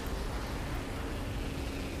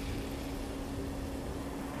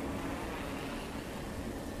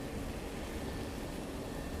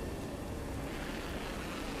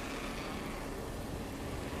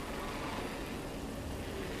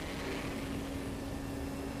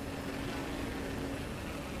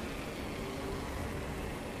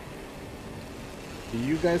 Do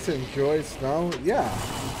you guys enjoy snow? Yeah.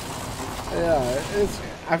 It's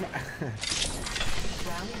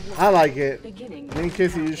I like it. Me and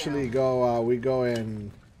Kissy usually go. We go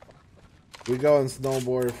and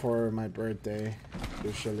snowboard for my birthday.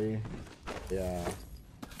 Usually, yeah.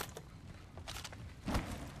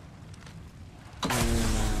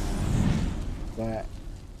 But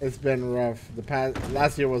it's been rough.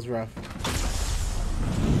 Last year was rough.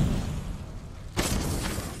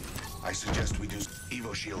 I suggest we do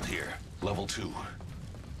Evo Shield here, level 2.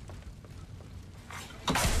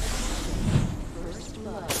 First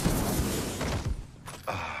blood.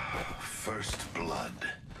 First blood.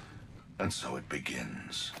 And so it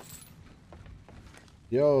begins.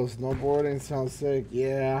 Yo, snowboarding sounds sick.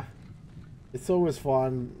 Yeah, it's always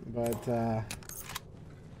fun, but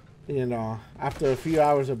you know, after a few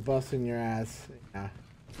hours of busting your ass, yeah,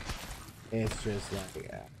 it's just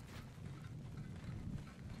like,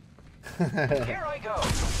 yeah. Here I go.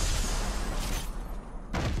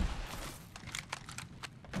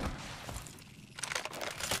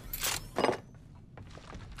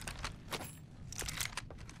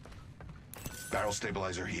 Barrel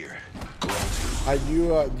stabilizer here. Are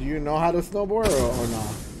you do you know how to snowboard or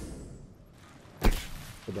not?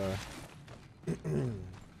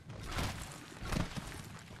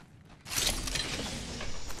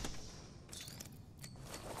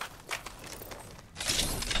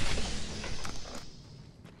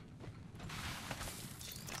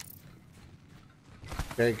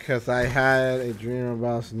 Okay, because I had a dream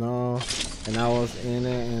about snow and I was in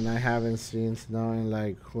it and I haven't seen snow in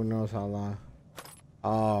like who knows how long.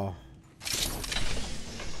 Oh.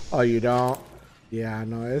 Oh, you don't? Yeah,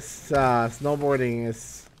 no, it's snowboarding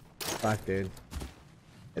is fuck, dude.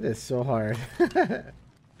 It is so hard. It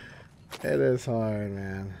is hard,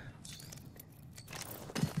 man.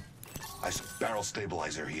 Barrel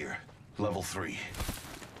stabilizer here. Level 3.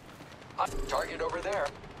 Target over there.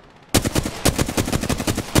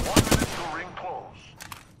 1 minute to ring close.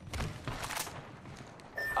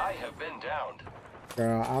 I have been downed.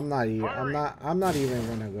 Bro, I'm not even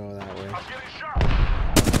gonna go that way.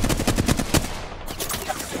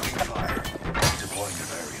 Deploying the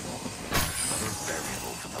variable. Another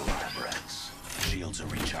variable for the lab rats. Shields are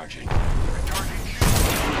recharging.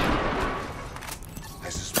 I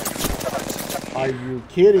suspect. Are you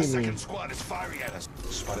kidding me? Second squad is firing at us.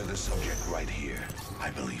 Spotted the subject right here.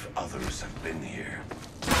 I believe others have been here.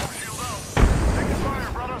 Shield out. Taking fire,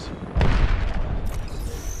 brothers.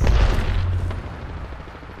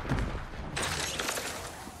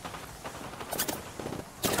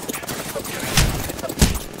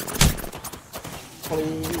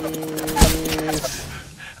 Please.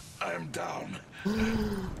 I'm down.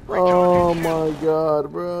 Oh my god,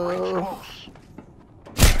 bro.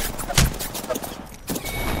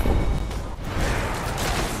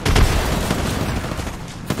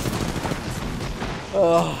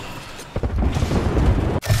 Oh.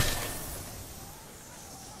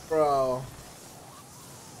 Bro.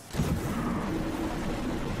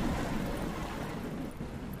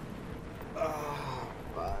 Oh,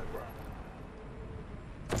 bye, bro.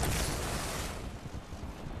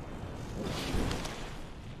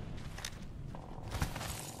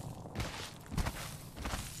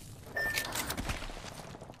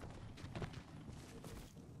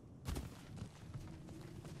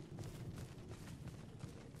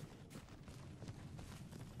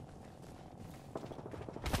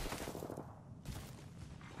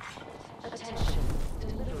 Attention,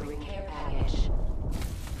 delivering care package.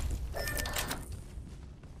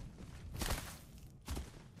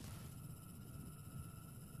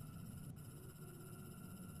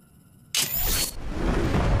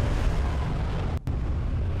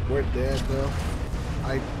 We're dead, though.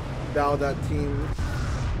 I doubt that team.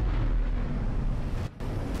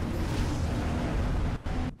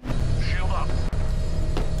 Shield up.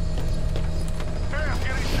 Hey, I'm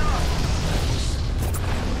getting shot.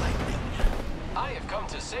 I have come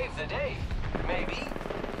to save the day. Maybe.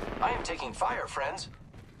 I am taking fire, friends.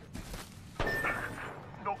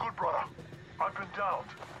 No good, brother. I've been downed.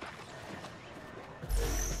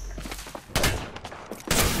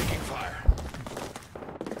 Taking fire.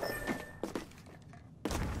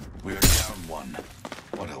 We are down 1.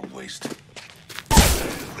 What a waste.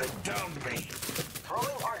 They downed me.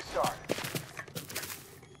 Throwing Arc Star.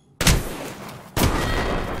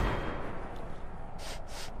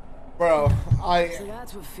 Bro, So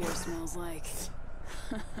that's what fear smells like.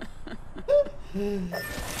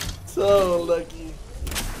 So lucky.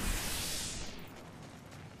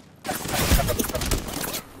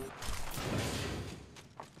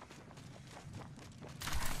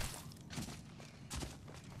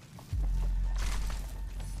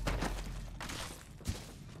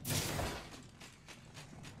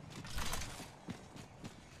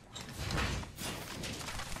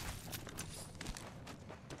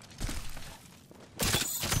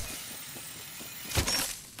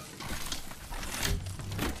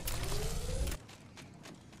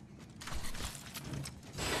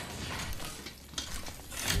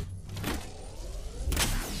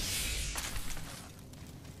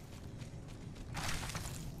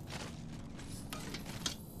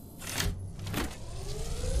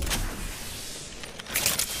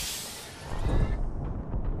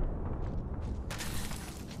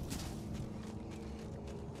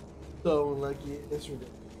 So like it's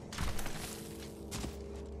ridiculous.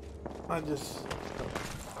 I just.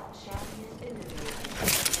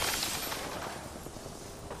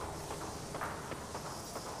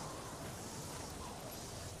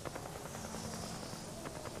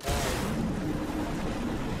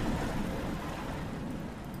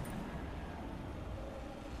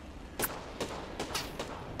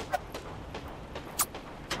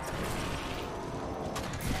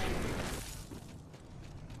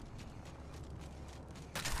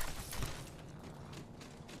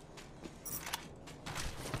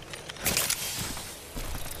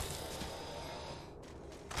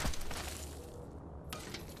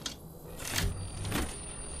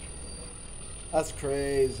 That's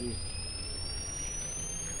crazy.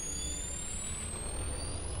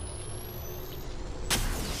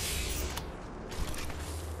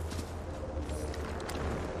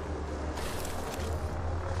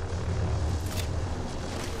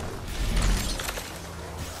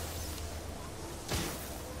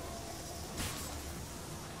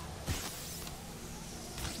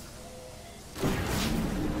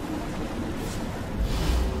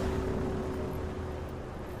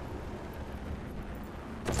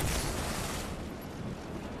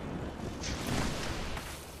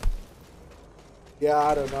 Yeah,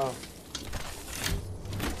 I don't know.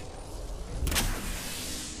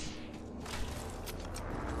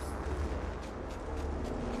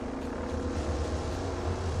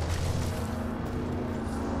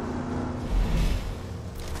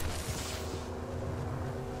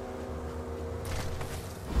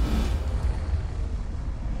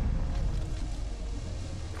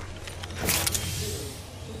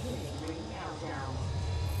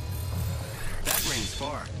 That ring's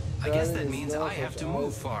far. I guess that means I have to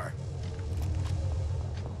move far.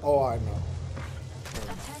 Oh, I know.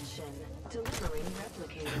 Attention, delivering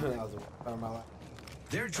replicator. That was a part of my life.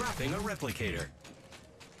 They're dropping a replicator.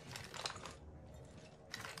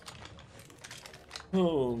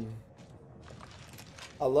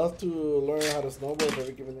 I love to learn how to snowboard if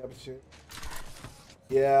ever given the opportunity.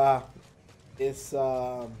 Yeah, it's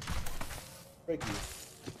tricky.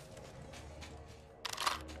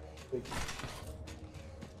 Tricky.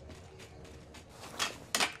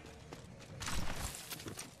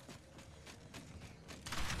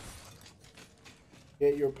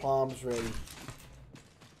 Get your palms ready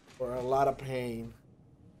for a lot of pain.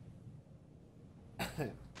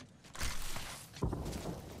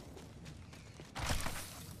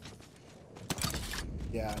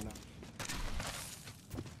 Yeah, I know.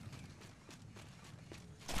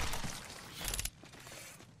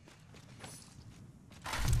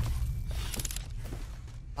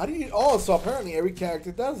 How do you? Oh, so apparently every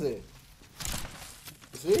character does it.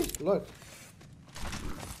 See? Look.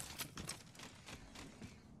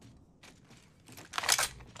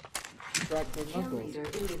 Track the Kill knuckles. leader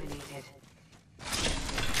eliminated.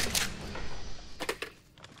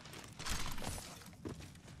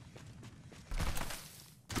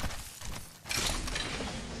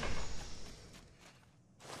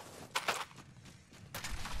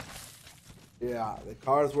 Yeah, the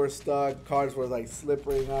cars were stuck. Cars were like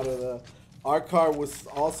slippering out of the. Our car was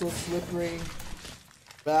also slippering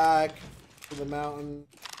back to the mountain.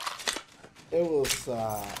 It was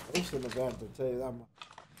an event, to tell you that much.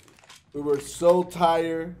 We were so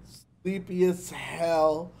tired, sleepy as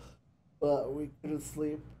hell, but we couldn't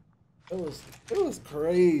sleep. It was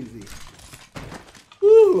crazy.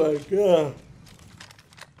 Oh my god.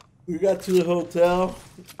 We got to the hotel.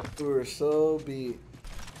 We were so beat.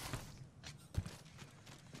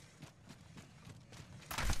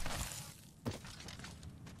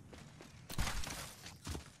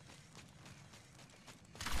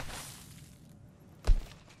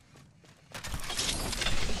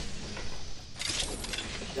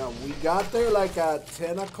 Yeah, we got there like at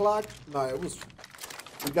 10 o'clock. No,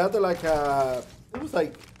 we got there like it was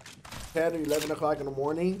like 10 or 11 o'clock in the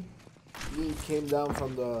morning. We came down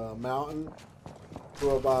from the mountain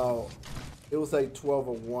to about, it was like 12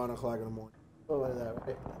 or 1 o'clock in the morning. Something like that,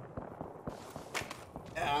 right?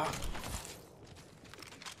 Yeah.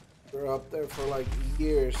 We were up there for like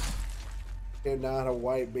years. Came down, had a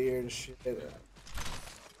white beard and shit.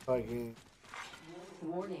 Fucking.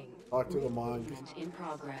 Warning. Talk to the monk. Movement in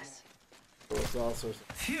progress. It was all sorts of.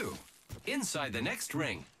 Phew! Inside the next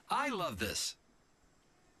ring. I love this.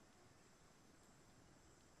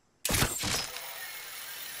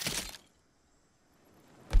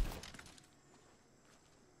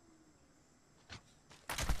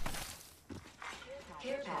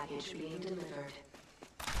 Care package being delivered.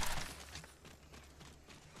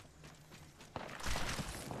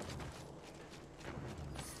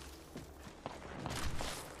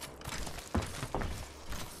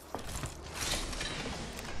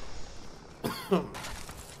 Round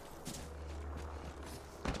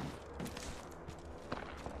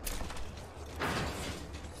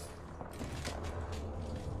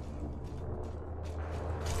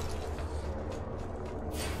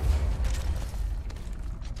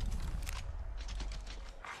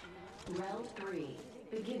 3.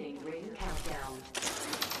 Beginning ring countdown.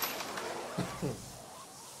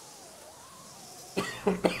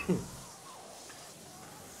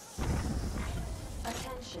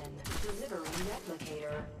 Attention, delivering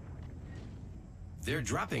replicator. They're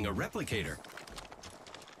dropping a replicator.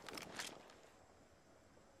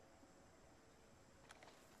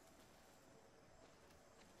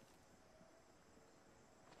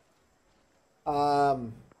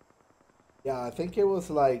 Yeah, I think it was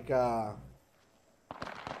like, what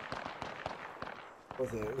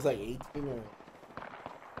was it? It was like 18 or...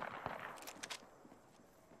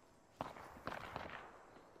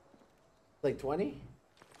 like 20?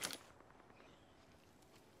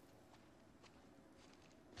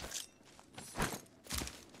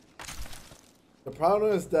 The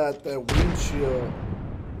problem is that the windshield,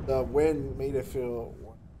 the wind made it feel...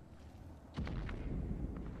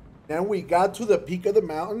 Then we got to the peak of the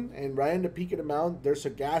mountain, and right in the peak of the mountain, there's a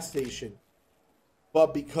gas station.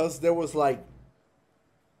 But because there was like,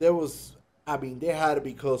 I mean, they had to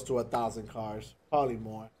be close to 1,000 cars, probably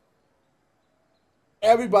more.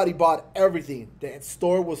 Everybody bought everything. The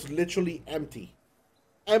store was literally empty.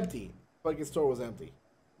 Empty. Fucking store was empty.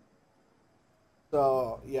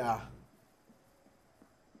 So, yeah.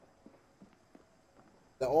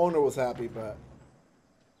 The owner was happy, but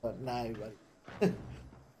not everybody.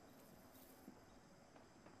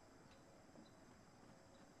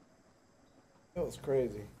 It was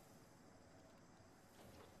crazy.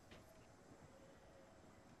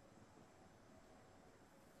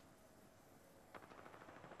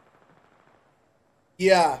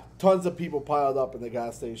 Yeah, tons of people piled up in the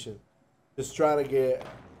gas station. Just trying to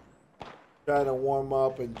warm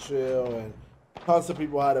up and chill, and tons of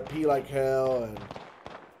people had to pee like hell, and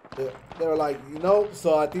they were like, you know,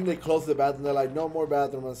 so I think they closed the bathroom. They're like, no more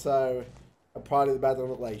bathroom inside. Probably the bathroom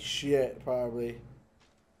looked like shit, probably.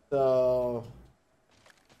 So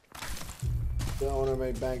the owner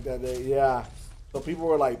made bank that day. Yeah. So people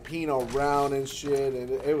were like peeing around and shit, and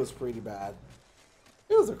it was pretty bad.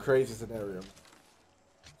 It was a crazy scenario.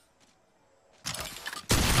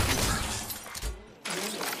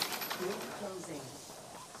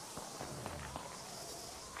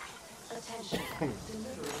 Attention,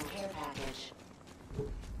 delivering care package.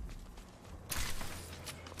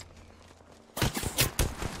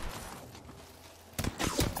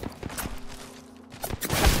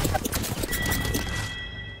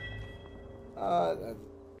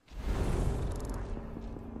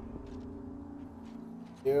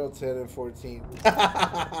 Zero, 10, and 14.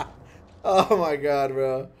 Oh my god,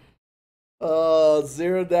 bro. Oh,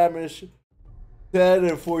 0 damage, 10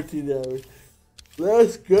 and 14 damage.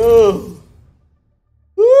 Let's go.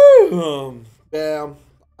 Woo! Bam.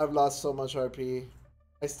 I've lost so much RP.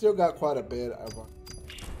 I still got quite a bit.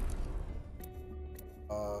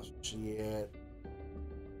 Oh, shit.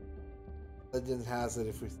 Legend has it,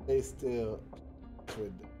 if we stay still,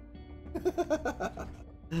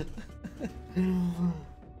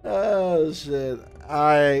 oh, shit.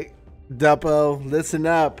 Alright, Duppo, listen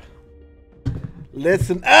up.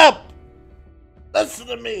 Listen up! Listen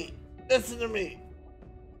to me. Listen to me.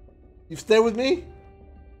 You stay with me?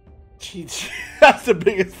 That's the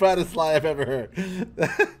biggest, fattest lie I've ever heard.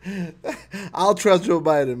 I'll trust Joe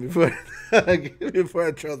Biden before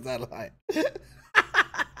I trust that lie.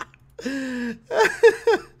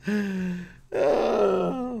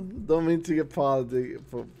 Don't mean to get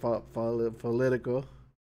political,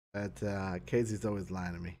 but Casey's always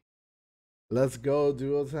lying to me. Let's go,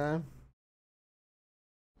 duo time.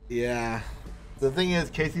 Yeah. The thing is,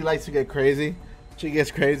 Casey likes to get crazy. She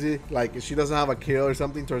gets crazy. Like, if she doesn't have a kill or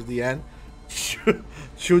something towards the end,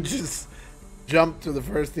 she'll just jump to the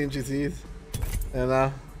first thing she sees. You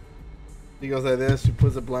know? She goes like this. She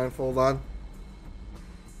puts a blindfold on.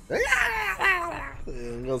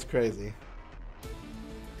 It goes crazy.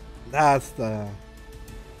 That's the...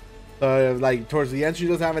 like, towards the end, she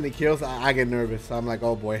doesn't have any kills. I get nervous. I'm like,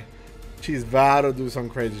 oh boy. She's about to do some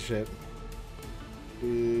crazy shit.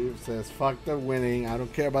 She says, fuck the winning. I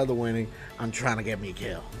don't care about the winning. I'm trying to get me a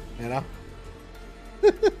kill. You know?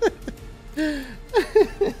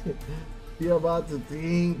 You're about to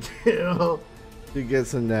think kill to get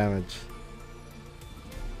some damage.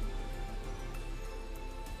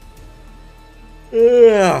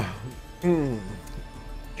 Yeah.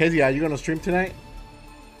 Casey, are you gonna stream tonight?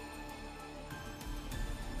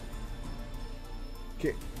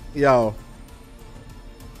 Okay. Yo,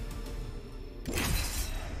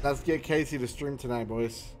 Let's get Casey to stream tonight,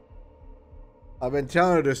 boys. I've been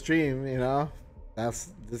telling her to stream, you know.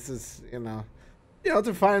 This is, you know,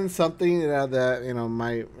 to find something that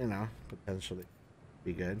might, potentially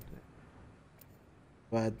be good.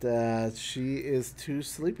 But she is too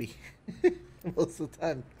sleepy most of the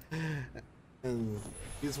time. And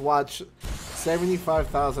she's watched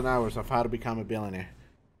 75,000 hours of How to Become a Billionaire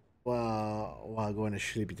while going to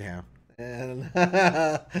Sleepy Town. And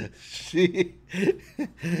she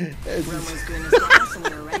Runway's green as gas, and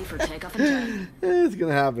we're ready for takeoff and turn. It's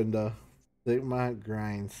gonna happen though. Sigma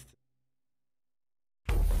grinds.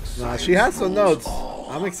 No, she has some notes.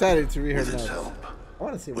 I'm excited to read her notes. I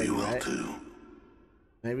want to see what you write.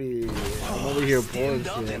 Maybe I'm over here bored.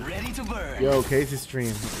 Yo, Casey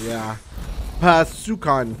stream. Yeah.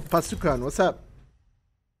 Pasukan, what's up?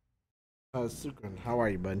 Pasukan, how are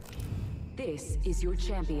you, bud? This is your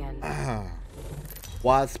champion.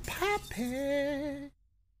 What's poppin'?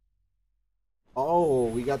 Oh,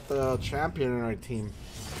 we got the champion in our team.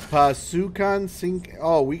 Pasukan Sink.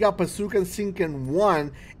 Oh, we got Pasukan Sinkin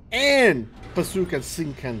 1 and Pasukan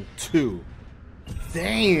Sinkin 2.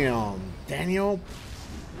 Damn, Daniel.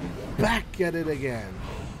 Back at it again.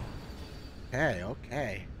 Okay,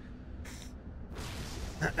 okay.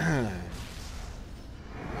 Alright,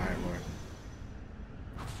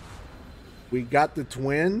 we got the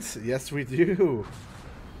twins. Yes, we do.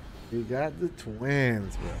 We got the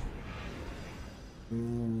twins, bro.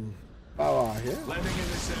 Oh, yeah. Landing in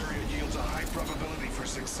this area yields a high probability for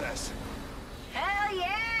success. Hell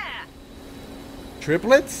yeah!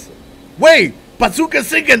 Triplets? Wait, Bazooka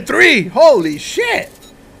Sinking 3. Holy shit.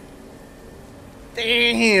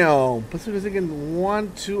 Damn. Bazooka Sinking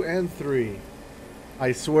 1, 2, and 3.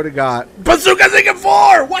 I swear to God. Bazooka Sinking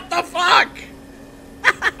 4. What the fuck?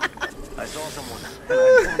 I saw someone.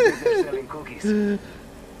 They're selling cookies.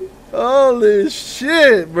 Holy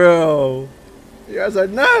shit, bro. You guys are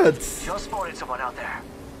nuts. Just spotted someone out there.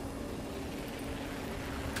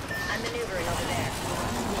 I'm maneuvering over there.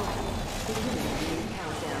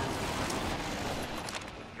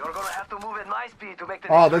 You're gonna have to move at my speed to make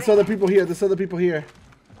the Oh, there's other people here. There's other people here.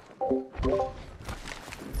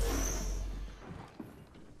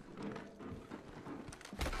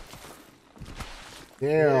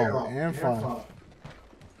 Damn, and fun.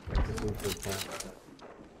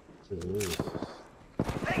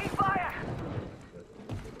 Taking fire!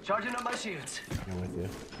 Charging up my shields. I'm with you.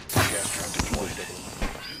 Gas trap deployed.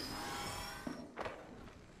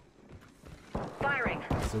 Firing.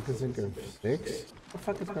 Bazooka Sinking 6? What the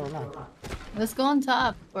fuck is going on? Let's go on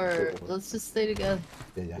top, or let's just stay together.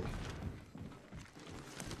 Yeah, yeah.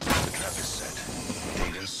 The trap is set.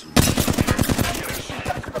 Data soon.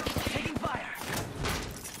 Taking fire!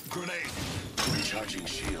 Grenade. Recharging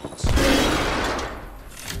shields.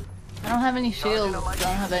 I don't have any shields. I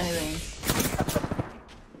don't have anything.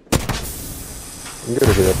 I'm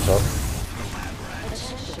gonna get up top.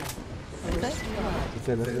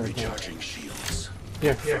 Recharging shields.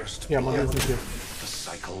 Here, First here, I'm gonna use this here. The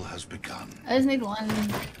cycle has begun. I just need one.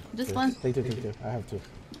 Just one. Take two. I have two.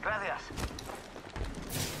 Gracias.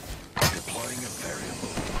 Deploying a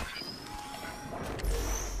variable.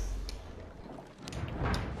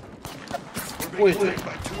 Wait,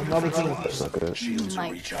 another team. That's not good. Shields are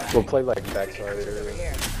recharging. We'll play like backside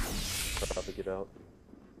area. Probably get out.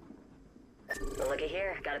 Looky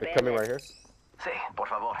here, got a They're bandit. coming right here. Sí, por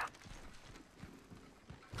favor.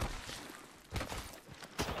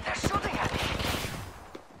 They're shooting at me.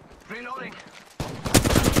 Reloading.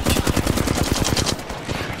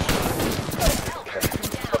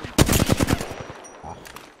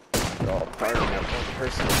 Oh, firing at one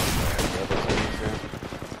person.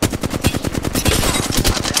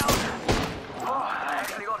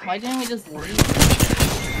 Why didn't we just leave?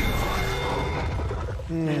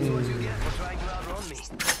 That's what you get for trying to outrun me.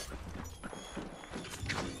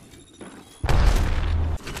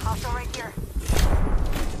 Hostile right here.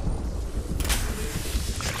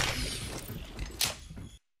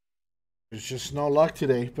 There's just no luck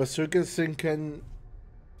today. Bazooka Sinking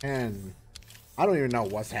and I don't even know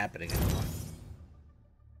what's happening anymore.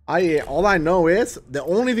 All I know is the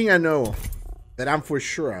only thing I know that I'm for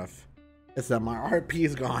sure of is that my RP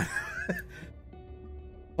is gone.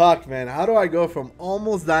 Fuck, man, how do I go from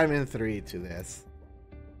almost Diamond 3 to this?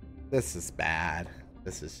 This is bad.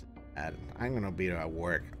 This is bad. I'm gonna be at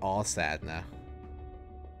work all sad now.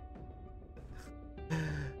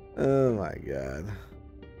 Oh my god.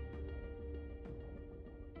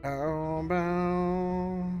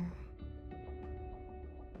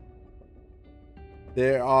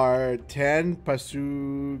 There are 10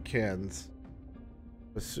 Pasukans.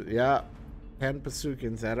 Yeah, 10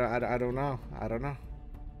 Pasukans. I don't know.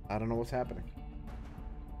 I don't know what's happening.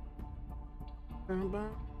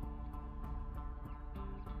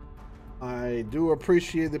 I do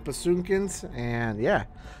appreciate the Pasunkins, and yeah.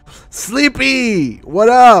 Sleepy! What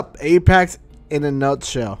up? Apex in a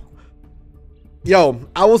nutshell. Yo,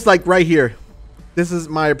 I was like right here. This is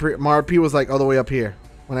my RP was like all the way up here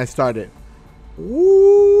when I started.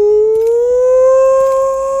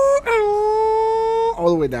 All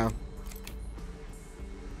the way down.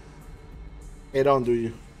 It don't do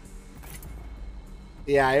you.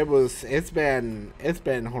 Yeah, it's been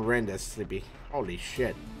horrendous, Sleepy. Holy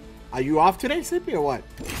shit. Are you off today, Sleepy, or what?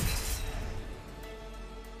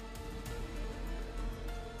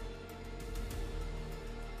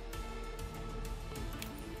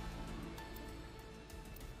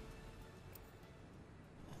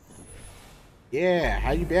 Yeah,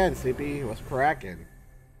 how you been, Sleepy? What's cracking?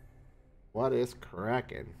 What is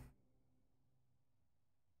cracking?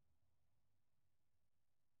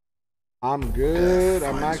 I'm good.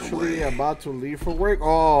 I'm actually about to leave for work.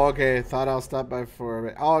 Oh, okay. Thought I'll stop by for a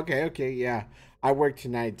bit. Oh, okay, okay, yeah. I work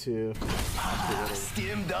tonight too.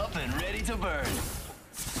 Stimmed up and ready to burn.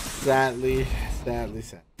 Sadly.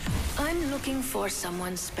 I'm looking for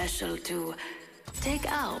someone special to take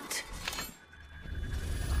out.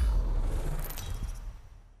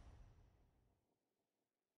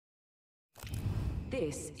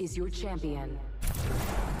 This is your champion.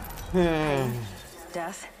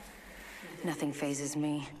 Death? Nothing phases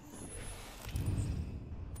me.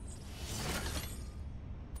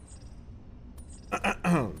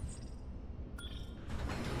 Well,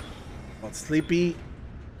 Sleepy,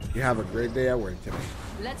 you have a great day at work today.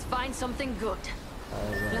 Let's find something good.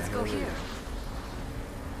 Right, Let's go here.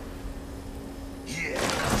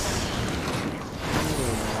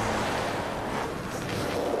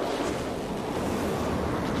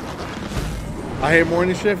 I hate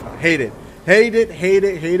morning shift. Hate it. Hate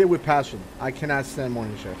it with passion. I cannot stand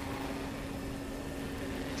morning shift.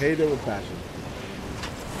 Hate it with passion.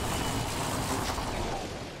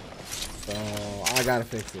 So I gotta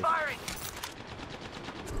fix it.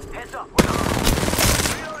 Heads up.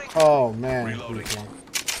 Oh man. Reloading.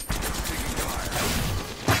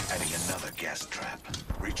 Adding another gas trap.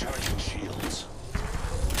 Recharging shields.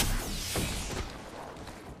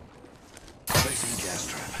 Placing gas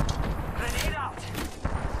trap. Grenade out.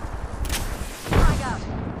 Frag out.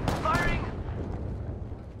 Firing.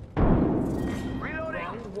 Reloading.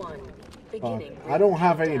 Round one. I don't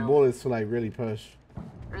have any bullets to like really push.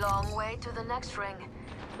 Long way to the next ring.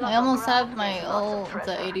 I almost have my ult to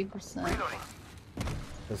 80%.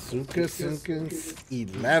 Bazooka Simpkins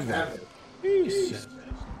 11. Yeesh.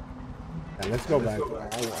 Yeah, let's go back.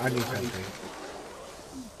 I need something.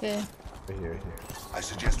 Okay. Here. I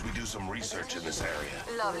suggest we do some research in this area.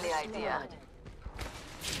 Lovely idea.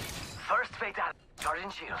 First fatal. Charging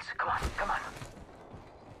shields. Come on.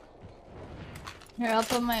 Here, I'll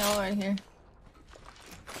put my ult right here.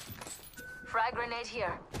 Frag grenade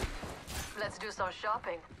here. Let's do some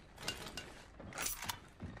shopping.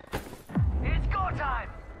 It's go time.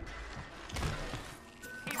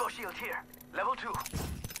 Evo shield here. Level 2.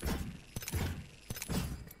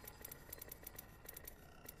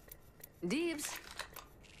 Deebs.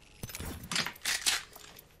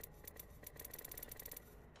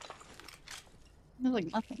 There's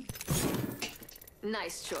like nothing.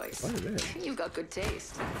 Nice choice. What is it? You've got good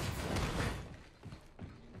taste.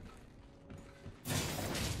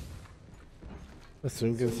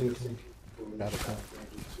 Bazooka Simpkins. Got a cut.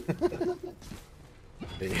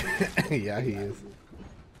 Yeah, he is.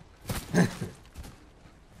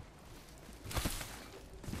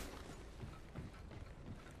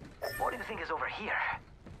 What do you think is over here?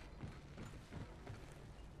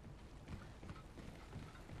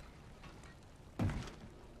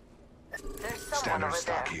 There's someone Standard over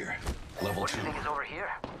stock there. here. Level What do 2. you think is over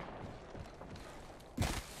here?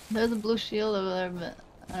 There's a blue shield over there, but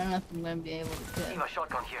I don't know if I'm gonna be able to get it. Evo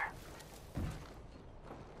shotgun here.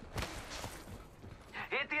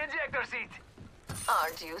 Hit the ejector seat.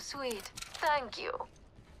 Aren't you sweet? Thank you.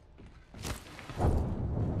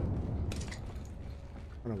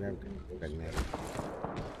 I'm gonna grab grenade.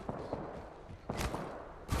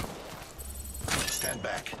 Stand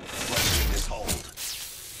back. Let's get this hold.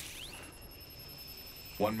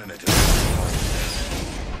 1 minute.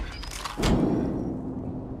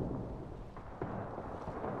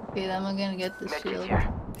 Okay, then I'm gonna get this shield.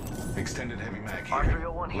 Extended heavy mag here.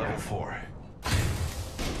 R301 here. Level 4.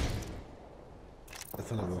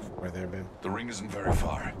 That's a level 4 there, Ben. The ring isn't very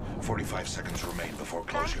far. 45 seconds remain before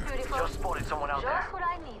closure. Just spotted someone out there. Just what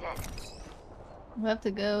I needed. We have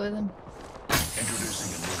to go with him.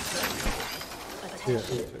 Introducing a new variable. Yeah,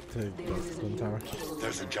 take the twin tower.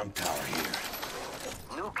 There's a jump tower here.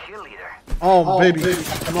 New kill leader. Oh, baby.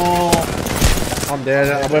 No. I'm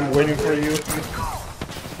dead. I've been waiting for you.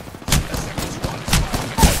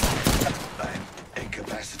 I'm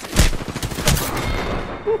incapacitated.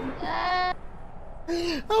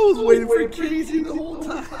 I was waiting for Casey the whole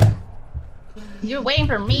time. You're waiting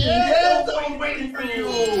for me. Yes, I'm waiting for you.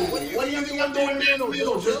 What do you think I'm doing here in the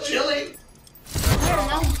middle? Just chilling? I don't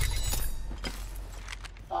know.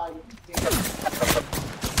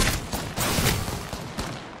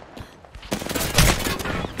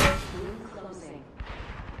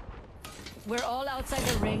 We're all outside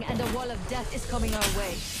the ring, and the wall of death is coming our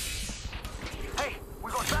way. Hey,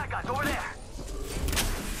 we got bad guys over there.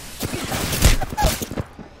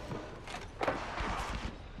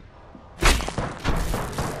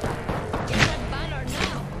 Get that banner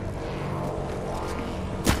now!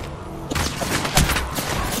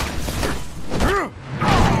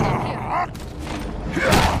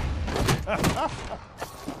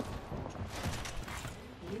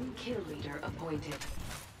 New kill leader appointed.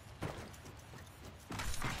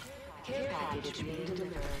 Care package being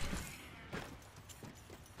delivered.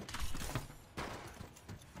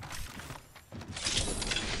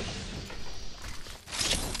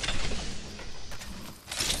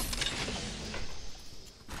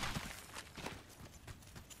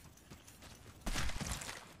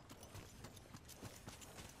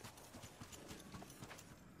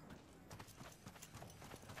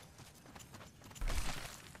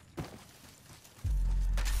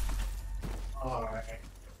 Alright.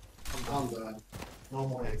 I'm done. No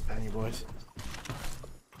more expansion, boys.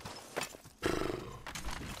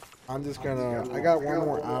 I'm just gonna. I got one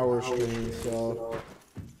more hour stream, so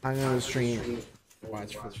I'm gonna stream.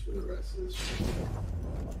 Watch for the rest of the stream.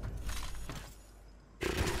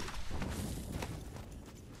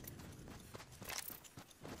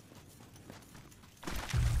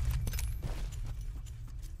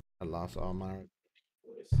 I lost all my.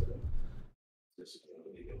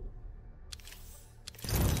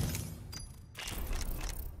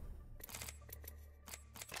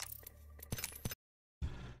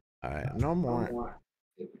 All right, no more.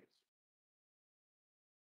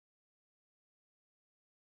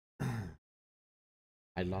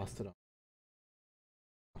 I lost it all.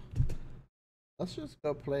 Let's just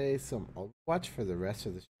go play some Overwatch for the rest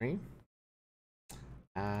of the stream.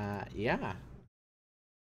 Yeah.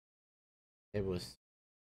 It was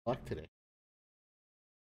luck today.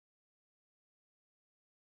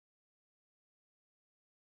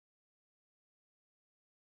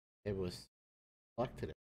 It was luck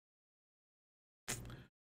today.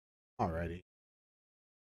 Alrighty.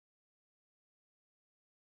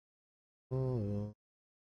 Oh.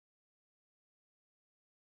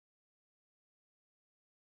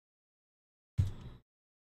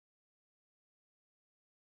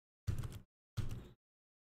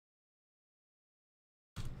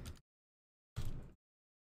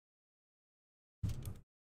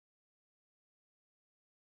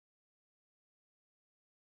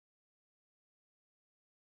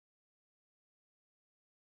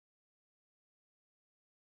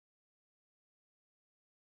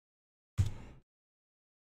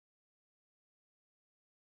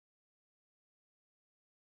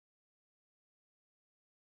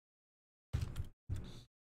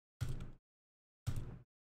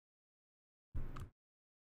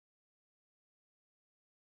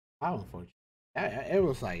 How unfortunate. It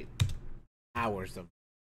was like hours of.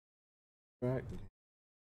 Right.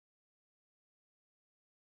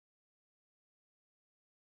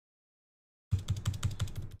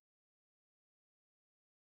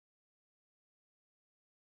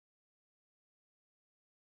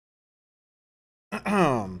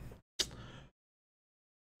 Man,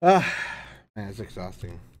 it's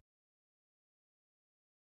exhausting.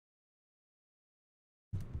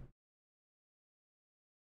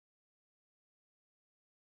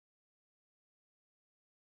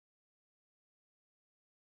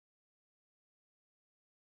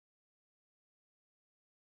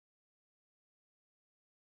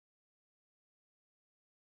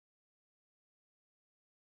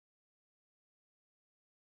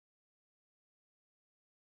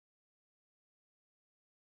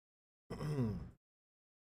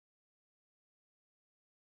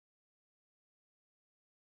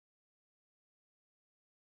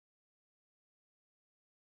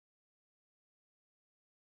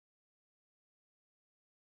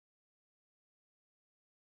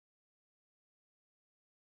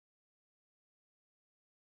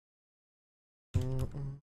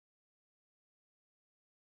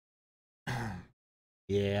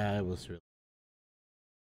 Yeah, it was really.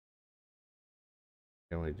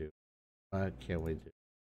 can we do? What can we do?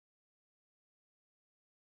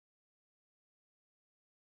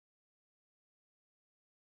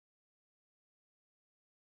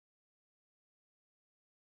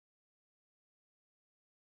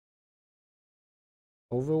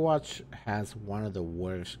 Overwatch has one of the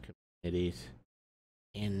worst communities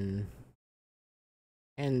in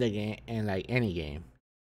the game, in like any game.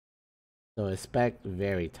 So expect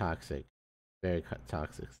very toxic, very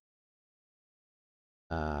toxic.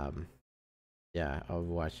 Yeah,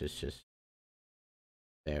 Overwatch is just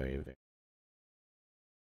very, very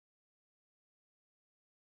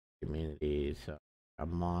communities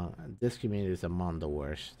among this community is among the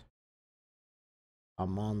worst.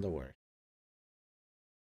 Among the worst.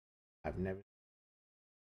 I've never.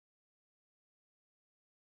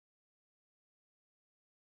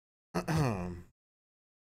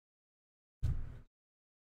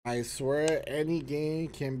 I swear any game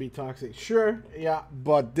can be toxic. Sure, yeah,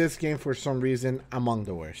 but this game for some reason among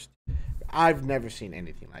the worst. I've never seen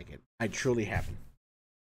anything like it. I truly haven't.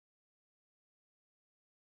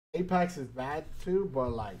 Apex is bad too,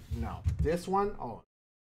 but like no. This one, oh,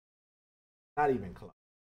 not even close.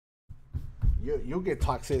 You'll get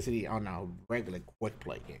toxicity on a regular quick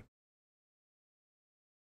play game.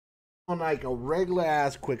 On like a regular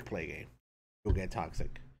ass quick play game, you'll get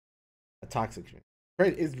toxic. A toxic game.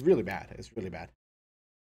 It's really bad. It's really bad.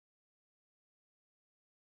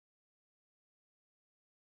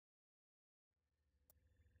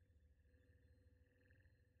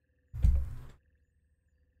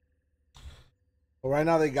 Well, right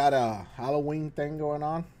now they got a Halloween thing going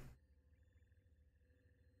on.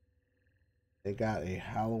 They got a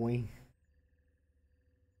Halloween.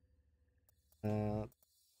 All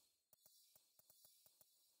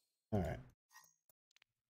right.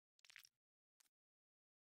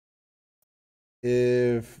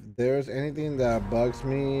 If there's anything that bugs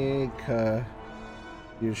me,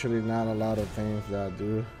 usually not a lot of things that I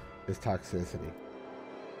do, is toxicity.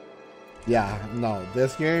 Yeah, no,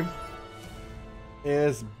 this game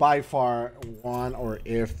is by far one or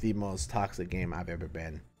if the most toxic game I've ever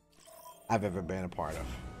been a part of.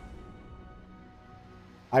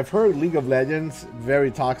 I've heard League of Legends very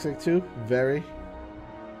toxic too. Very.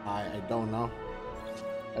 I don't know.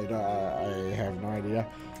 I have no idea.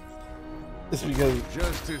 It's because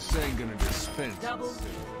justice ain't gonna dispense. Double,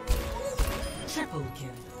 triple kill.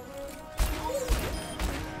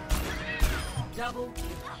 Double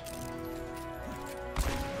kill.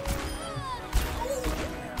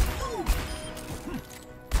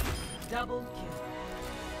 Double kill.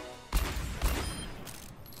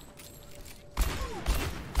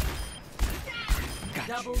 Gotcha.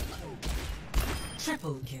 Double kill.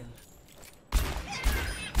 Triple kill.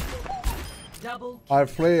 Double kill.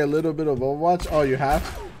 I've played a little bit of Overwatch. Oh, you have?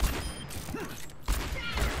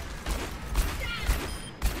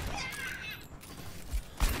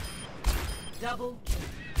 Double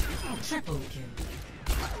kill. Triple kill.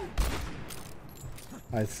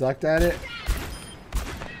 I sucked at it.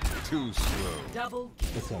 Too slow. Double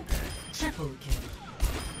kill. It's okay. Triple kill.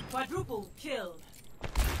 Quadruple kill.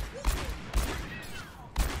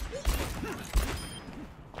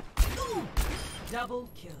 Double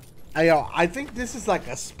kill. I think this is like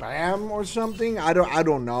a spam or something. I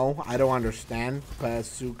don't know. I don't understand.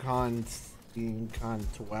 Sukon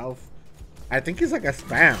 12. I think it's like a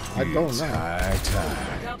spam. I don't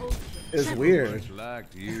know. It's weird.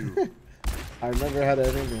 Like you. I've never had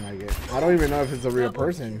anything like it. I don't even know if it's a real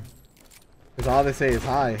person. Because all they say is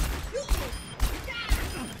hi.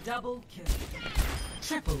 Double kill.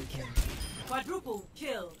 Triple kill. Quadruple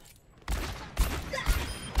kill.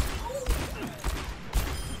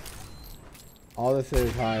 All they say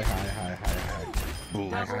is hi, hi, hi, hi, hi.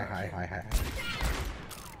 Hi, hi, hi, hi, hi.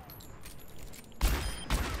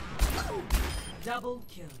 Double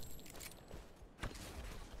kill.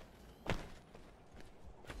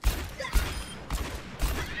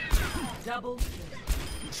 Double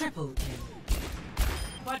kill. Triple kill.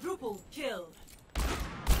 Quadruple kill.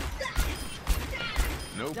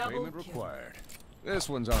 No Double payment kill. required. This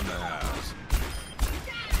one's on the house.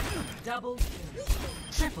 Double kill.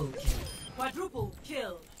 Triple kill. Quadruple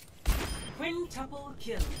kill. Quintuple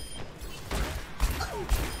kill.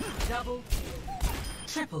 Double kill.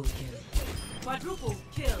 Triple kill. Quadruple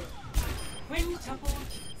kill. Quintuple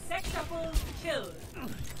kill. Sextuple kill.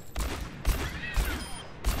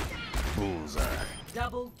 Bullseye.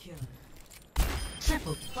 Double kill.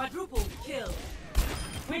 Triple. Quadruple kill.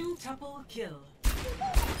 Quintuple kill.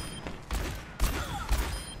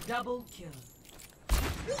 Double kill.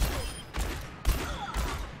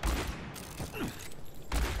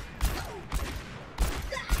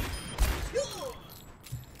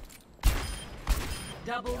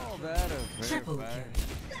 Double kill. Triple kill.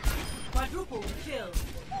 Quadruple kill.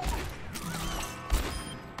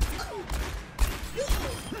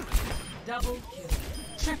 Double kill.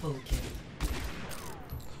 Triple kill.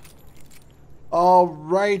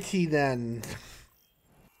 Alrighty then.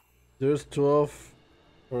 There's 12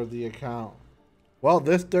 for the account. Well,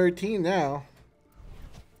 there's 13 now.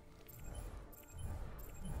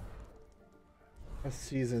 That's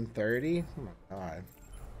season 30. Oh my god.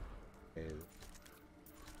 Okay.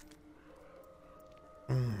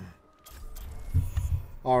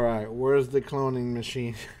 Alright, where's the cloning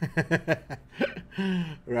machine?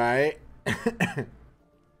 Right?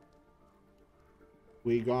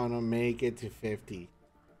 We gonna make it to 50.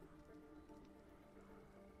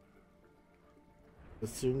 The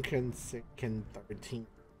soon can 13.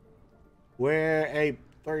 Where a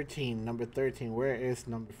 13, number 13, where is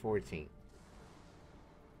number 14?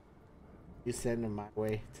 You send them my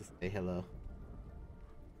way to say hello.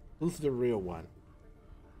 Who's the real one?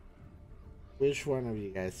 Which one of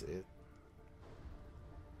you guys is?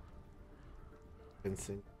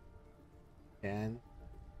 Vincent. And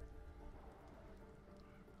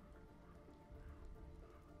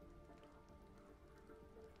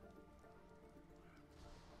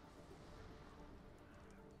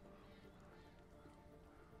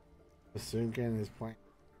Sunken is playing.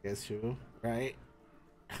 Guess who? Right?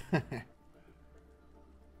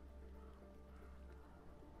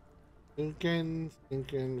 Sunken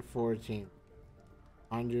 14.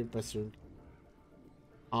 100 Pasunken.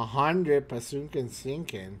 100 Pasunken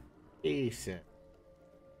sinking. Jesus.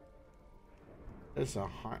 There's a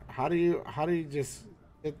how do you just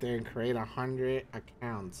sit there and create 100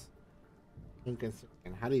 accounts? Sunken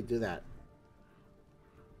sinking. How do you do that?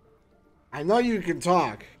 I know you can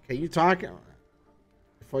talk. Can you talk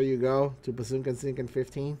before you go to Pasunken sinking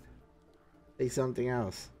 15? Say something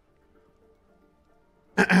else.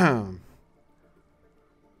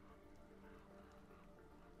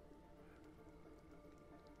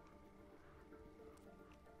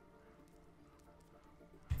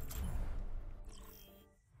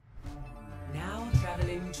 Now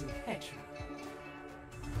traveling to Petra.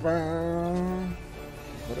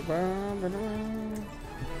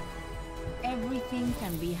 Everything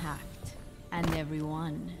can be hacked, and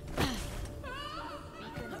everyone.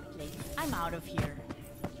 I'm out of here.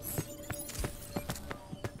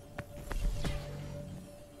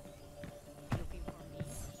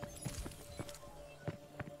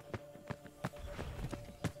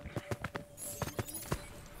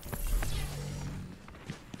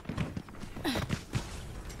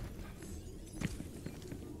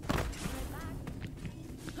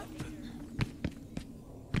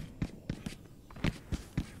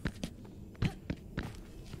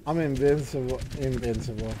 I'm invincible.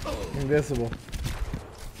 Invisible.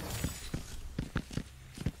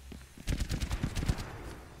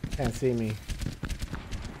 Can't see me.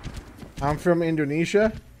 I'm from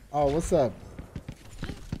Indonesia. Oh, what's up?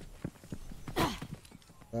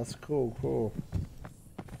 That's cool.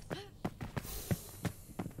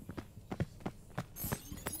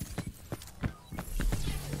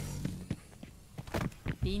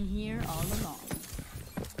 Been here all along.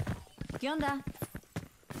 ¿Qué onda?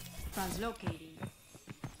 Translocating.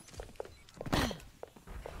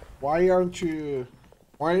 Why don't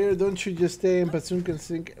you just stay in Pasunken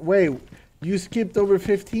Sink? Wait, you skipped over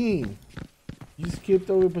 15. You skipped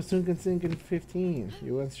over Pasunken Sink in 15.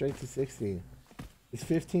 You went straight to 16. Is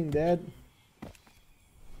 15 dead?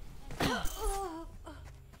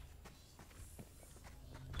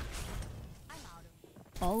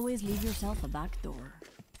 Always leave yourself a back door.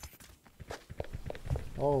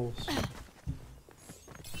 Oh.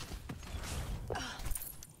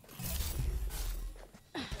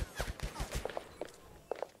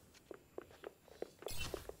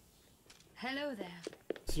 Hello there.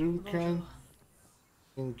 Sunken.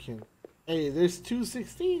 Hey, there's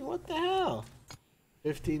 216. What the hell?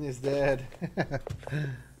 15 is dead.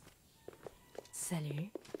 Salut.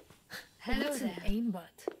 Hello What's there. an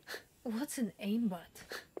aimbot? What's an aimbot?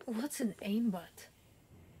 What's an aimbot?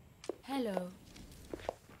 Hello.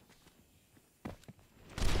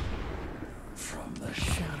 From the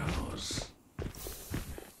shadows.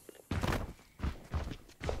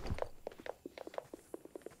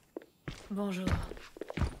 Bonjour.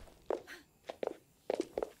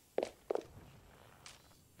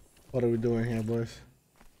 What are we doing here, boys?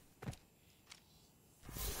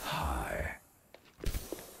 Hi.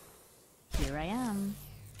 Here I am.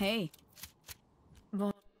 Hey.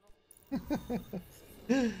 Bon.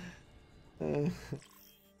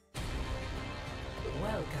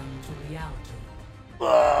 Welcome to reality.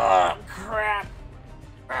 Oh, crap.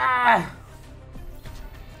 Ah.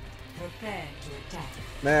 Prepare to attack.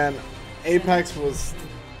 Man, Apex was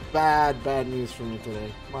bad news for me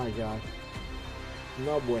today. My God.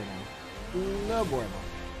 No bueno. No bueno.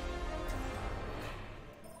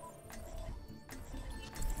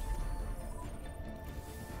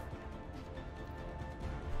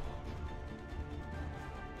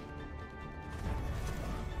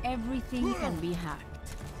 Everything can be hacked.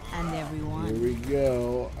 And everyone. Here we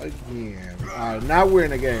go again. Alright, now we're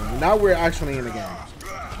in the game. Now we're actually in the game.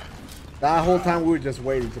 That whole time we were just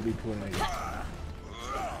waiting to be put in the game.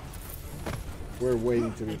 We're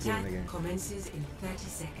waiting to be put in the game. Commences in 30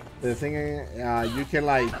 seconds. The thing is, you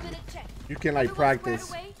can like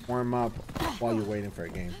practice, warm up while you're waiting for a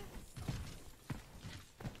game.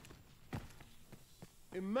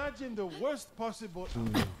 Imagine the worst possible.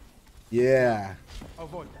 Yeah.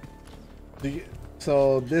 Avoid that.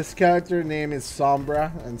 So this character name is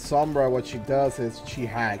Sombra, and Sombra, what she does is she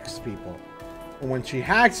hacks people. And when she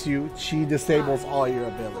hacks you, she disables all your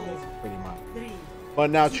abilities, pretty much. But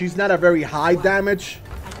now she's not a very high damage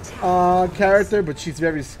character, but she's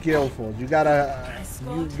very skillful. You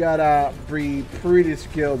gotta be pretty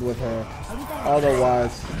skilled with her,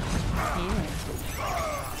 otherwise.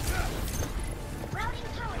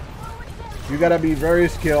 You gotta be very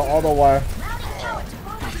skilled, otherwise.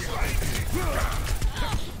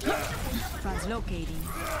 Translocating.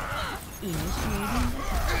 Initiating.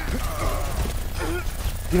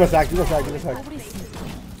 Give us back, give us back, give us back.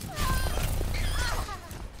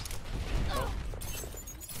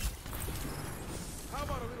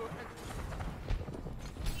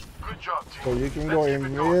 Good job, team. So you can go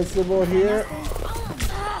invisible here.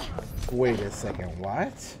 Wait a second,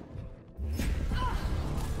 what?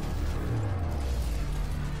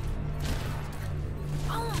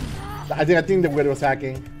 I think the Widow was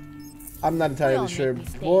hacking. I'm not entirely sure,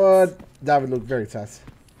 but that would look very sus.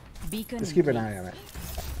 Just keep an eye on it.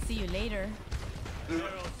 See you later.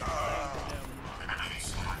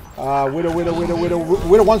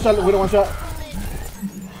 Widow, one shot.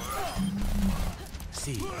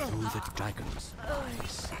 See through the dragon's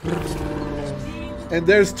eyes. And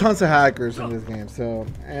there's tons of hackers in this game, so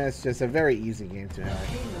it's just a very easy game to hack.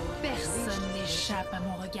 Personne n'échappe à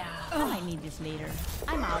mon regard. Oh, I need this later.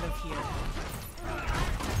 I'm out of here.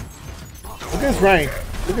 Look at this rank.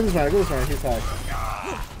 Look at this rank. He's hacked.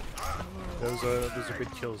 Those are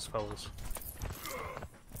good kills, fellas.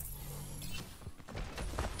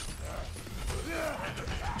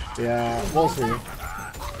 Yeah, we'll see.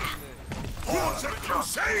 Hordes of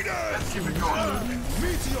Crusaders! Let's keep it going.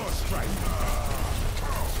 Meteor strike!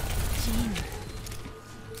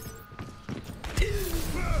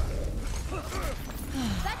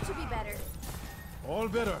 That should be better. All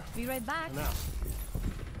better. Be right back. Now.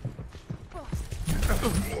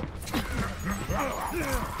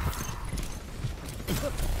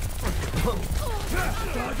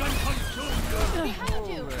 Behind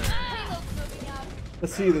you. Payload's moving out.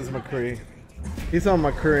 Let's see this McCree. He's on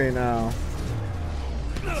McCree now.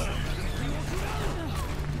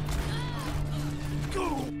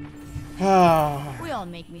 We all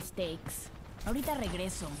make mistakes. Ahorita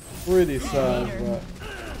regreso. Pretty sad, but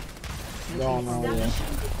don't know.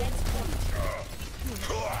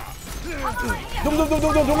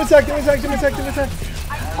 Don't me sec.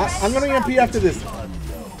 I'm gonna EMP after this.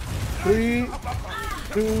 3,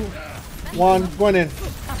 2, 1, going in.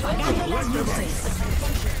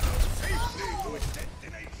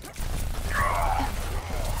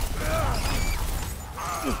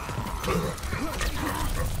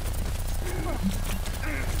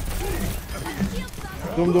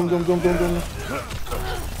 Doom.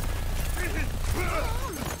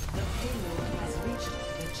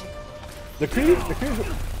 The creep,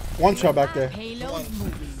 one shot back there. Payload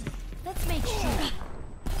moving. Let's make sure.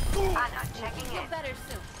 Anna, checking in. Better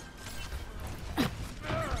soon.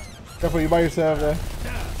 Careful, you by yourself there.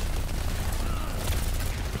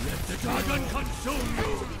 Let the dragon consume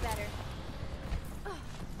you!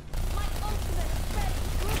 My ultimate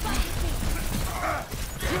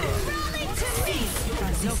is ready.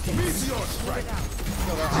 Meteor strike!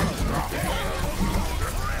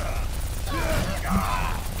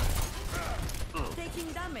 Taking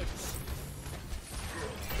damage.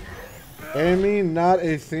 Aiming, not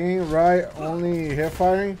a thing, right? Only hip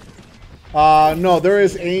firing? No, there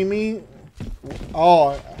is aiming.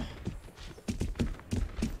 Oh.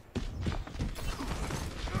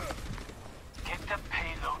 Get the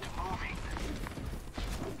payload moving.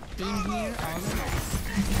 Been here all the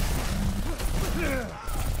way.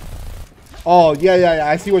 Oh, yeah.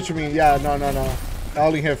 I see what you mean. Yeah, no.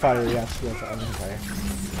 Only hip fire, yes, only hip fire.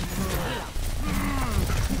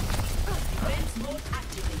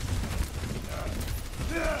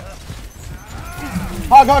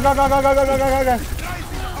 Hog, hog, hog, hog, hog, hog, hog, hog, hog, hog.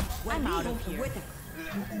 I'm out of here.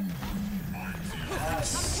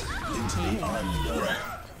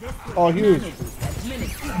 Oh, huge.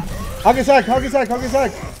 Hog his sack, hog his sack, hog his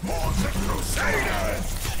sack.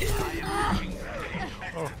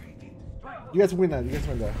 You guys win that, you guys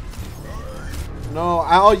win that. No,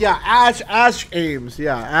 oh yeah, Ash aims.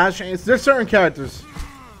 Yeah, Ash aims. There's certain characters.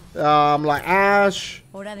 Like Ash.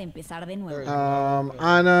 Hora de empezar de nuevo.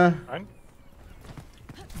 Anna.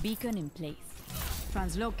 Beacon in place.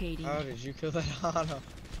 Translocating. How did you kill that Anna?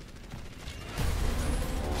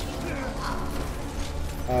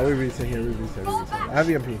 We reset here, we reset. I have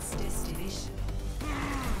EMP.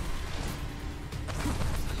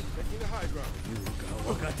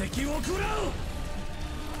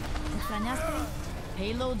 ¿Extrañaste?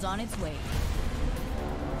 Payload's on its way.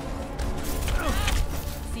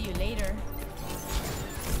 See you later.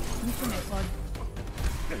 Mucho mejor.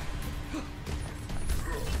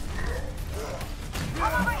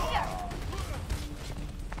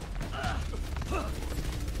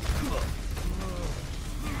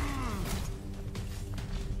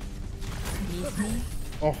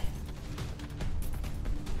 Oh.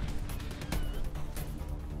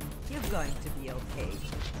 You're going to be okay.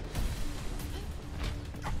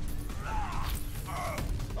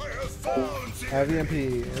 I have EMP.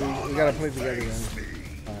 We gotta play together then.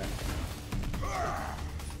 Alright.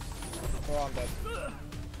 Oh, I'm dead.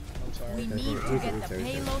 I'm sorry. We need to get the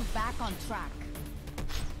payload back on track.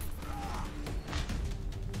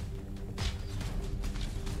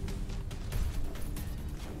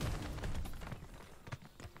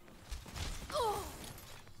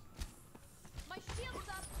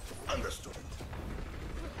 Understood.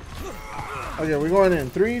 Okay, we're going in.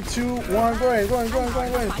 3, 2, 1, go in, go in, go in, go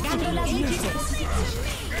in, go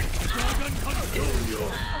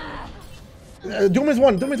in. Doom is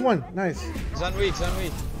one, Doom is one. Nice. He's on weak, he's on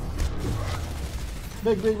weak.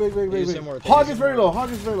 Big. Hog is very low,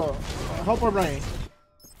 Hog is very low. Help our brain.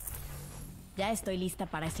 Ya estoy lista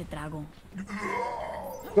para ese trago.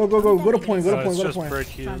 Go to point, go to point, go to point.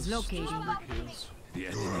 Translocating. The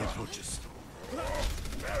enemy approaches.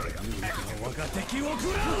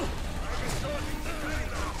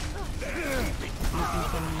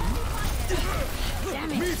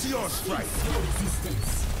 Meteor strike.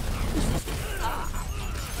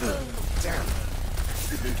 Damn.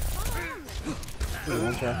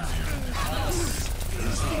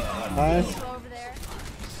 Nice.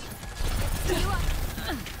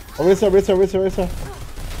 Orisa.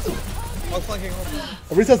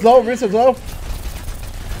 Orisa's low,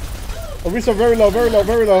 Orisa very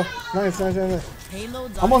low. Nice.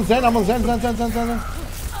 I'm on Zen.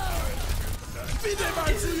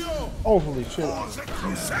 Oh, holy shit.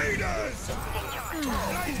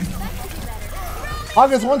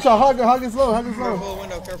 Hog is one shot, Hog is low.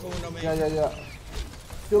 Careful window, man. Yeah.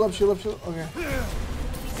 Shield up. Okay.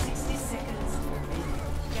 60 seconds.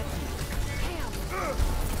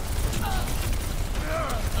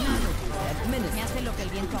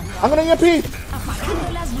 I'm gonna EMP.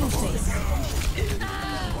 Apagando las luces.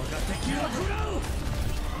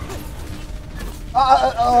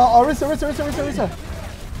 Orisa.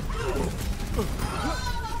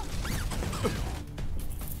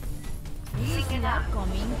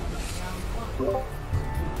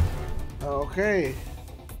 Okay.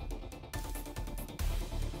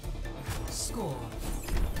 Score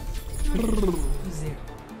 3-0.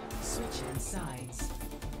 Switching sides.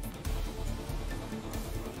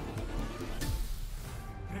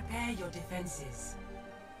 Prepare your defenses.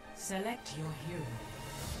 Select your hero.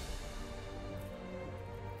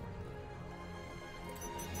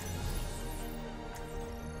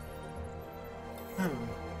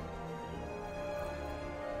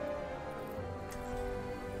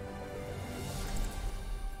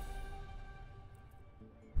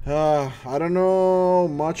 I don't know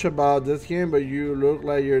much about this game, but you look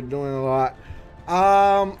like you're doing a lot.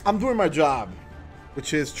 I'm doing my job,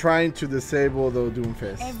 which is trying to disable the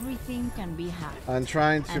Doomfist. Everything can be hacked. I'm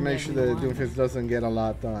trying to make sure that the Doomfist doesn't get a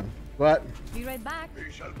lot done. But, be right back.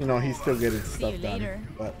 You know, he's still getting stuff done.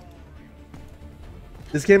 But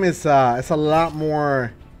this game is it's a lot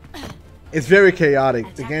more. It's very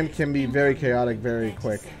chaotic. The game can be very chaotic very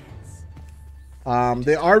quick.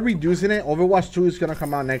 They are reducing it. Overwatch 2 is gonna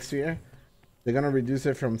come out next year. They're gonna reduce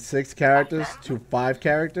it from 6 characters to 5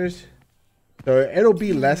 characters, so it'll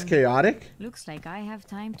be less chaotic. Looks like I have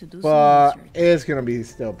time to do but some research. It's gonna be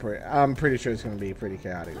still pretty. I'm pretty sure it's gonna be pretty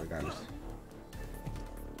chaotic regardless.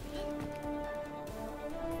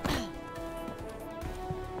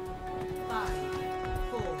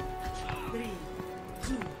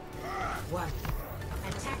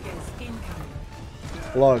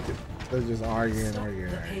 Look, they're just arguing.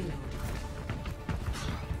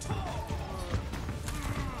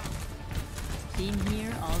 Been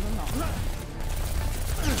here all along.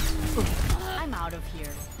 I'm out of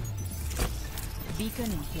here.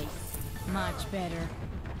 Beacon in place. Much better.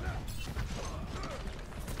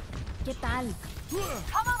 ¿Qué tal?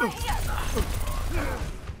 Come over here.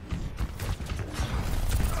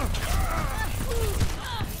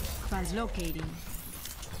 Translocating.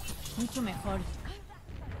 Mucho mejor.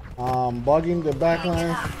 Bugging the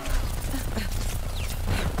backline.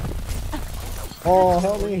 Oh,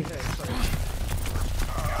 help me.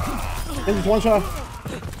 It's one shot.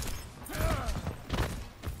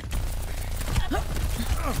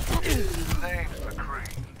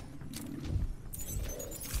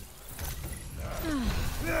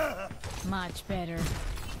 Much better.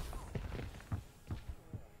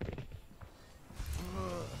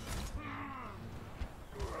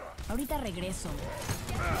 Ahorita regreso.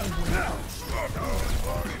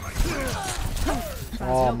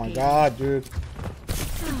 Oh my god, dude.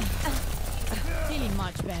 Feeling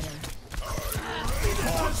much better.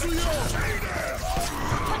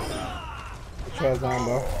 Try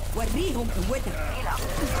Sombra.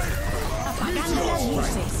 Apagando las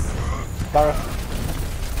luces. Para.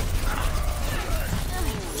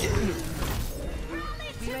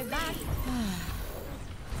 Be right back.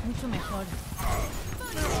 Mucho mejor.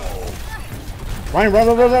 Ryan.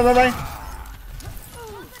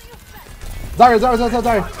 Dagger.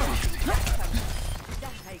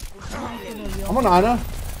 I'm on Ana.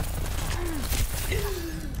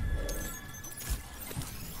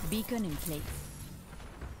 Beacon in place.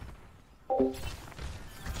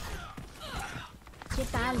 ¿Qué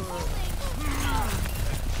tal?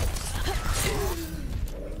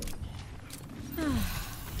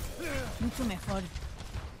 Mucho mejor.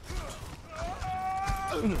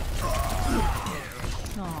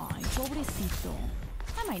 Ay, pobrecito.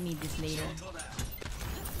 I might need this later.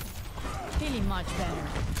 Feeling much better.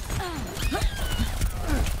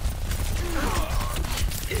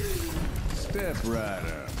 Step right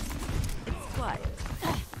up. Quiet.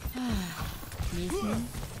 Miss me?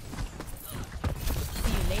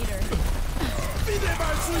 See you later.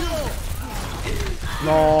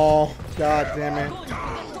 No, god damn it.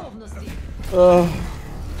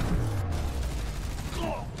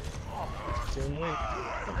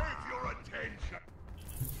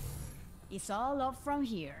 It's all up from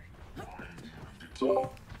here.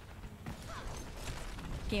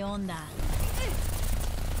 ¿Qué onda?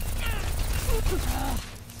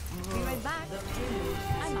 Be right back.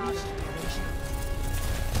 I'm out.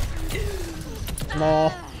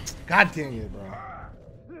 No. God dang it, bro.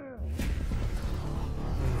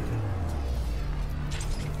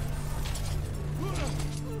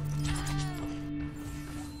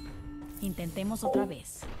 Intentemos otra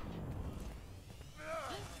vez.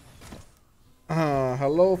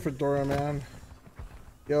 Hello, Fedora man.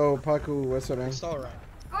 Yo, Paku, what's up, man? It's alright.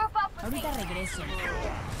 Ahorita regreso.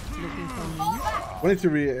 Looking for me? We need to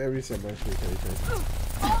reset, bro.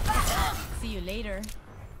 See you later.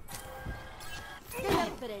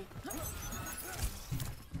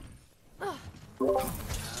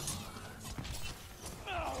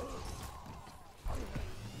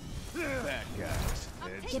 That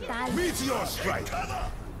guy's ¿Qué tal? Meteor strike.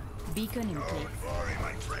 Beacon in place.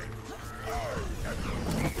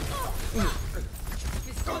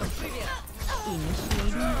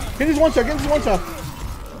 Initiating. Get his one shot.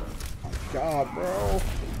 Oh, God, bro.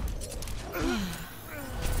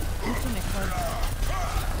 Mucho mejor.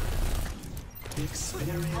 You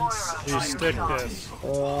stick this.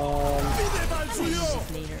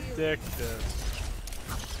 Stick this.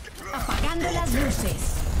 Apagando las luces.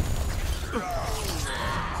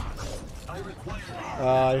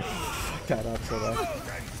 I fucked that up so bad.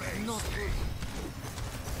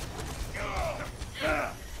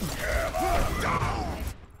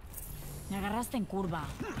 Me agarraste en curva.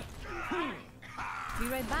 Be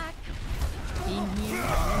right back. In here.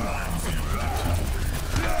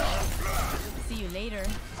 See you later.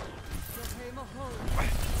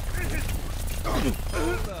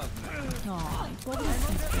 Ay,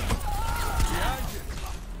 pobrecito.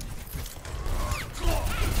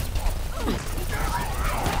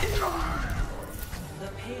 The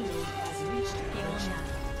payload has reached the ocean.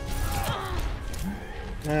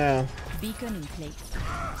 Yeah. Beacon in place.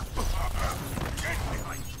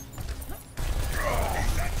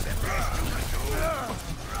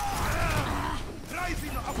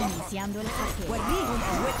 Iniciando el hackeo.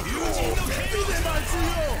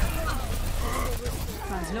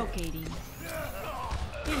 Translocating.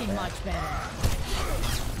 Feeling much better.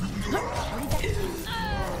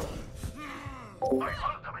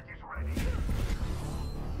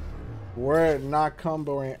 We're not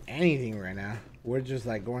comboing anything right now. We're just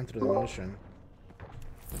like going through the motion.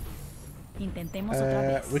 Intentemos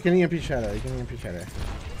otra vez. We can EMP shadow. We can EMP shadow.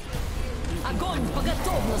 Огонь по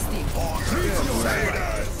готовности.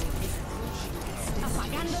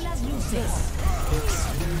 Apagando las luces.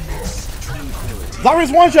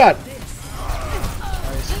 Zarya's one shot.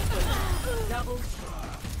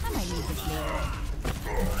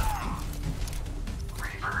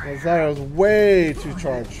 Zarya's way too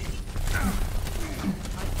charged.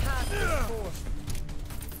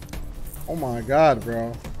 Oh my god,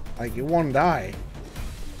 bro. Like, it won't die.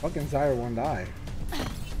 Fucking Zarya won't die.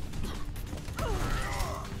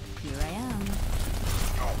 Here I am.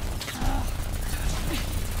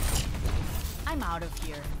 I'm out of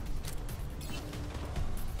here.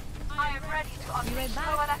 I am ready to Be right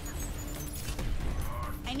back.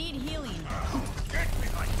 I need healing.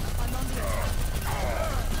 I'm under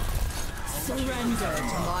attack. Surrender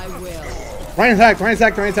to my will. Ryan attack, Ryan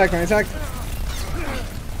attack, Ryan attack, Ryan attack.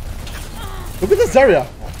 Look at this Zarya.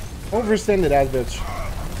 Overextended ass bitch.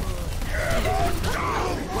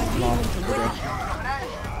 No, okay.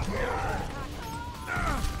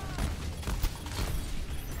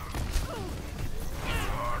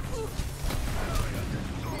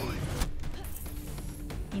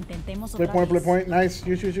 Intentemos Play otra point, play vez. point. Nice.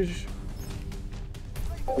 Use.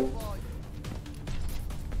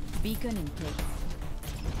 Beacon in place.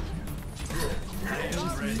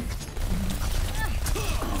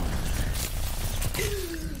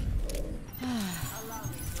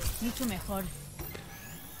 Mucho mejor.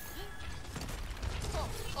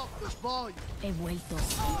 He vuelto.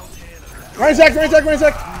 Ryan attack, Ryan attack, Ryan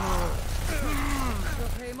attack.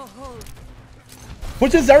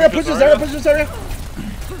 Push this Zarya, push this Zarya, push this Zarya.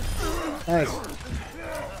 Nice.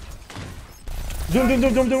 Doom.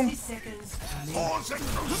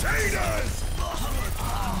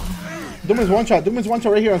 Doom is one shot. Doom is one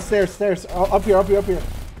shot right here on stairs. Up here.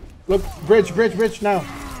 Look, bridge now.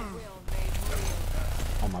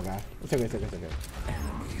 Oh my god. It's okay.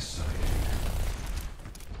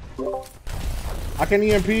 I can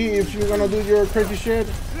EMP if you're gonna do your crazy shit.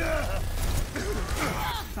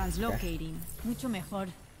 Translocating. Mucho mejor.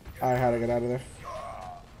 I had to get out of there.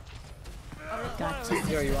 Gotcha.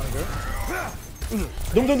 Yo, you wanna go?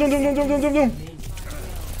 Doom.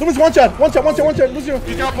 Doom is one shot. Lucio.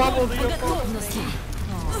 You got bubbled.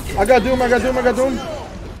 I got Doom.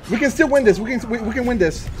 We can still win this. We can win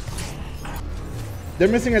this. They're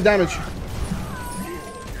missing a damage.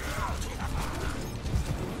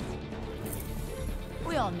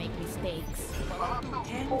 We all make mistakes.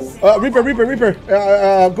 Reaper.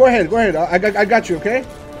 Go ahead. I got you. Okay.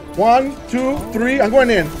 1, 2, 3. I'm going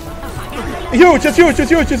in. Huge. It's huge.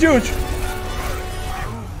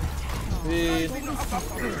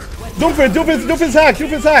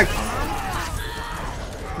 Doofus hack.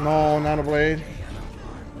 No, not a blade.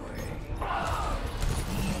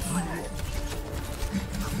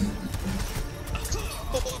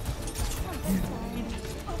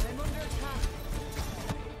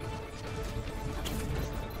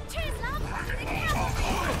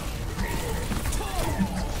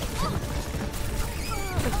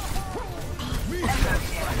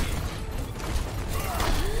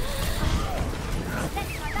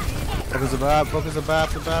 Focus the BAP.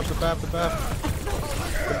 The BAP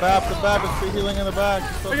is free healing in the back.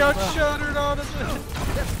 I got shuttered on it.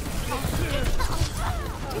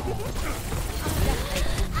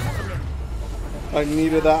 I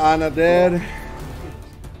needed the Ana dead.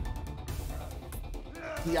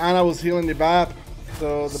 The Ana was healing the BAP,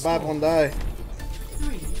 so the BAP won't die.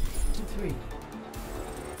 3-3.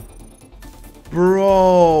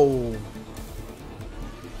 Bro.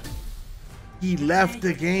 He left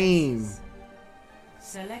the game.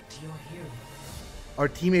 Select your hero. Our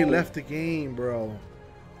teammate left the game, bro.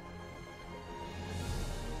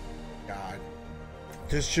 God.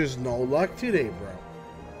 There's just no luck today, bro.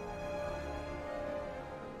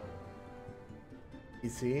 You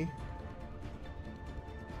see?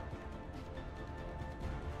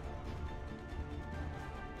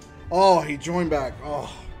 Oh, he joined back.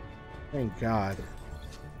 Oh, thank God.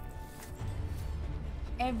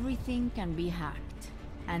 Everything can be hacked.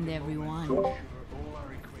 And everyone.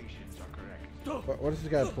 What does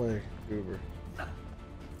this guy play? Uber.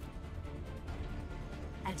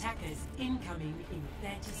 Attackers incoming in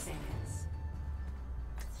 30 seconds.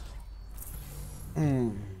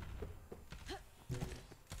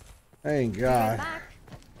 Thank God.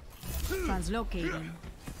 Translocating.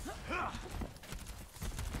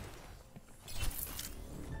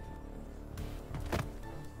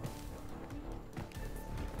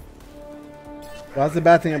 Well, that's the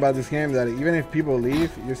bad thing about this game, that even if people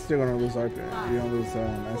leave, you're still gonna lose RP. You don't lose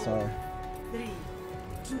SR. 3,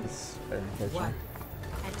 2, It's very unfortunate. 1.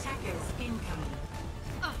 Attackers incoming.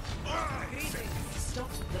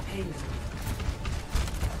 Stop the payload.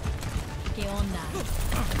 ¿Qué onda?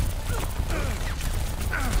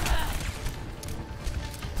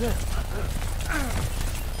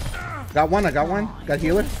 Got one, I got one. Got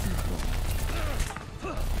healer.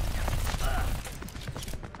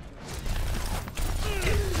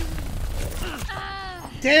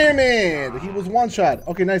 Damn it! He was one shot.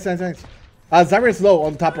 Okay, nice, nice, nice. Zyra's low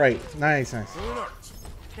on top right. Nice, nice.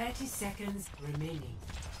 30 seconds remaining.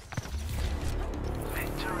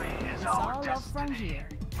 Victory is It's our all up destiny, from here.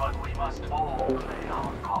 but we must all play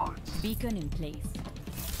our cards. Beacon in place.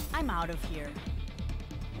 I'm out of here.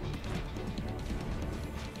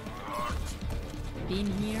 Been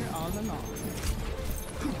here all along.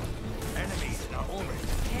 Enemies in our orbit.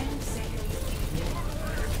 10 seconds.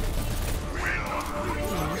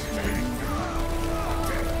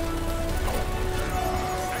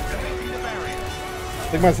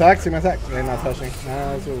 Take my sack, take my sack. They're not touching.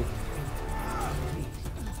 So.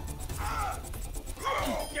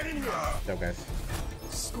 Go, guys.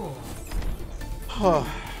 Score. 2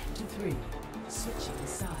 to 3. Switching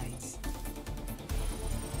sides.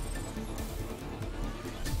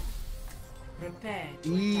 Prepare to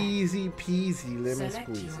Easy peasy, lemon select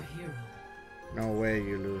squeezy. your hero. No way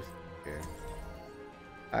you lose. Okay.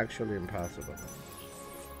 Actually impossible.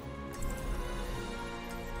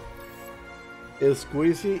 Is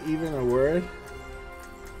squeezy even a word?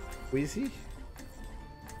 Squeezy?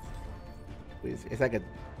 Squeezy. It's like a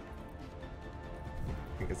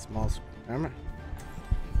small. Remember?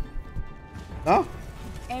 No?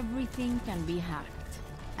 Everything can be hacked.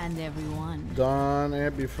 And everyone. Done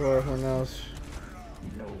it before, who knows?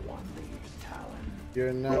 No one leaves Talon.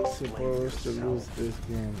 You're not supposed to lose this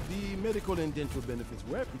game. The medical and dental benefits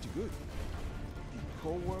were pretty good. The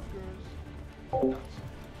co-workers.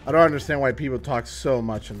 I don't understand why people talk so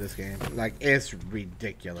much in this game. Like, it's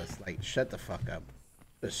ridiculous. Like, shut the fuck up.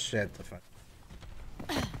 Just shut the fuck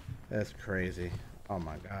up. That's crazy. Oh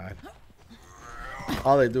my god.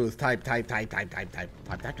 All they do is type. 5,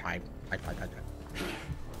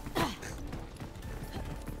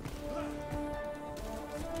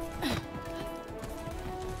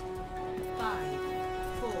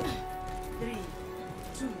 4, 3,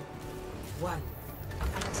 2, 1.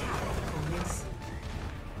 Attack commencing.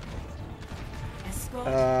 Escort.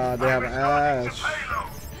 They have Ash.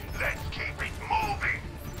 Let's keep it moving.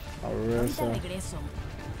 Ahorita Arisa. regreso.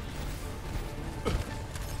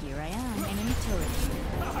 Here I am, enemy turret.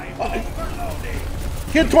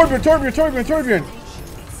 Hit Torbjorn.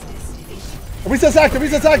 Arisa sack,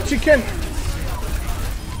 she can.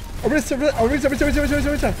 Arisa.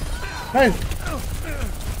 Nice.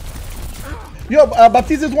 Yo,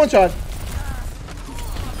 Baptiste is one shot.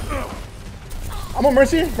 I'm on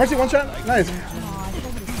Mercy one shot. Nice.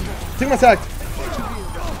 Take my sack.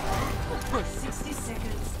 60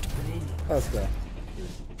 seconds remaining. Let's go.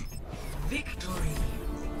 Victory.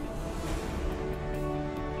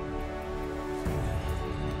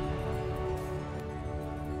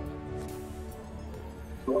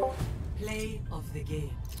 Play of the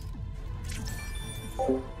game.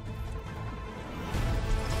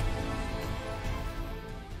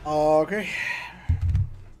 Okay.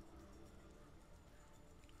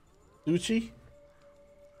 Gucci.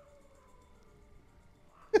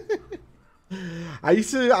 I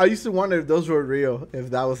used to wonder if those were real, if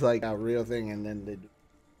that was like a real thing, and then they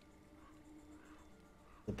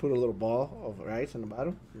put a little ball of rice in the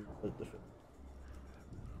bottom.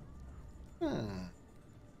 Huh.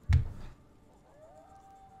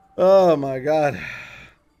 Oh my god.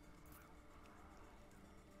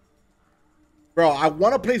 Bro, I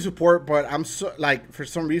want to play support, but I'm so, like, for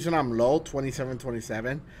some reason I'm low,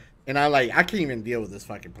 27, and I can't even deal with this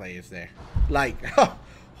fucking players there. Like,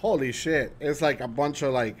 holy shit. It's like a bunch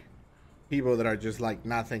of like people that are just like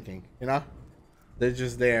not thinking, you know? They're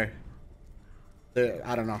just there.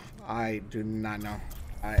 I don't know. I do not know.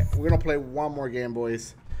 We're gonna play one more game,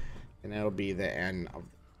 boys, and that'll be the end of the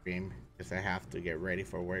stream, because I have to get ready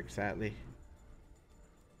for work, sadly.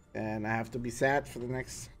 And I have to be sad for the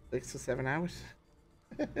next 6 to 7 hours.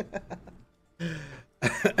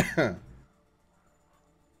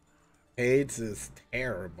 AIDS is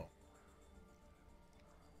terrible.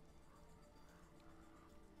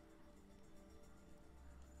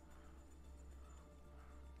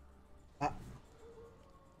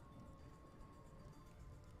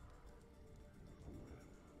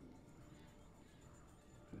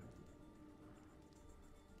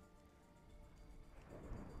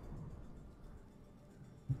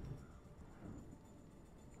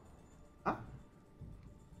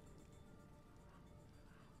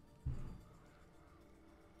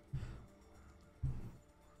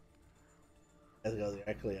 Let's go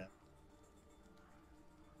directly up.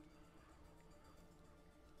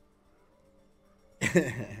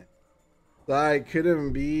 So I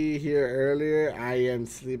couldn't be here earlier. I am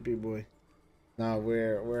sleepy, boy. No,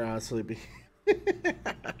 we're all sleepy.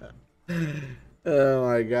 Oh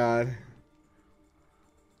my god.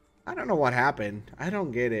 I don't know what happened. I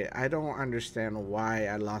don't get it. I don't understand why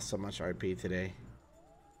I lost so much RP today.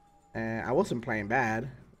 I wasn't playing bad.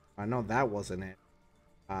 I know that wasn't it.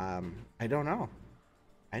 I don't know.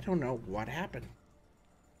 I don't know what happened.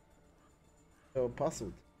 So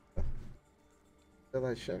puzzled. Feel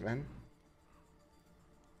that shit, man.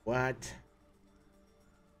 What?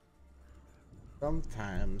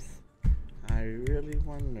 Sometimes I really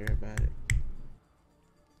wonder about it.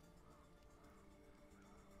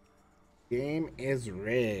 Game is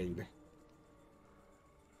rigged.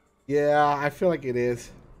 Yeah, I feel like it is.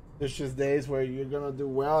 There's just days where you're gonna do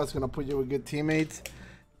well, it's gonna put you with good teammates,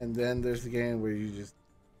 and then there's the game where you just,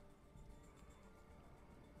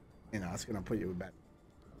 you know, it's gonna put you with bad.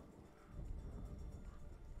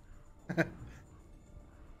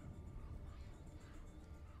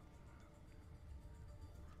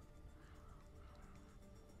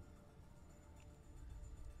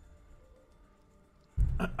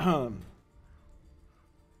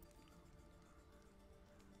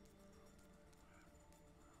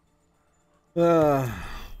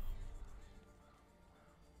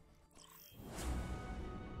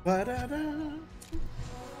 Ba-da-da.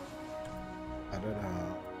 Ba-da-da.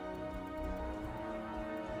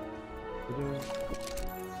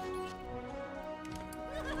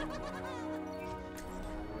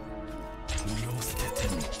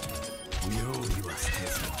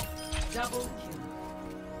 Double kill.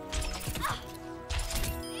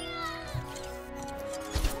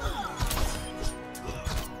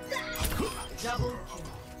 Double kill.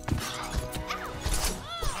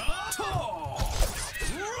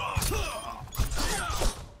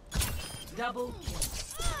 Double kill.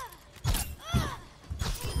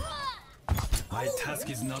 My task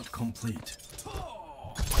is not complete.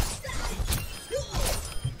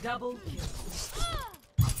 Double kill.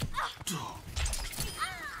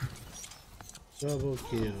 Double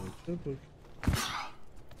kill. Double kill.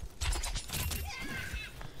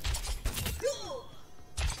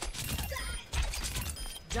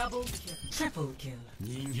 Double kill. Triple kill.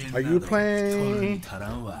 Are you playing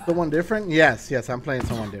someone different? Yes, yes, I'm playing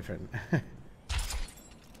someone different.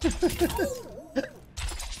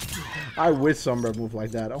 I wish Sombra moved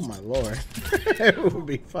like that. Oh my lord. It would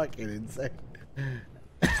be fucking insane.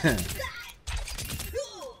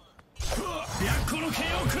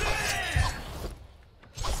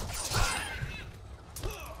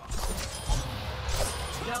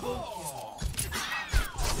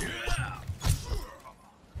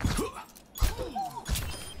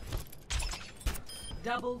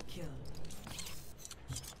 Double kill.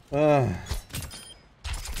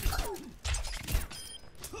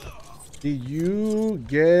 Did you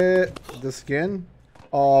get the skin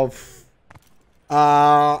of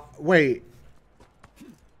wait,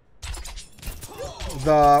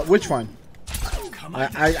 the which one?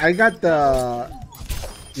 I got the,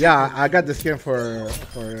 yeah, I got the skin for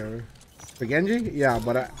Genji, yeah,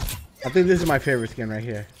 but I think this is my favorite skin right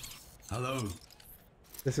here. Hello.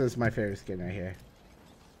 This is my favorite skin right here.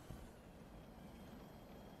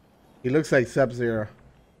 He looks like Sub-Zero.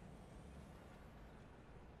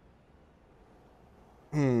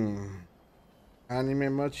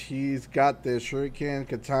 Anime much? He's got the shuriken,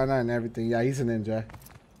 katana, and everything. Yeah, he's a ninja.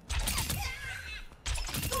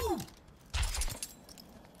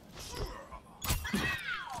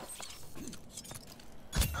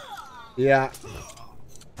 Yeah.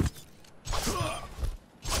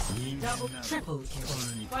 Double, triple kill.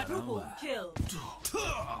 Quadruple kill.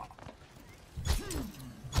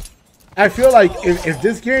 I feel like if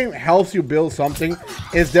this game helps you build something,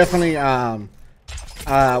 it's definitely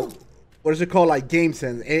what is it called, like game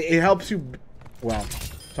sense. It helps you, well,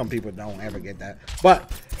 some people don't ever get that,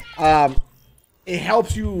 but it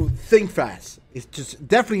helps you think fast. It just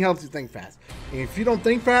definitely helps you think fast. And if you don't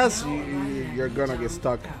think fast, you're gonna get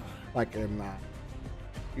stuck like in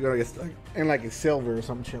you're gonna get stuck in like a silver or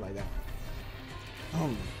some shit like that.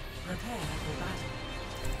 Prepare for battle.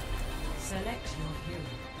 Select your hero.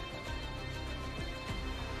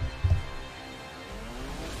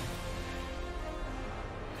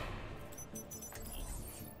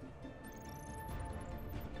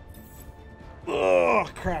 Oh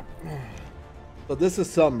crap! So this is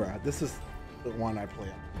Sombra. This is the one I play.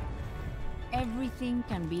 Everything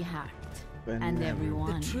can be hacked, and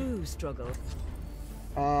everyone. The true struggle.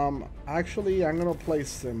 Actually, I'm gonna play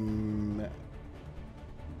some.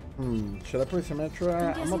 Should I play Symmetra? I'm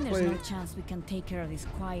I'm guessing gonna there's play. no chance we can take care of this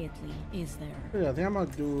quietly, is there? Yeah, I think I'm gonna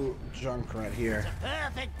do Junk right here.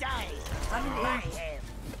 Perfect day. I'm in mayhem.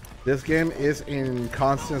 This game is in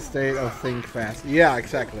constant state of think fast. Yeah,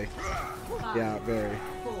 exactly. Yeah, very.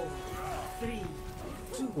 4, 3,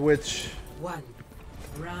 2, Which, 1.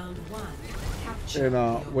 Round 1. you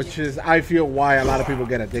know, which is I feel why a lot of people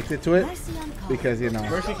get addicted to it, because you know.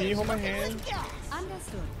 Mercy, can you hold my hand?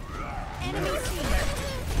 Understood. Enemy seen.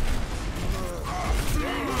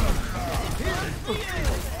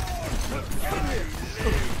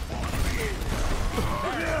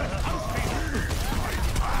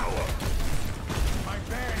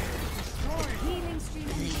 Healing stream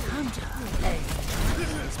encounter.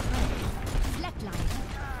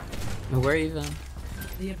 Flatline. Where even?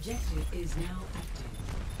 The objective is now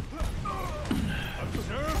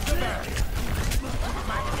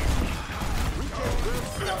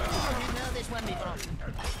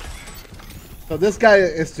So this guy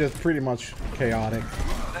is just pretty much chaotic.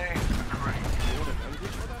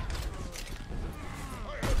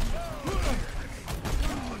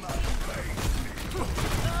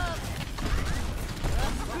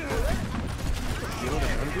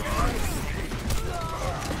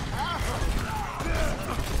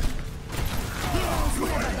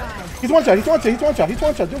 He's one shot, he's one shot, he's one shot, he's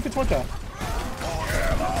one shot, dude, it's one shot.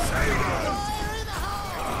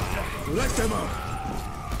 Let them up.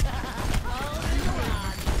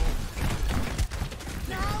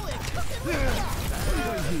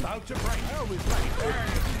 About to break.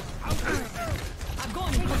 I'm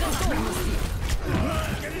going for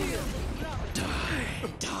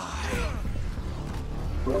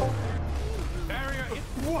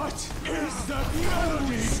What is that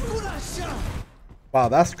melody? Wow,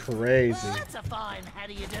 that's crazy. That's a fine. How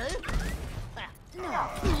do you do?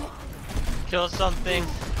 Kill something,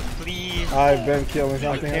 please. I've been killing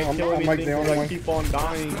something. Can't kill I'm like the only I one. keep on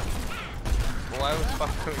dying. Why the fuck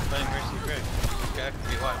are we playing Mercy Grid? Gotta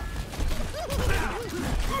be what?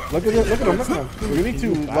 Look at him, look at him, look at him. We need to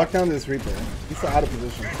lock down this Reaper. He's out of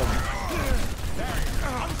position.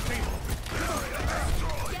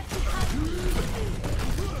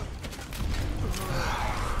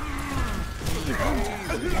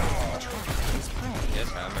 Yes,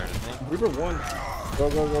 hammer, isn't it? Reaper won. Go,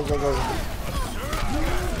 go, go, go,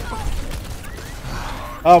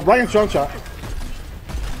 go. Ryan strong shot.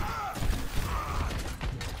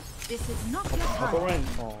 This is not your Uncle time. Ryan.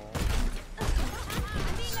 Oh.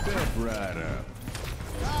 Step right up.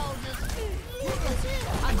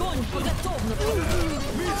 Огонь по готовности.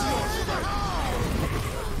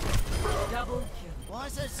 Double kill. Why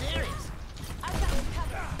so serious?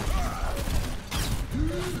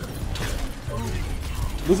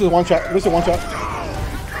 This is one shot. This is one shot.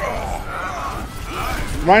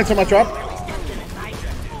 Ryan's on my trap.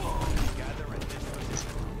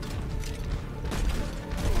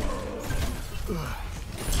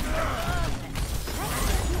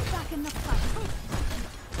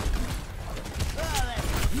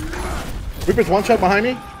 Reaper's one shot behind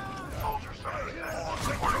me.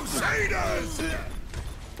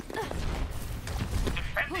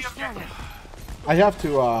 I have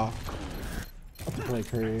to play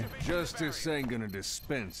Curry. Justice ain't gonna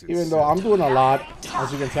dispense it. Even though I'm doing a lot,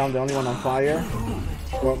 as you can tell, I'm the only one on fire.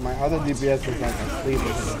 But my other DPS is like asleep.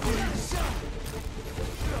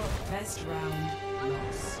 Best round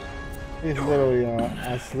loss. He's literally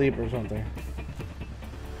asleep or something.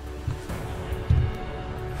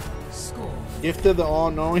 Score. Gifted the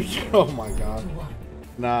all-knowing. Oh my god.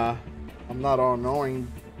 Nah, I'm not all-knowing,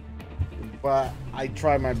 but I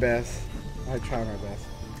try my best. I try my best.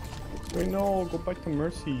 Wait, no, go back to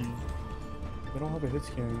Mercy. They don't have a hit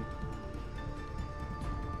scan.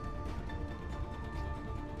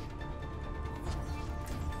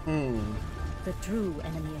 The true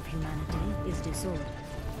enemy of humanity is disorder.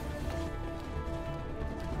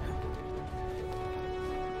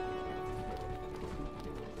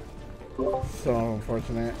 So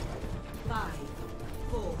unfortunate. 5,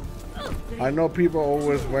 4. I know people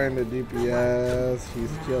always wearing the DPS.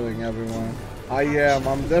 He's killing everyone. I am.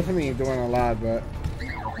 I'm definitely doing a lot, but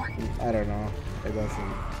I don't know. It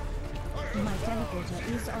doesn't. My teleporter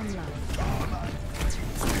is online.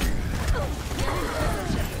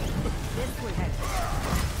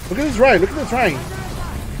 Look at this Ryan. Look at this Ryan.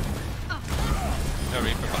 No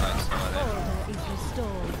Reaper behind someone there. Order is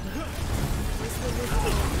restored.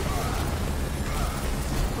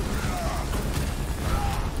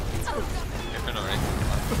 Reaper no Reaper.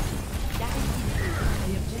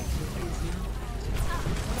 The objective is now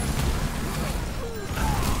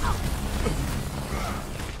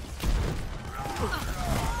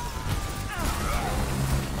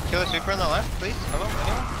Kill Sweeper on the left, please. Hello,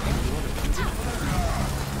 anyone?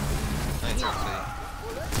 Nice, sweet.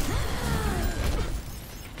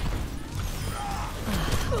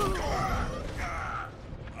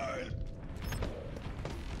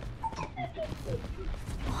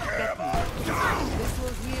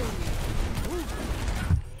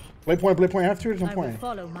 Play point, play point. I have to reach one I will point.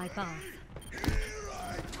 follow my path.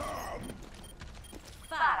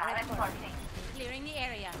 Clearing the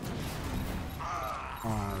area. Oh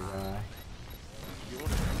god. You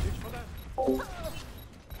want a message for that?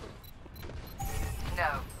 No.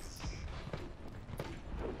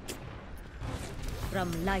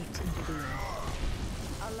 From light into being.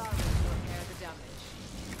 Allow me to repair the damage.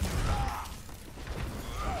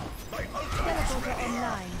 Teleporter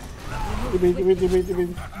online.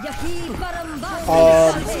 Yahi Baramba.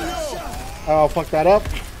 Oh, fuck that up.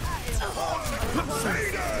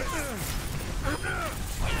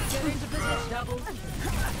 Get into position. Double.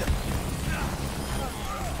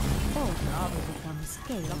 Oh, now becomes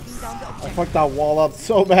chaos. I fucked that wall up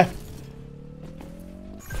so bad.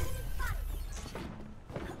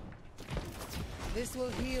 This will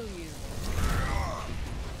heal you.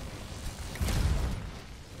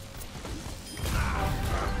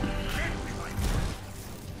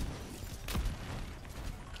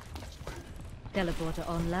 Teleporter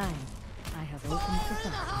online. I have opened the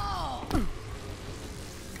door.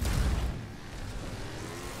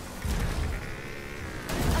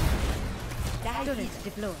 Turret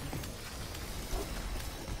deployed.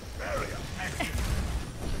 I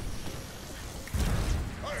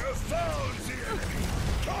have found the enemy.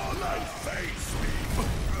 Come and face me.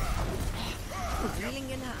 Healing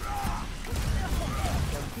in her.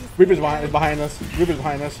 Reaper's behind us. Reaper's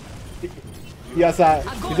behind us. He has that.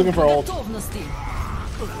 He's looking for ult.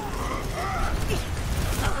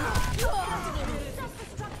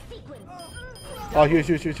 Oh, huge.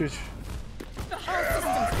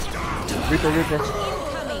 Reaper.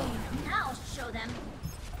 I'll show them.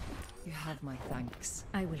 You have my thanks.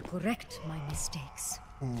 I will correct my mistakes.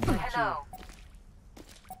 Hello.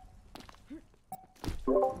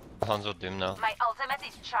 Hanzo Doom now. My ultimate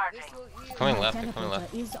is charging. Coming left, they're coming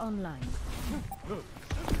left. Teleporter is online.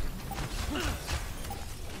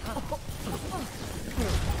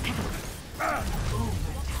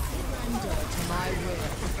 My will.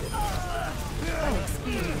 An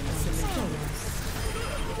experience of chaos.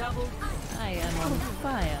 Double. I am on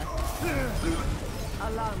fire.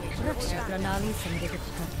 Allow me to Raksha Pranali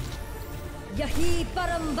Sangeetka. Yahi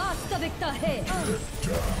Parambasta Vikta hai.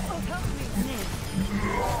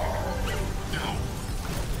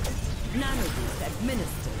 Nanoboost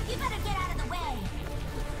administered. You better get out of the way.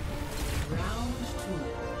 Round 2.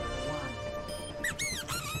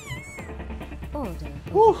 1. Order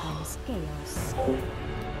becomes chaos.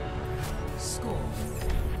 Score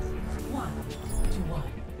 1-1.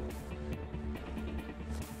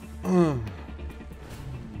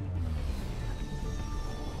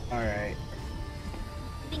 Alright.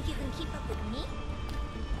 Think you can keep up with me?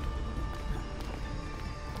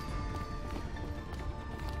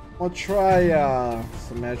 I'll try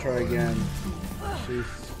Symmetra again. Jeez.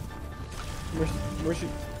 Mercy.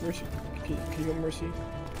 Can you go Mercy?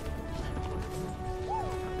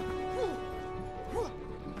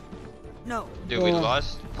 No. Dude, we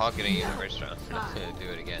lost pocketing in the first round. Let's do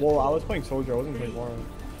it again. Well, I was playing Soldier. I wasn't playing Warren.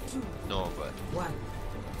 No, but 1.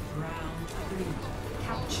 Round 3.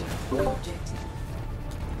 Capture objective.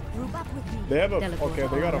 Group up with me. They have a Teleporter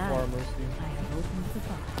they got a online. far Mercy. I have opened the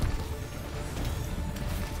door.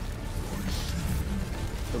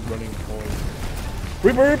 They're running forward.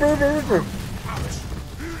 Reaper.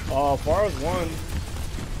 Far as one.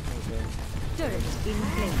 Okay. Turret in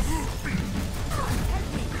place.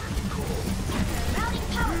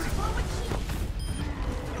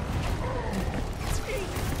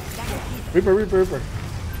 Reaper.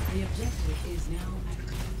 The objective is now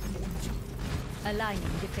Aligning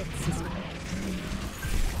defense system.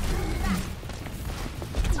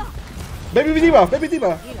 Baby D.Va.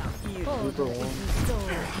 Order is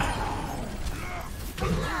restored.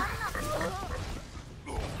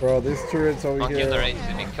 Bro, this turret's over monkey here. on the right,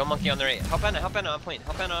 Sydney. Kill monkey on the right. Hop on point.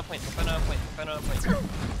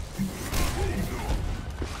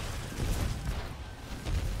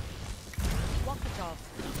 walk it off.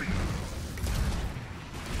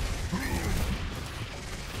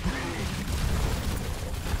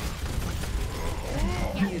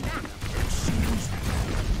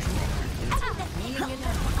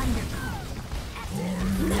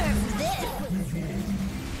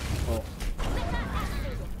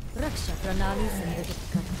 Raksha Pranali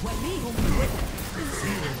Sangeetka. Point,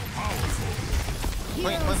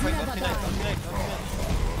 29.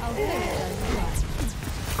 Our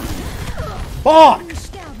Fuck!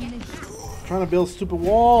 Trying to build a stupid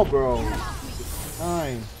wall, bro.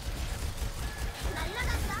 Fine.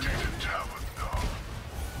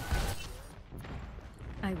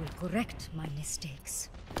 I will correct my mistakes.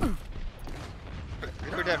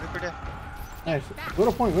 Reaper dead, Reaper dead. Nice. Go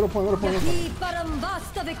to point, go to point, go to point.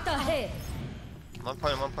 One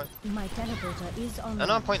point, one point. My teleporter is on.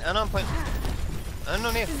 And on point, and on point. And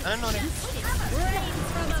no near, and no near.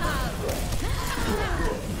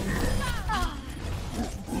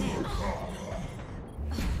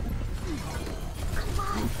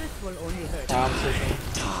 This will only hurt.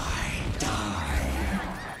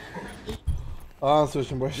 I'm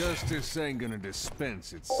switching, boys. Justice ain't gonna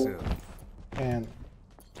dispense itself. And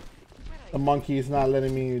the monkey is not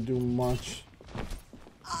letting me do much.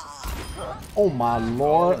 Oh my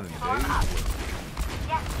lord.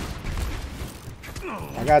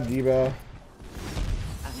 I got D-Bell.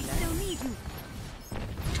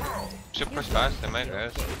 Should push fast, they might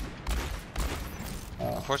res.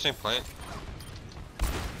 Forcing point.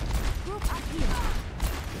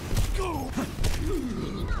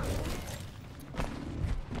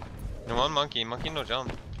 No one monkey, monkey no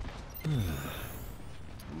jump.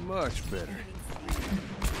 Much better.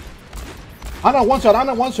 I know one shot, I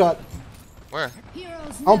know one shot. Where?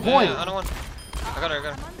 On point. Yeah, I don't want. I got her, I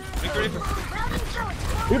got her. Reaper, Reaper.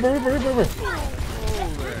 Reaper, Reaper, Reaper, Reaper.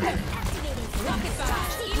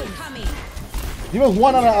 He was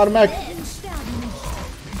one on an automatic.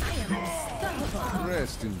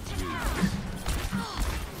 Rest in peace.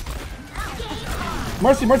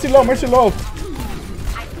 Mercy, Mercy low, Mercy low.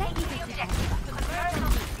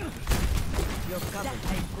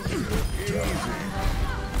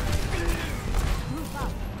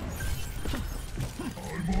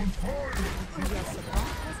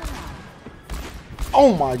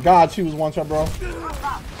 Oh my god, she was one shot, bro. Cause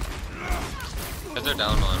they're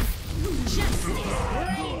down one.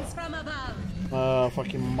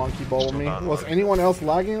 Fucking monkey ball me. Was anyone else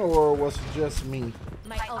lagging or was it just me?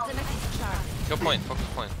 My ultimate is charged. Kill point, focus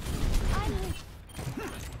point.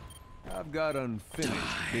 I've got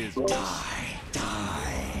unfinished business.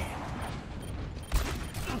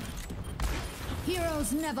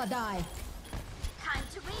 Heroes never die. Time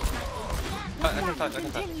to read I can touch, I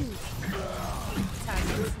can touch.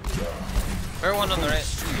 Bear one on the right.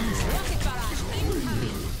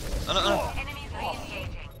 Oh, no, no.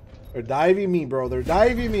 They're diving me, bro. They're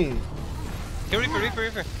diving me. Kill Reaper, Reaper,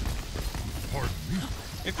 Reaper.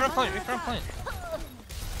 Reaper on point, Reaper on point.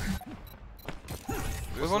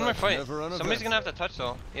 We have one more fight. Somebody's gonna have to touch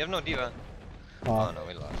though. You have no diva. Oh no,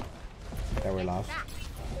 we lost. Yeah, we lost.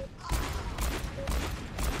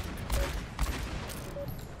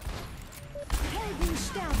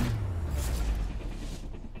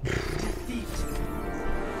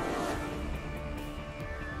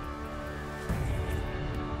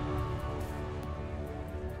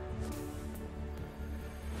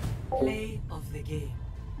 Play of the game.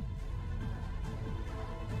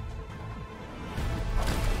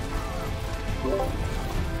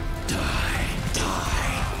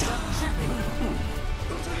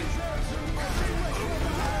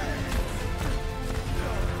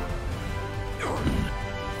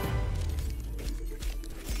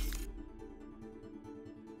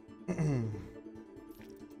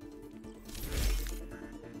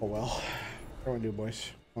 Oh well. What do we do,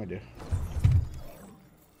 boys? What do we do?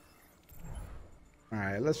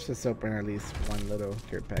 Alright, let's just open at least one little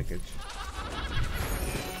care package.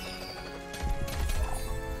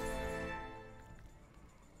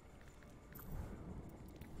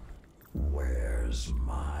 Where's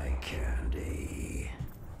my candy?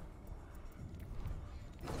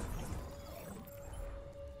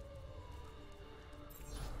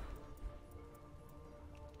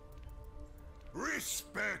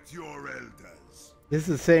 Respect your elders. This is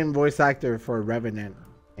the same voice actor for Revenant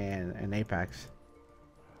and Apex.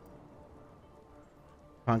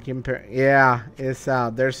 Pumpkin, yeah, it's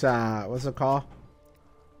there's what's it called?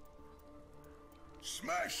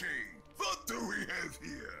 Smashing! What do we have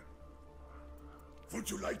here?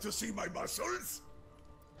 Would you like to see my muscles?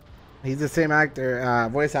 He's the same actor,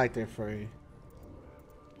 voice actor for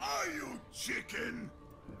Are you chicken?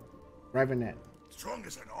 Revenant. Strong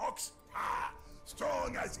as an ox? Ah,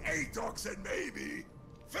 strong as 8 oxen maybe.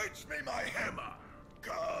 Fetch me my hammer.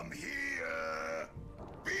 Come here.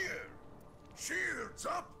 Beer. Shields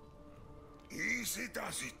up. Easy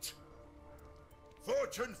does it.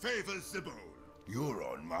 Fortune favors the bold. You're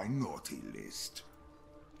on my naughty list.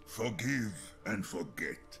 Forgive and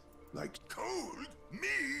forget. Like cold?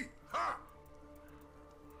 Me? Ha!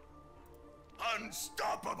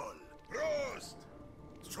 Unstoppable! Prost!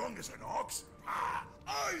 Strong as an ox? Ah,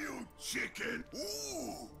 are you chicken?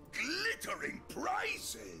 Ooh, glittering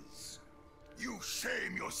prizes. You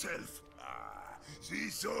shame yourself. Ah,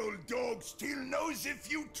 this old dog still knows a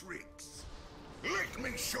few tricks. Let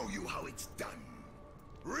me show you how it's done.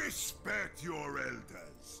 Respect your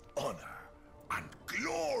elders. Honor and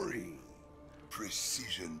glory.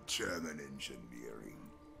 Precision German engineering.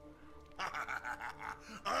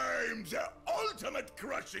 I'm the ultimate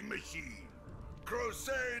crushing machine.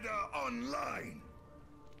 Crusader Online.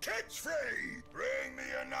 Catchphrase. Bring me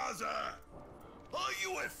another. Are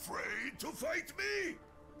you afraid to fight me?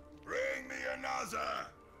 Bring me another.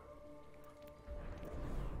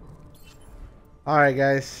 Alright,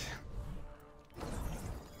 guys.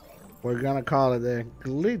 We're gonna call it the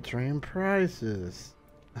glittering prizes.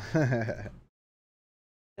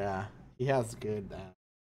 Yeah, he has good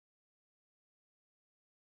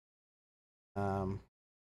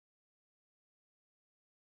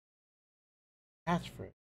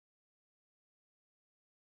catchphrase.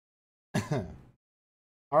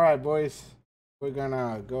 Alright, boys. We're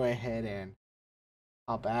gonna go ahead and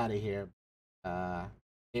hop out of here.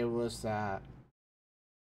 It was good.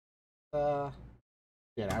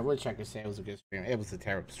 I wish I could say it was a good stream. It was a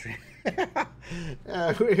terrible stream.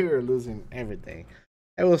 We were losing everything.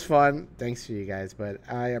 It was fun. Thanks to you guys, but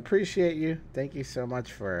I appreciate you. Thank you so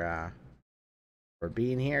much for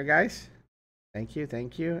being here, guys. Thank you,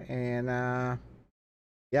 and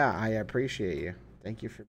yeah, I appreciate you. Thank you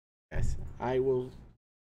for guys. I will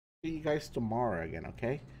see you guys tomorrow again.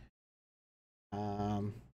 Okay.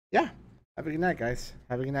 Yeah. Have a good night, guys.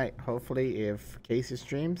 Have a good night. Hopefully, if Casey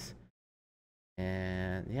streams,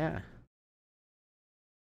 and yeah.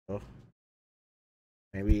 So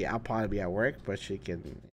maybe I'll probably be at work, but she can.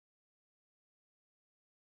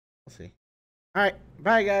 We'll see. All right.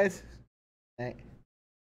 Bye, guys. Night.